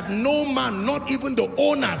that no man, not even the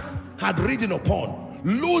owners, had ridden upon.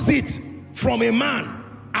 Lose it from a man,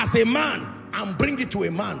 as a man, and bring it to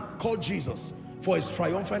a man called Jesus for his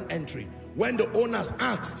triumphant entry. When the owners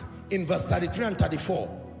asked in verse 33 and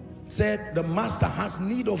 34, said, the master has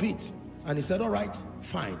need of it. And he said, all right,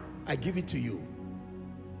 fine, I give it to you.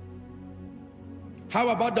 How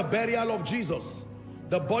about the burial of Jesus?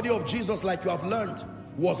 The body of Jesus, like you have learned,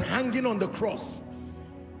 was hanging on the cross.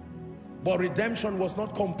 But redemption was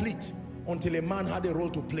not complete until a man had a role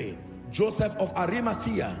to play. Joseph of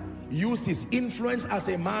Arimathea used his influence as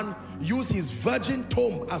a man, used his virgin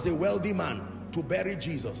tomb as a wealthy man to bury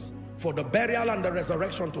Jesus, for the burial and the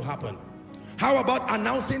resurrection to happen. How about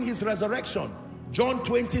announcing his resurrection? John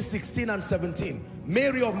 20, 16 and 17.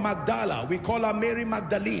 Mary of Magdala, we call her Mary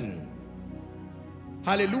Magdalene.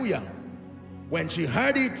 Hallelujah. When she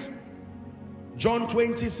heard it, John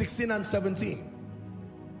 20, 16 and 17.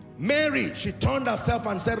 Mary, she turned herself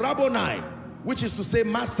and said, Rabboni, which is to say,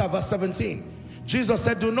 Master, verse 17. Jesus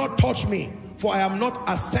said, do not touch me, for I am not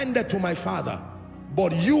ascended to my Father.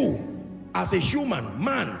 But you, as a human,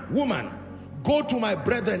 man, woman, go to my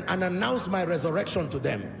brethren and announce my resurrection to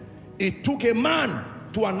them. It took a man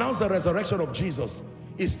to announce the resurrection of Jesus.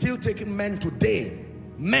 It's still taking men today,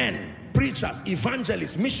 men, preachers,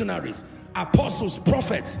 evangelists, missionaries, apostles,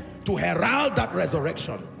 prophets, to herald that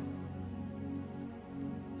resurrection.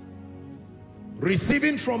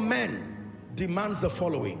 Receiving from men demands the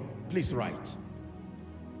following. Please write.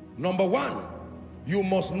 Number one, you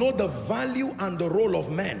must know the value and the role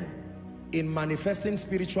of men in manifesting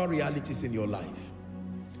spiritual realities in your life.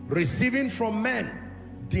 Receiving from men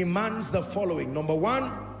demands the following. Number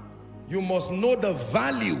one, you must know the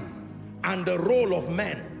value and the role of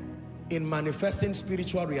men in manifesting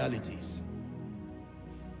spiritual realities.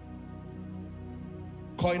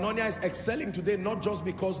 Koinonia is excelling today not just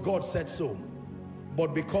because God said so,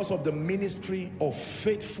 but because of the ministry of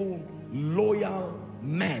faithful, loyal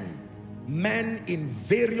men. Men in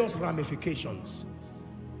various ramifications.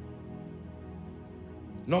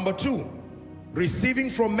 Number two, receiving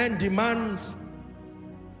from men demands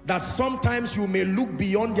that sometimes you may look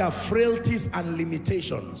beyond their frailties and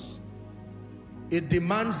limitations. It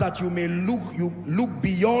demands that you may look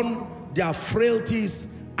beyond their frailties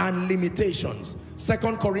and limitations.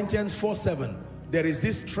 2 Corinthians 4:7. There is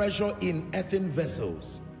this treasure in earthen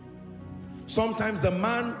vessels. Sometimes the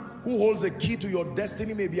man who holds the key to your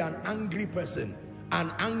destiny may be an angry person,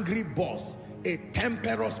 an angry boss, a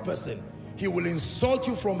temperous person. He will insult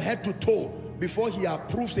you from head to toe before he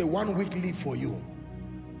approves a 1-week leave for you.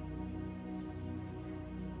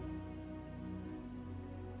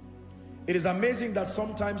 It is amazing that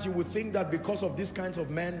sometimes you would think that because of these kinds of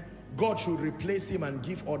men, God should replace him and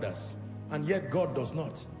give others. And yet God does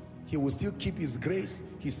not. He will still keep his grace,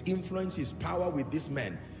 his influence, his power with these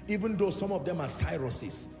men. Even though some of them are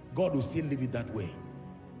Cyruses, God will still leave it that way.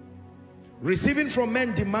 Receiving from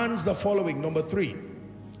men demands the following. Number three,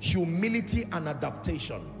 humility and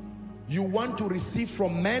adaptation. You want to receive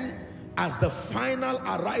from men as the final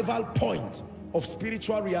arrival point of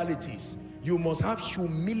spiritual realities. You must have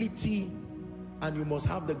humility and you must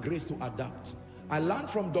have the grace to adapt. I learned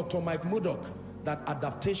from Dr. Mike Murdoch that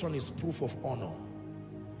adaptation is proof of honor.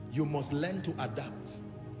 You must learn to adapt.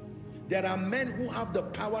 There are men who have the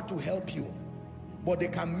power to help you, but they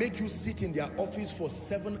can make you sit in their office for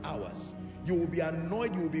 7 hours. You will be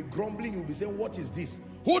annoyed, you will be grumbling, you will be saying, what is this?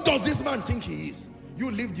 Who does this man think he is? You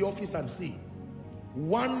leave the office and see.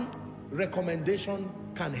 One recommendation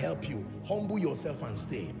can help you. Humble yourself and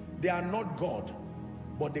stay. They are not God,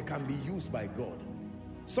 but they can be used by God.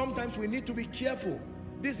 Sometimes we need to be careful.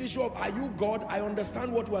 This issue of, are you God? I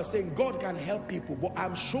understand what we are saying. God can help people, but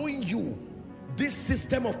I'm showing you this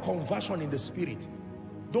system of conversion in the spirit.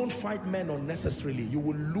 Don't fight men unnecessarily. You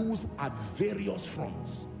will lose at various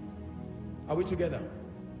fronts. Are we together?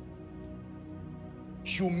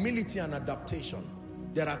 Humility and adaptation.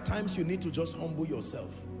 There are times you need to just humble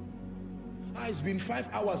yourself. It's been 5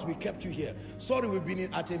 hours we kept you here. Sorry, we've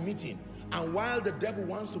been at a meeting. And while the devil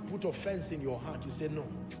wants to put offense in your heart, you say, no,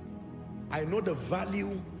 I know the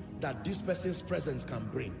value that this person's presence can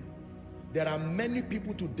bring. There are many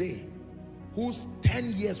people today whose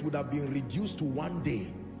 10 years would have been reduced to 1 day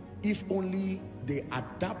if only they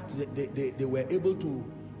were able to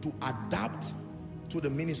adapt to the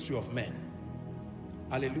ministry of men.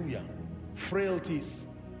 Hallelujah. Frailties,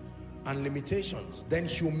 and limitations, then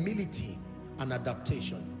humility and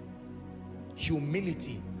adaptation.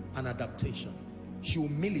 Humility and adaptation.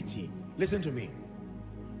 Humility. Listen to me.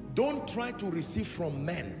 Don't try to receive from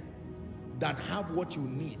men that have what you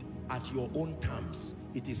need at your own terms.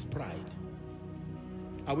 It is pride.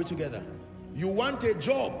 Are we together? You want a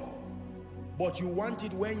job, but you want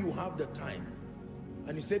it when you have the time.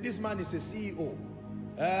 And you say, this man is a CEO.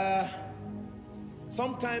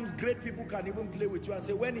 Sometimes great people can even play with you and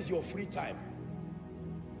say, when is your free time?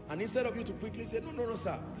 And instead of you to quickly say, no,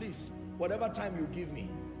 sir, please, whatever time you give me.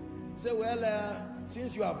 Say, well,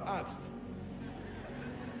 since you have asked,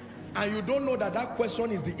 and you don't know that that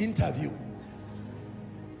question is the interview.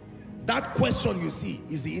 That question you see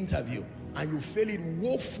is the interview, and you fail it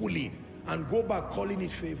woefully and go back calling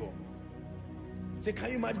it favor. Say, can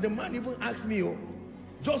you imagine? The man even asked me,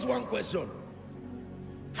 just one question.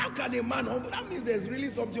 How can a man humble? That means there's really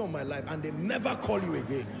something on my life, and they never call you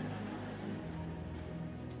again.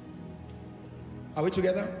 Are we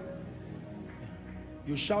together?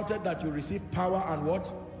 You shouted that you receive power and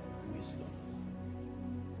what? Wisdom.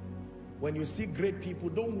 When you see great people,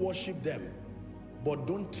 don't worship them, but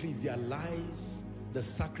don't trivialize the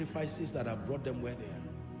sacrifices that have brought them where they are.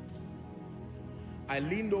 I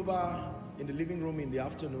leaned over in the living room in the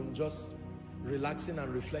afternoon, just relaxing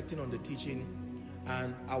and reflecting on the teaching,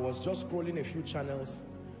 and I was just scrolling a few channels,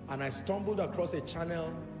 and I stumbled across a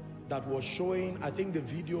channel that was showing, I think the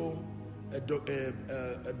video,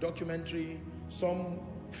 a documentary, some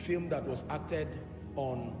film that was acted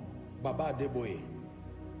on Baba Adeboye,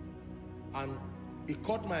 and it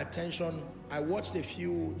caught my attention. I watched a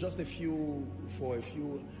few, just a few,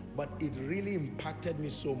 but it really impacted me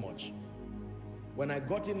so much. When I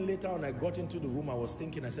got in later on, I got into the room, I was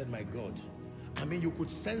thinking, I said, my God, I mean, you could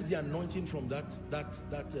sense the anointing from that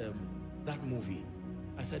movie.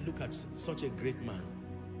 I said, look at such a great man.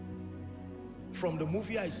 From the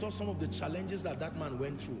movie, I saw some of the challenges that that man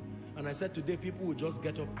went through. And I said, today people will just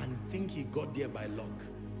get up and think he got there by luck.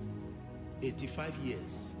 85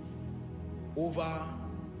 years. Over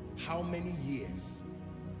how many years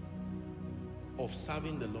of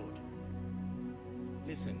serving the Lord?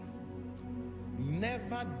 Listen,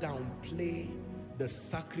 never downplay the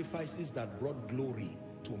sacrifices that brought glory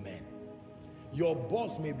to men. Your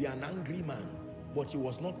boss may be an angry man, but he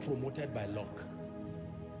was not promoted by luck.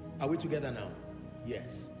 Are we together now?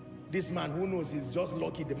 Yes. This man, who knows, he's just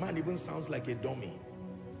lucky. The man even sounds like a dummy.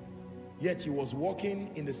 Yet he was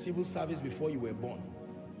working in the civil service before you were born.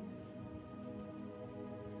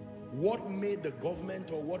 What made the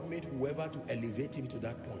government or what made whoever to elevate him to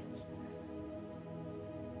that point?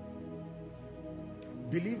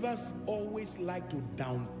 Believers always like to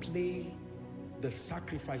downplay the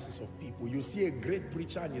sacrifices of people. You see a great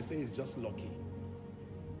preacher and you say he's just lucky.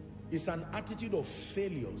 It's an attitude of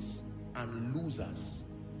failures and losers.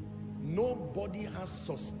 Nobody has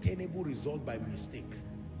sustainable result by mistake.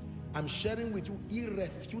 I'm sharing with you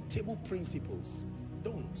irrefutable principles.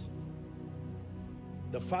 Don't.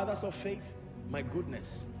 The fathers of faith, my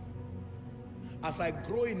goodness. As I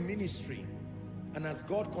grow in ministry and as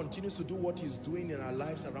God continues to do what he's doing in our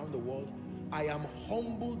lives around the world, I am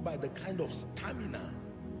humbled by the kind of stamina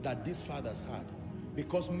that these fathers had,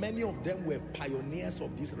 because many of them were pioneers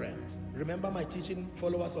of these realms. Remember my teaching,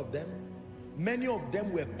 followers of them? Many of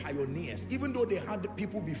them were pioneers. Even though they had the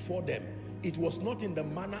people before them, it was not in the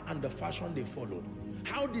manner and the fashion they followed.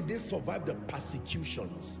 How did they survive the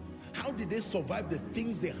persecutions? How did they survive the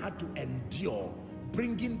things they had to endure,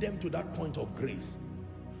 bringing them to that point of grace?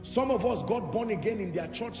 Some of us got born again in their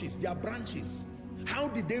churches, their branches. How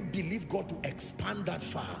did they believe God to expand that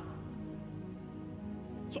far?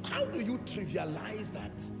 So how do you trivialize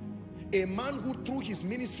that? A man who through his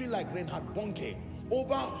ministry like Reinhard Bonnke,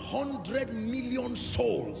 over 100 million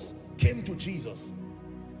souls came to Jesus.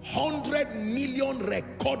 100 million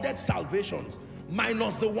recorded salvations,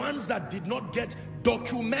 minus the ones that did not get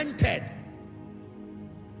documented.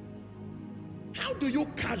 How do you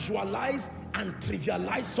casualize and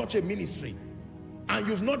trivialize such a ministry? And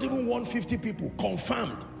you've not even won 50 people,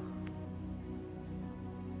 confirmed.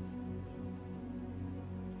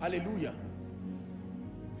 Hallelujah.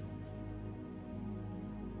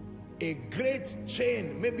 A great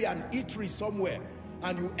chain, maybe an eatery somewhere,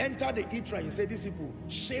 and you enter the eatery and you say, these people,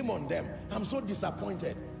 shame on them. I'm so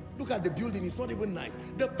disappointed. Look at the building, it's not even nice.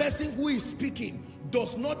 The person who is speaking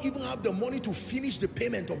does not even have the money to finish the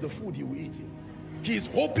payment of the food he will eat. He's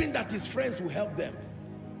hoping that his friends will help them.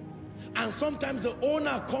 And sometimes the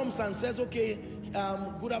owner comes and says, okay,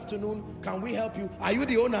 good afternoon, can we help you? Are you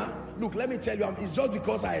the owner? Look, let me tell you, it's just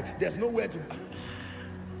because there's nowhere to...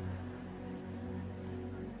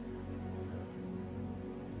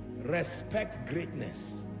 Respect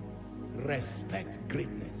greatness. Respect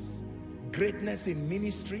greatness. Greatness in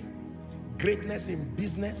ministry, greatness in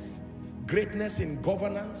business, greatness in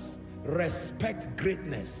governance. Respect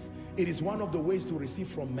greatness. It is one of the ways to receive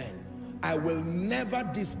from men. I will never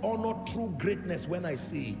dishonor true greatness when I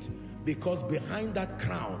see it, because behind that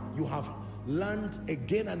crown, you have learned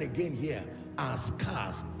again and again here, are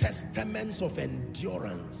scars, testaments of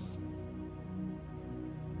endurance.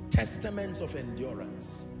 Testaments of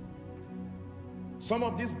endurance. Some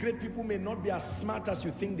of these great people may not be as smart as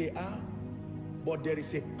you think they are, but there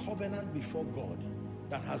is a covenant before God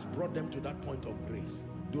that has brought them to that point of grace.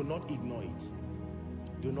 Do not ignore it.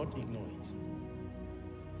 Do not ignore it.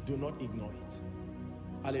 Do not ignore it.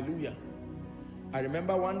 Hallelujah. I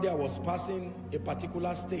remember one day I was passing a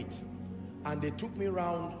particular state and they took me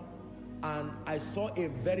around and I saw a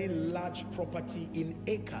very large property in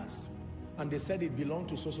acres, and they said it belonged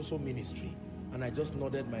to so ministry. And I just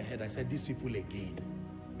nodded my head. I said, these people again.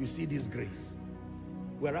 You see this grace.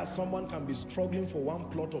 Whereas someone can be struggling for one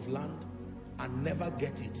plot of land and never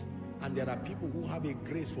get it. And there are people who have a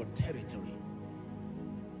grace for territory.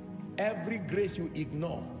 Every grace you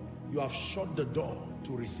ignore, you have shut the door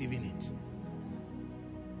to receiving it.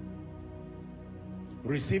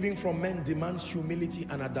 Receiving from men demands humility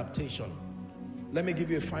and adaptation. Let me give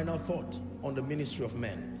you a final thought on the ministry of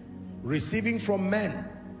men. Receiving from men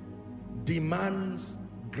demands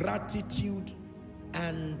gratitude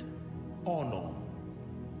and honor.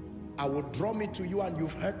 I will draw me to you, and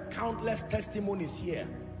you've heard countless testimonies here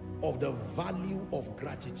of the value of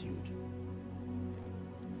gratitude.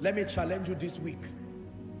 Let me challenge you this week.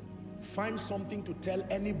 Find something to tell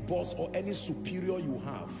any boss or any superior you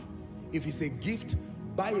have. If it's a gift,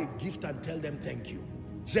 buy a gift and tell them thank you.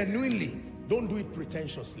 Genuinely, don't do it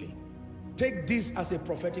pretentiously. Take this as a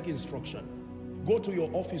prophetic instruction. Go to your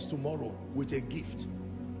office tomorrow with a gift.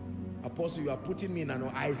 Apostle, you are putting me in an,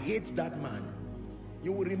 I hate that man.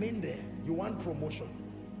 You will remain there. You want promotion.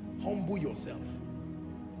 Humble yourself.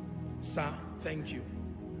 Sir, thank you.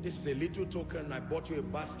 This is a little token. I bought you a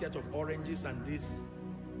basket of oranges and this,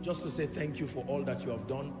 just to say thank you for all that you have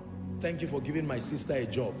done. Thank you for giving my sister a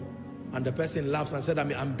job. And the person laughs and said,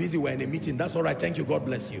 I'm busy, we're in a meeting. That's all right, thank you, God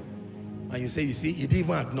bless you. And you say, you see, he didn't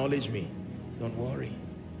even acknowledge me. Don't worry.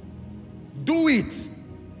 Do it.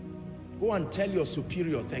 Go and tell your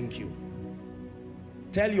superior thank you.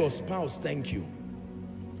 Tell your spouse thank you.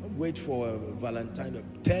 Don't wait for Valentine.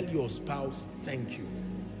 Tell your spouse thank you.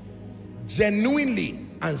 Genuinely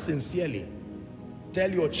and sincerely. Tell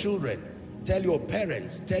your children, tell your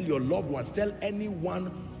parents, tell your loved ones, tell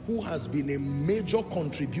anyone who has been a major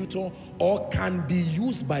contributor or can be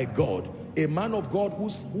used by God, a man of God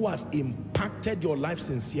who has impacted your life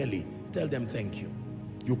sincerely. Tell them thank you.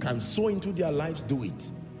 You can sow into their lives, do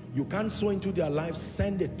it. You can't sow into their lives,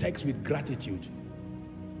 send a text with gratitude.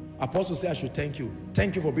 Apostle said I should thank you.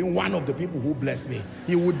 Thank you for being one of the people who blessed me.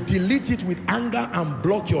 He would delete it with anger and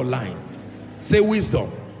block your line. Say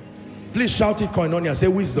wisdom. Please shout it, Koinonia. Say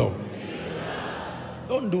wisdom.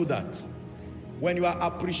 Don't do that. When you are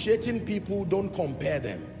appreciating people, don't compare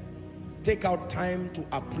them. Take out time to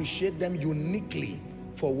appreciate them uniquely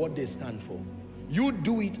for what they stand for. You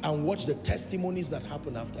do it and watch the testimonies that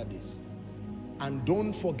happen after this. And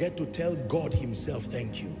don't forget to tell God himself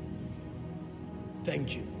thank you.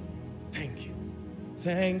 Thank you. Thank you.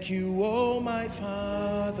 Thank you, oh my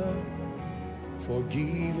Father, for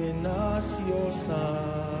giving us your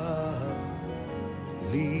Son,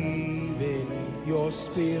 leaving your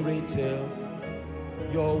Spirit till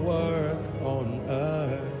your work on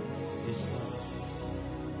earth is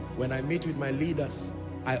done. When I meet with my leaders,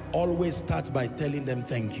 I always start by telling them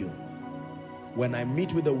thank you. When I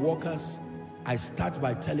meet with the workers, I start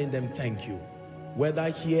by telling them thank you. Whether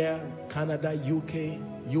here, Canada, UK,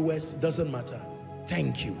 US, doesn't matter.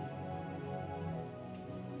 Thank you.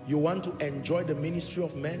 You want to enjoy the ministry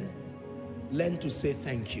of men? Learn to say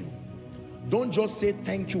thank you. Don't just say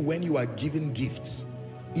thank you when you are given gifts.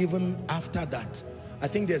 Even after that. I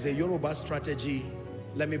think there's a Yoruba strategy,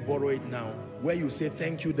 let me borrow it now, where you say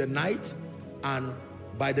thank you the night and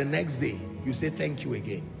by the next day, you say thank you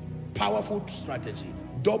again. Powerful strategy.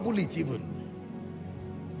 Double it even.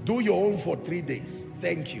 Do your own for 3 days.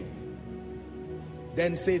 Thank you.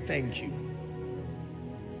 Then say thank you.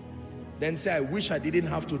 Then say, I wish I didn't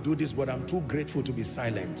have to do this, but I'm too grateful to be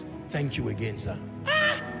silent. Thank you again, sir.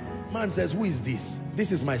 Man says, who is this?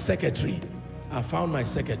 This is my secretary. I found my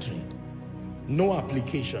secretary. No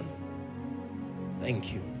application.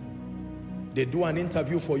 Thank you. They do an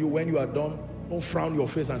interview for you. When you are done, don't frown your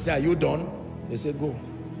face and say, are you done? They say, go.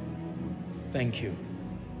 Thank you.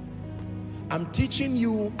 I'm teaching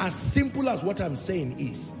you as simple as what I'm saying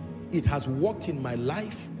is. It has worked in my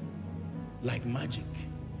life like magic.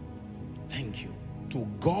 Thank you to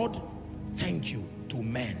God. Thank you to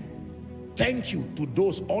men. Thank you to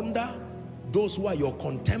those under, those who are your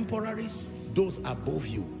contemporaries, those above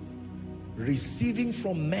you. Receiving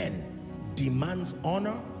from men demands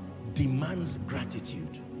honor, demands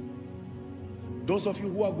gratitude. Those of you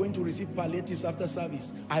who are going to receive palliatives after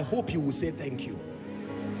service, I hope you will say thank you.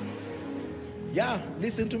 Yeah,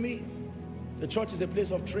 listen to me. The church is a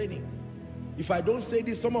place of training. If I don't say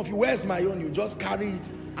this, some of you, where's my own? You just carry it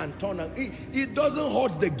and turn it. It doesn't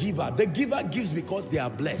hurt the giver. The giver gives because they are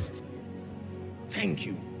blessed. Thank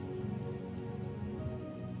you.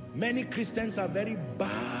 Many Christians are very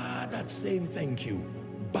bad at saying thank you,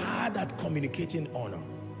 bad at communicating honor.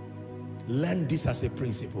 Learn this as a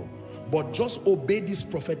principle. But just obey this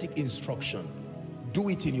prophetic instruction. Do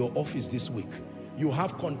it in your office this week. You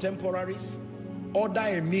have contemporaries, order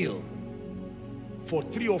a meal for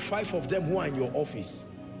 3 or 5 of them who are in your office.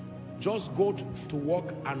 Just go to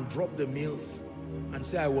work and drop the meals and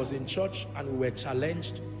say, I was in church and we were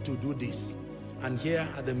challenged to do this. And here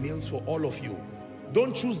are the meals for all of you.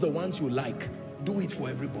 Don't choose the ones you like. Do it for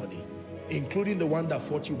everybody, including the one that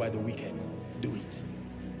fought you by the weekend. Do it.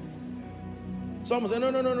 Someone say,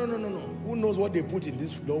 no. Who knows what they put in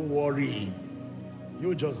this? Don't worry.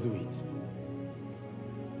 You just do it.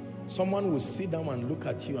 Someone will sit down and look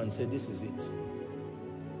at you and say, this is it.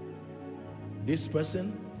 This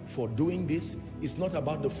person, for doing this, it's not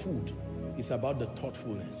about the food. It's about the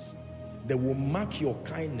thoughtfulness. They will mark your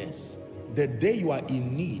kindness. The day you are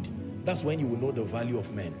in need, that's when you will know the value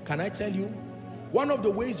of men. Can I tell you? One of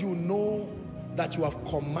the ways you know that you have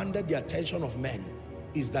commanded the attention of men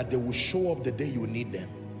is that they will show up the day you need them.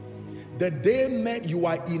 The day men you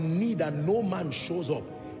are in need and no man shows up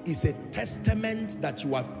is a testament that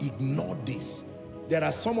you have ignored this. There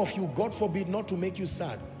are some of you, God forbid, not to make you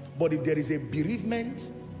sad, but if there is a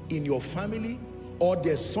bereavement in your family, or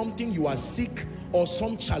there's something you are sick, or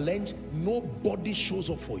some challenge, nobody shows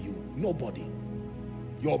up for you. Nobody.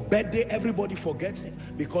 Your birthday, everybody forgets it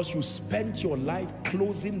because you spent your life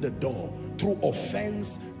closing the door through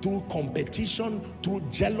offense, through competition, through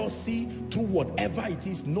jealousy, through whatever it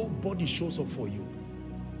is. Nobody shows up for you.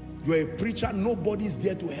 You're a preacher, nobody's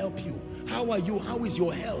there to help you. How are you? How is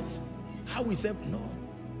your health? How is it? No,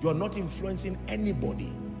 you're not influencing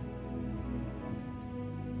anybody.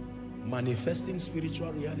 Manifesting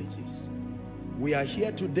spiritual realities. We are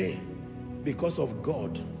here today because of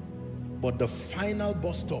God, but the final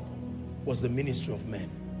bus stop was the ministry of men.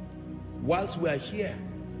 Whilst we are here,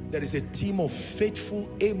 there is a team of faithful,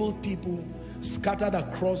 able people scattered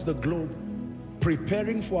across the globe,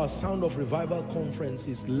 preparing for our Sound of Revival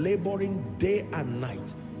conferences, laboring day and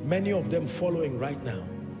night, many of them following right now.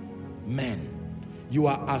 Men, you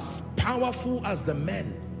are as powerful as the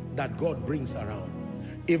men that God brings around.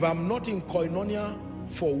 If I'm not in Koinonia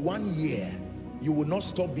for 1 year, you will not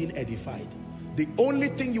stop being edified. The only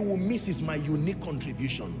thing you will miss is my unique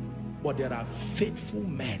contribution. But there are faithful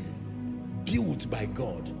men built by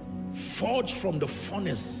God, forged from the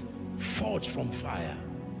furnace, forged from fire.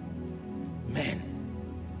 Men.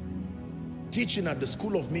 Teaching at the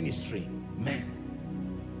school of ministry. Men.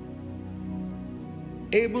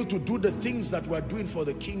 Able to do the things that we're doing for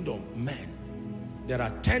the kingdom. Men. There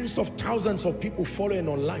are tens of thousands of people following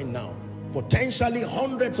online now. Potentially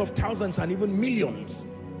hundreds of thousands and even millions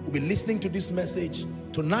will be listening to this message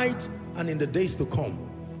tonight and in the days to come.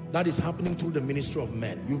 That is happening through the ministry of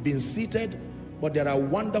men. You've been seated, but there are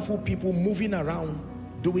wonderful people moving around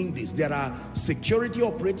doing this. There are security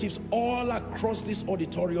operatives all across this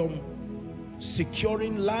auditorium,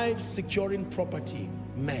 securing lives, securing property.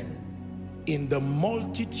 Men. In the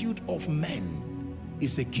multitude of men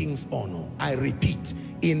is a king's honor. I repeat,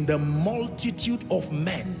 in the multitude of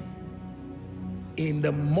men, in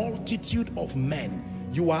the multitude of men,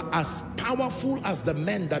 you are as powerful as the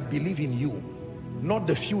men that believe in you, not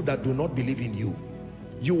the few that do not believe in you.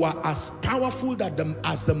 You are as powerful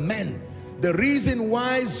as the men. The reason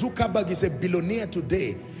why Zuckerberg is a billionaire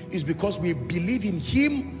today is because we believe in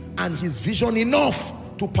him and his vision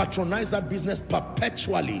enough to patronize that business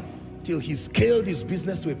perpetually till he scaled his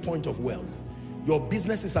business to a point of wealth. Your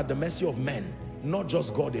business is at the mercy of men, not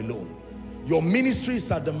just God alone. Your ministry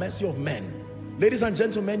is at the mercy of men. Ladies and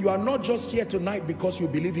gentlemen, you are not just here tonight because you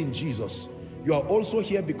believe in Jesus. You are also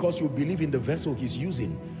here because you believe in the vessel he's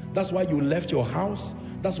using. That's why you left your house.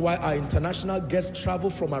 That's why our international guests travel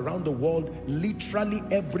from around the world literally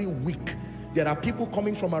every week. There are people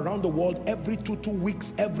coming from around the world every two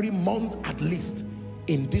weeks, every month at least,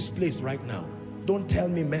 in this place right now. Don't tell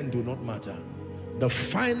me men do not matter. The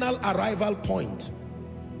final arrival point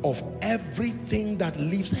of everything that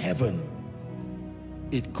leaves heaven,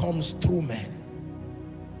 it comes through men.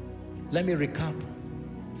 Let me recap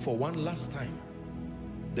for one last time.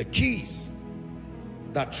 The keys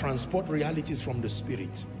that transport realities from the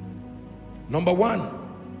spirit. Number one,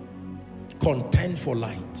 contend for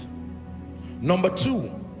light. Number two,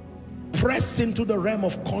 press into the realm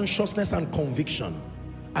of consciousness and conviction,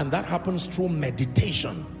 and that happens through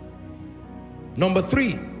meditation. Number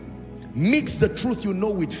three, mix the truth you know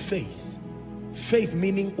with faith. Faith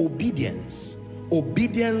meaning obedience.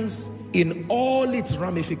 Obedience in all its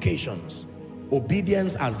ramifications.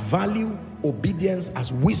 Obedience as value, obedience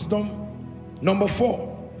as wisdom. Number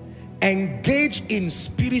four, engage in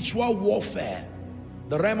spiritual warfare.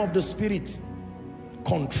 The realm of the spirit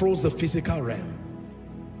controls the physical realm.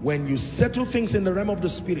 When you settle things in the realm of the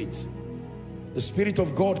spirit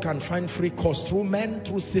of God can find free course through men,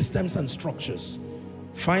 through systems and structures.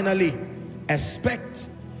 Finally, expect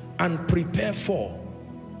and prepare for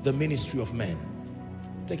the ministry of men.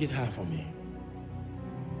 Take it high for me.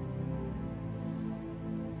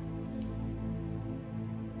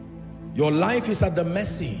 Your life is at the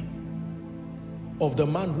mercy of the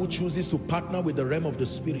man who chooses to partner with the realm of the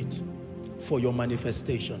spirit for your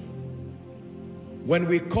manifestation. When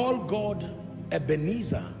we call God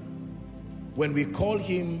Ebenezer, when we call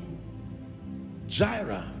him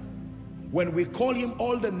Jireh, when we call him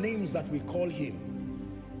all the names that we call him,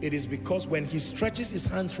 it is because when he stretches his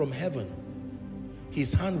hands from heaven,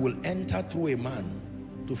 his hand will enter through a man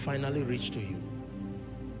to finally reach to you.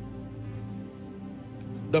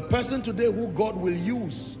 The person today who God will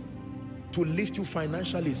use to lift you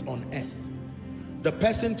financially is on earth. The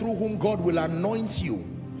person through whom God will anoint you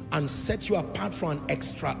and set you apart from an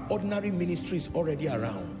extraordinary ministry is already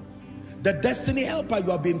around. The destiny helper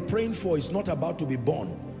you have been praying for is not about to be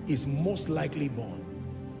born, is most likely born.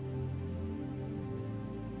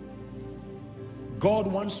 God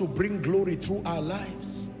wants to bring glory through our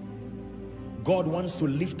lives. God wants to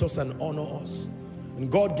lift us and honor us.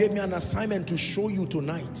 And God gave me an assignment to show you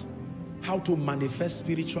tonight how to manifest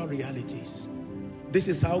spiritual realities. This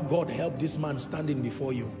is how God helped this man standing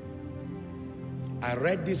before you. I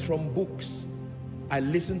read this from books. I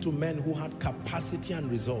listened to men who had capacity and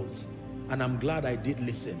results, and I'm glad I did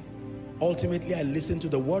listen. Ultimately, I listened to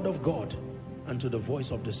the word of God and to the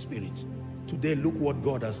voice of the Spirit. Today, look what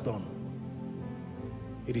God has done.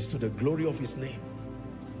 It is to the glory of his name.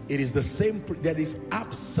 It is the same. There is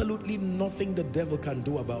absolutely nothing the devil can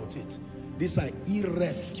do about it. These are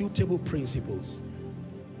irrefutable principles.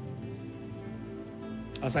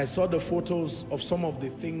 As I saw the photos of some of the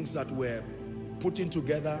things that were putting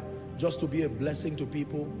together just to be a blessing to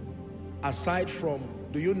people, aside from,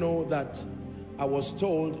 do you know that I was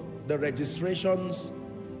told the registrations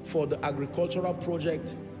for the agricultural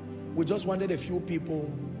project, we just wanted a few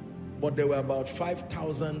people, but there were about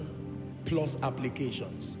 5,000 plus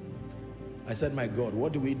applications. I said, my God,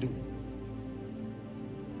 what do we do?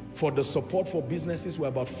 For the support for businesses, we're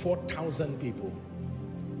about 4,000 people.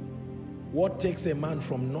 What takes a man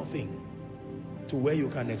from nothing to where you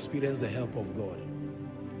can experience the help of God?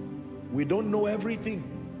 We don't know everything.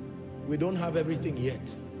 We don't have everything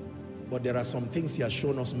yet. But there are some things he has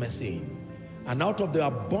shown us mercy in. And out of the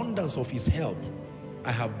abundance of his help,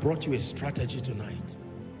 I have brought you a strategy tonight.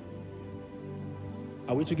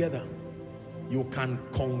 Are we together? You can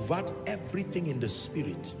convert everything in the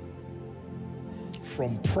spirit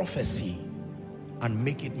from prophecy and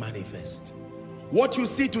make it manifest. What you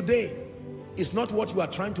see today is not what you are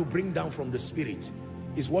trying to bring down from the spirit.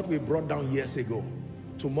 It's what we brought down years ago.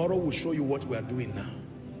 Tomorrow we'll show you what we are doing now.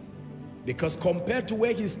 Because compared to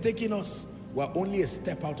where he's taking us, we're only a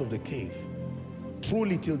step out of the cave.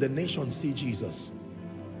 Truly, till the nations see Jesus.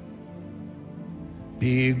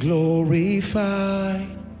 Be glorified.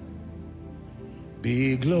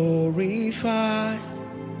 Be glorified.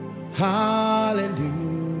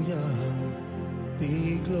 Hallelujah.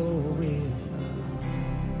 Be glorified.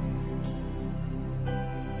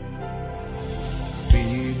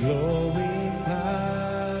 Be glorified.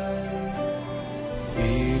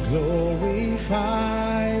 Be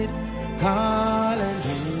glorified. Hallelujah.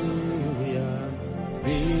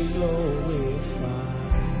 Be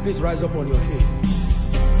glorified. Please rise up on your feet.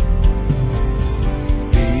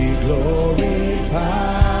 Be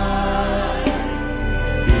glorified.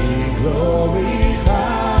 Be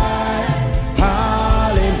glorified.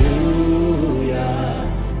 Hallelujah.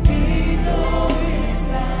 Be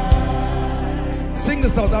glorified. Sing the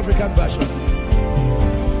South African version.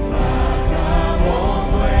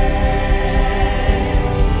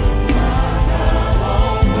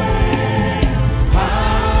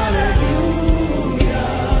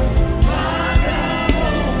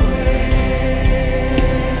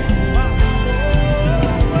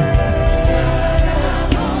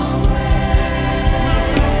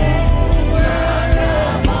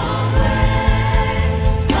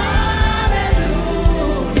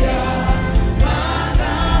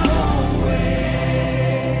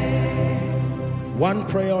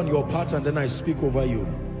 heart and then I speak over you.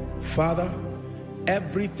 Father,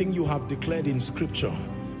 everything you have declared in scripture,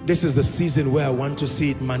 this is the season where I want to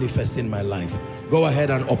see it manifest in my life. Go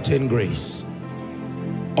ahead and obtain grace.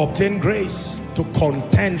 Obtain grace to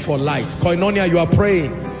contend for light. Koinonia, you are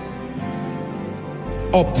praying.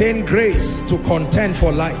 Obtain grace to contend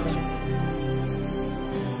for light.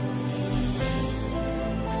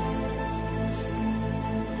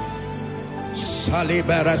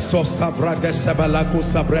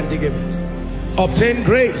 Obtain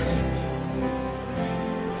grace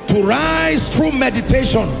to rise through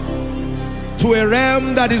meditation to a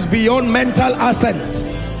realm that is beyond mental assent,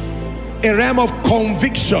 a realm of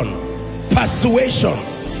conviction, persuasion,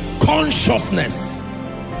 consciousness.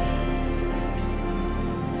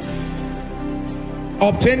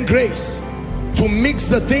 Obtain grace to mix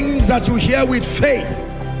the things that you hear with faith,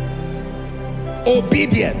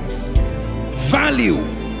 obedience, value,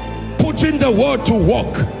 putting the word to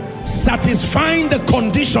work, satisfying the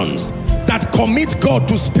conditions that commit God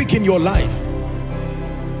to speak in your life.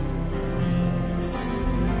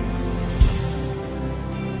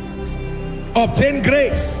 Obtain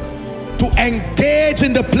grace to engage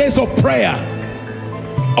in the place of prayer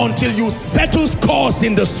until you settle scores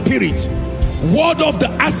in the spirit. Ward off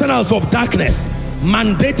the arsenals of darkness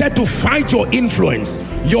mandated to fight your influence,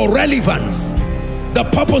 your relevance, the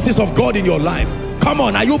purposes of God in your life. Come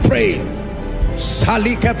on, are you praying?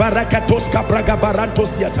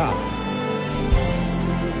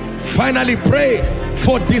 Finally, pray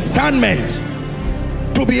for discernment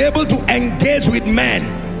to be able to engage with men.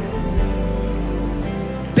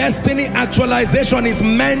 Destiny actualization is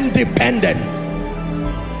man dependent.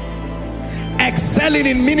 Excelling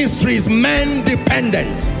in ministry is man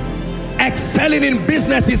dependent. Excelling in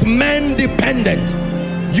business is man dependent.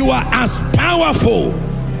 You are as powerful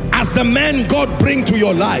as the men God bring to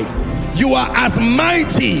your life. You are as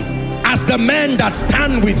mighty as the men that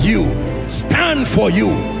stand with you, stand for you,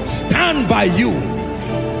 stand by you.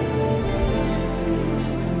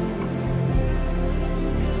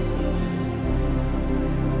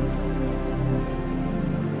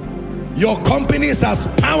 Your company is as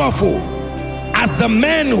powerful as the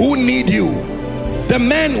men who need you, the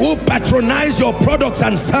men who patronize your products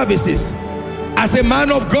and services. As a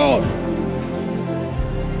man of God,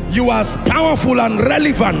 you are as powerful and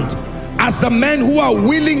relevant as the men who are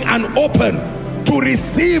willing and open to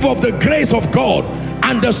receive of the grace of God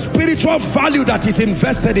and the spiritual value that is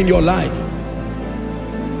invested in your life.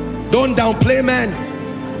 Don't downplay men.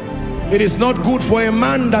 It is not good for a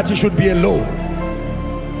man that he should be alone.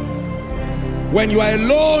 When you are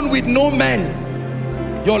alone with no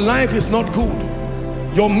men, your life is not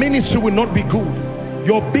good. Your ministry will not be good.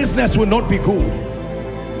 Your business will not be good.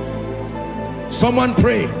 Someone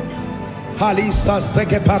pray.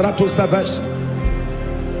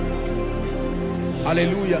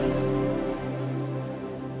 Hallelujah.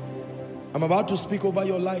 I'm about to speak over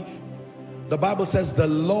your life. The Bible says the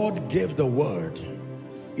Lord gave the word.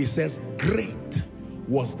 It says great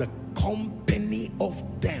was the company of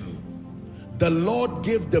them. The Lord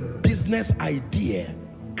gave the business idea.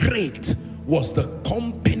 Great was the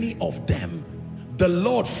company of them. The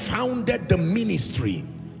Lord founded the ministry.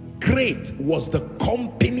 Great was the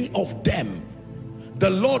company of them.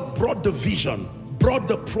 The Lord brought the vision, brought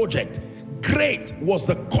the project. Great was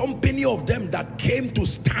the company of them that came to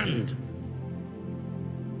stand.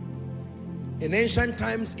 In ancient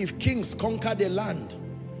times, if kings conquered a land,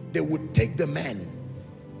 they would take the men.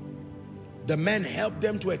 The men helped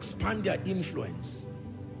them to expand their influence.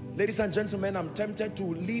 Ladies and gentlemen, I'm tempted to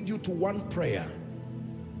lead you to one prayer.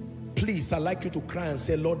 Please, I'd like you to cry and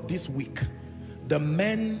say, Lord, this week, the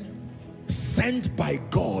men sent by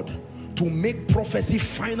God to make prophecy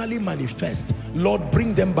finally manifest, Lord,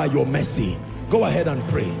 bring them by your mercy. Go ahead and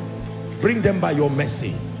pray. Bring them by your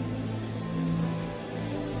mercy.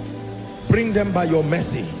 Bring them by your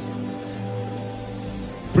mercy.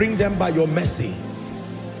 Bring them by your mercy.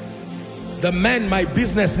 The men my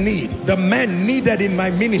business need, the men needed in my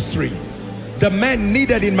ministry, the men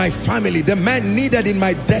needed in my family, the men needed in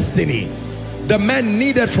my destiny, the men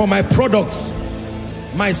needed for my products,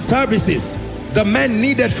 my services, the men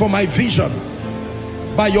needed for my vision.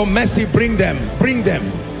 By your mercy, bring them, bring them.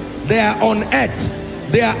 They are on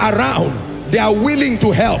earth, they are around, they are willing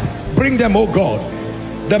to help. Bring them, oh God.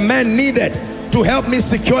 The men needed to help me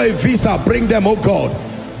secure a visa, bring them, oh God.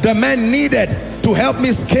 The men needed to help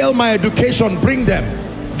me scale my education, bring them.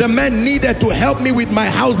 The men needed to help me with my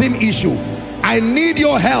housing issue. I need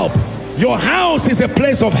your help. Your house is a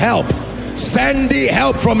place of help. Send the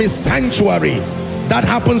help from his sanctuary. That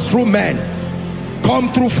happens through men. Come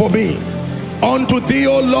through for me. Unto thee,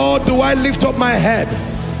 O Lord, do I lift up my head.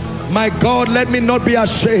 My God, let me not be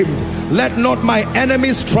ashamed. Let not my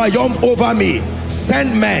enemies triumph over me.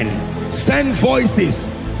 Send men, send voices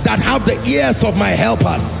that have the ears of my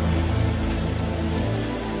helpers.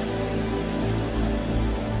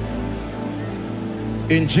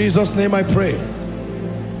 In Jesus' name I pray.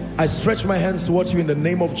 I stretch my hands towards you in the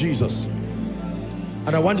name of Jesus.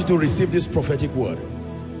 And I want you to receive this prophetic word.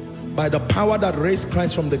 By the power that raised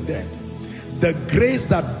Christ from the dead, the grace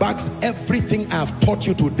that backs everything I have taught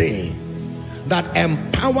you today, that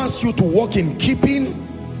empowers you to walk in keeping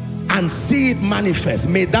and see it manifest,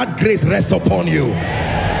 may that grace rest upon you.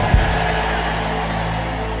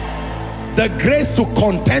 The grace to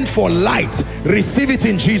contend for light, receive it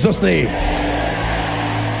in Jesus' name.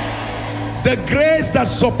 The grace that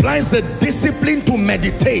supplies the discipline to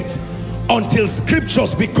meditate until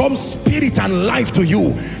scriptures become spirit and life to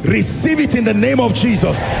you, receive it in the name of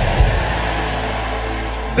Jesus.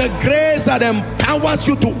 The grace that empowers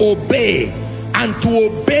you to obey and to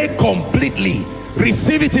obey completely,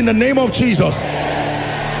 receive it in the name of Jesus.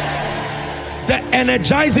 The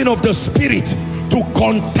energizing of the spirit to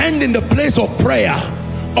contend in the place of prayer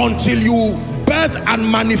until you birth and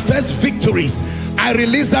manifest victories, I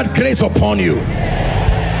release that grace upon you.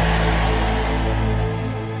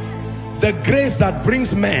 The grace that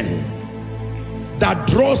brings men, that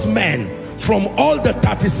draws men from all the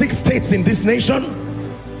 36 states in this nation,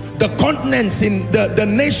 the continents in the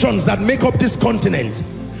nations that make up this continent,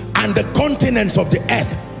 and the continents of the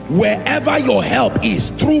earth. Wherever your help is,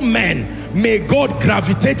 through men, may God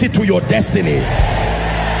gravitate it to your destiny.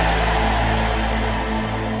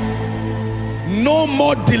 No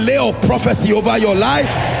more delay of prophecy over your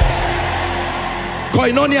life.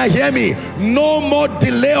 Koinonia, hear me. No more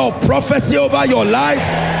delay of prophecy over your life.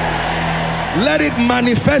 Let it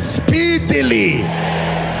manifest speedily.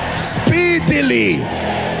 Speedily.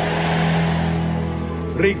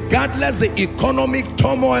 Regardless the economic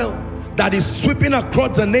turmoil that is sweeping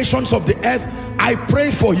across the nations of the earth, I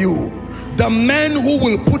pray for you. The men who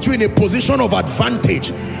will put you in a position of advantage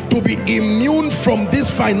to be immune from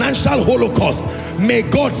this financial holocaust, may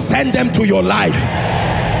God send them to your life.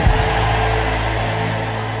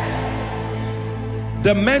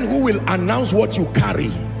 The men who will announce what you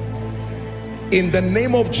carry in the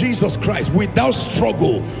name of Jesus Christ without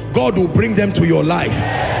struggle, God will bring them to your life.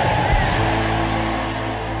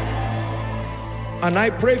 And I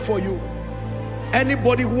pray for you,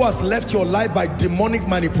 anybody who has left your life by demonic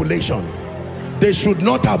manipulation, they should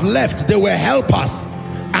not have left. They were helpers,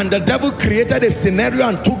 and the devil created a scenario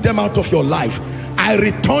and took them out of your life. I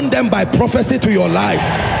return them by prophecy to your life.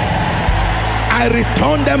 I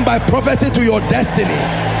return them by prophecy to your destiny.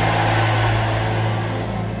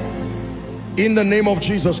 In the name of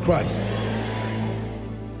Jesus Christ.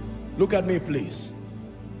 Look at me, please.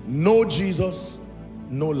 No Jesus,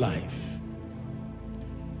 no life.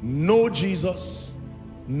 No Jesus,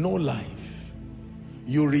 no life.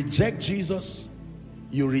 You reject Jesus,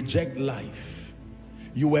 you reject life.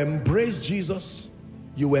 You embrace Jesus,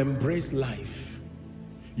 you embrace life.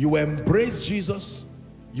 You embrace Jesus,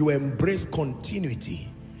 you embrace continuity.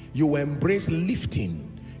 You embrace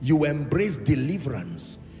lifting. You embrace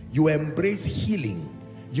deliverance. You embrace healing.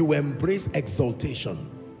 You embrace exaltation.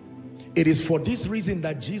 It is for this reason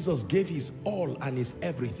that Jesus gave his all and his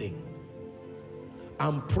everything.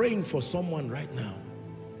 I'm praying for someone right now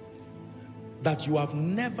that you have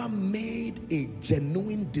never made a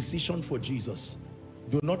genuine decision for Jesus.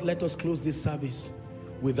 Do not let us close this service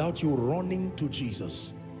without you running to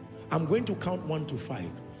Jesus. I'm going to count 1 to 5.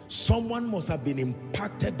 Someone must have been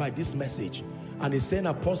impacted by this message and is saying,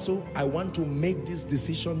 Apostle, I want to make this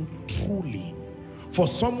decision truly. For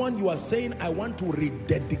someone, you are saying, I want to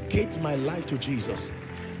rededicate my life to Jesus.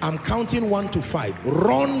 I'm counting 1 to 5.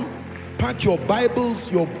 Run, pack your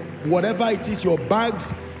Bibles, your whatever it is, your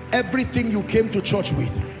bags, everything you came to church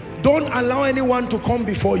with. Don't allow anyone to come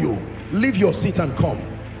before you. Leave your seat and come.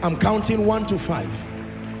 I'm counting 1 to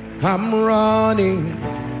 5. I'm running,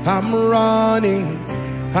 I'm running,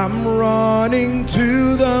 I'm running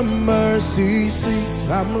to the mercy seat.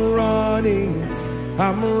 I'm running,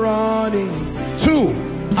 I'm running.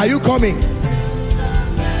 2, are you coming?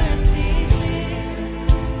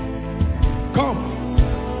 Come.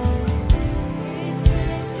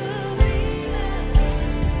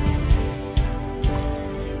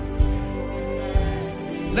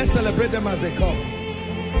 Let's celebrate them as they come.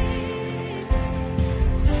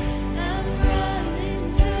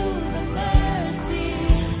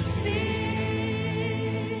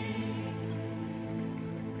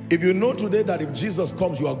 If you know today that if Jesus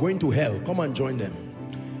comes, you are going to hell, come and join them.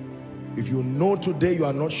 If you know today you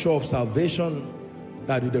are not sure of salvation,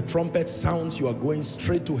 that with the trumpet sounds, you are going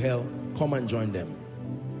straight to hell. Come and join them.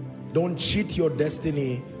 Don't cheat your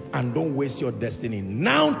destiny and don't waste your destiny.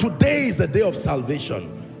 Now, today is the day of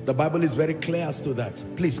salvation. The Bible is very clear as to that.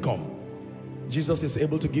 Please come. Jesus is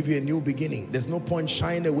able to give you a new beginning. There's no point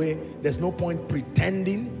shying away. There's no point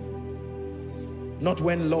pretending. Not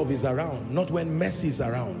when love is around. Not when mercy is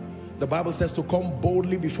around. The Bible says to come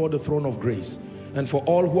boldly before the throne of grace. And for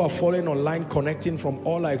all who are following online, connecting from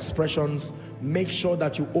all our expressions, make sure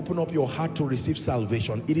that you open up your heart to receive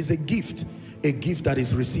salvation. It is a gift that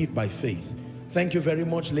is received by faith. Thank you very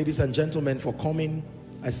much, ladies and gentlemen, for coming.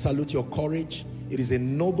 I salute your courage. It is a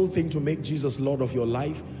noble thing to make Jesus Lord of your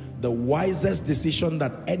life. The wisest decision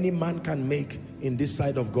that any man can make in this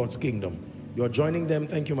side of God's kingdom. You're joining them.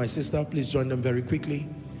 Thank you, my sister. Please join them very quickly.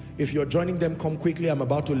 If you're joining them, come quickly. I'm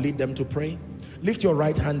about to lead them to pray. Lift your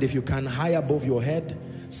right hand if you can, high above your head.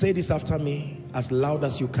 Say this after me as loud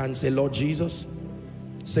as you can. Say, Lord Jesus.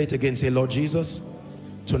 Say it again. Say, Lord Jesus,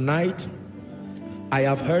 tonight I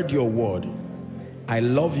have heard your word. I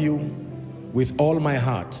love you with all my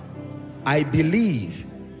heart. I believe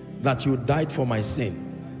that you died for my sin.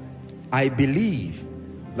 I believe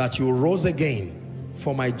that you rose again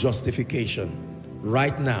for my justification.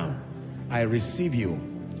 Right now, I receive you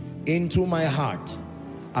into my heart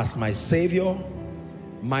as my Savior,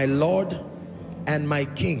 my Lord, and my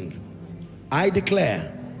King. I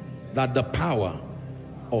declare that the power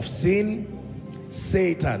of sin,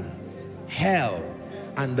 Satan, hell,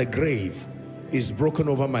 and the grave is broken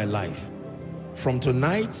over my life. From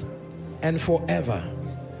tonight and forever,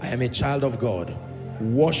 I am a child of God,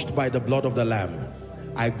 washed by the blood of the Lamb.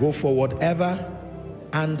 I go forward ever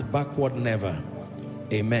and backward never.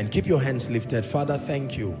 Amen. Keep your hands lifted. Father,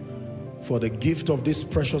 thank you for the gift of these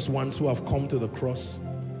precious ones who have come to the cross.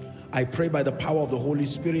 I pray by the power of the Holy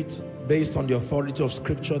Spirit, based on the authority of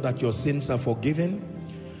Scripture, that your sins are forgiven.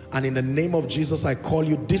 And in the name of Jesus, I call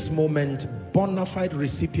you this moment bona fide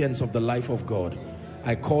recipients of the life of God.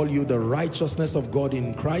 I call you the righteousness of God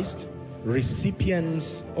in Christ,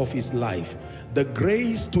 recipients of his life. The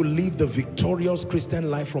grace to live the victorious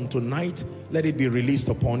Christian life from tonight, let it be released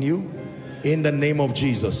upon you. In the name of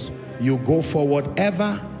Jesus, you go forward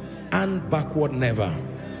ever and backward never.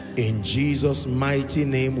 In Jesus' mighty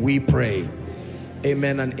name we pray.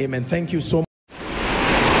 Amen and amen. Thank you so much.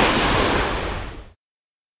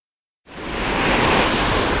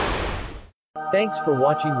 Thanks for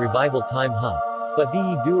watching Revival Time Hub. But be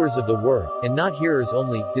ye doers of the word, and not hearers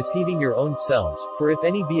only, deceiving your own selves. For if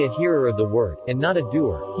any be a hearer of the word, and not a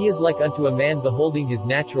doer, he is like unto a man beholding his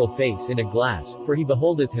natural face in a glass. For he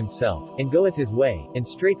beholdeth himself, and goeth his way, and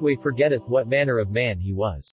straightway forgetteth what manner of man he was.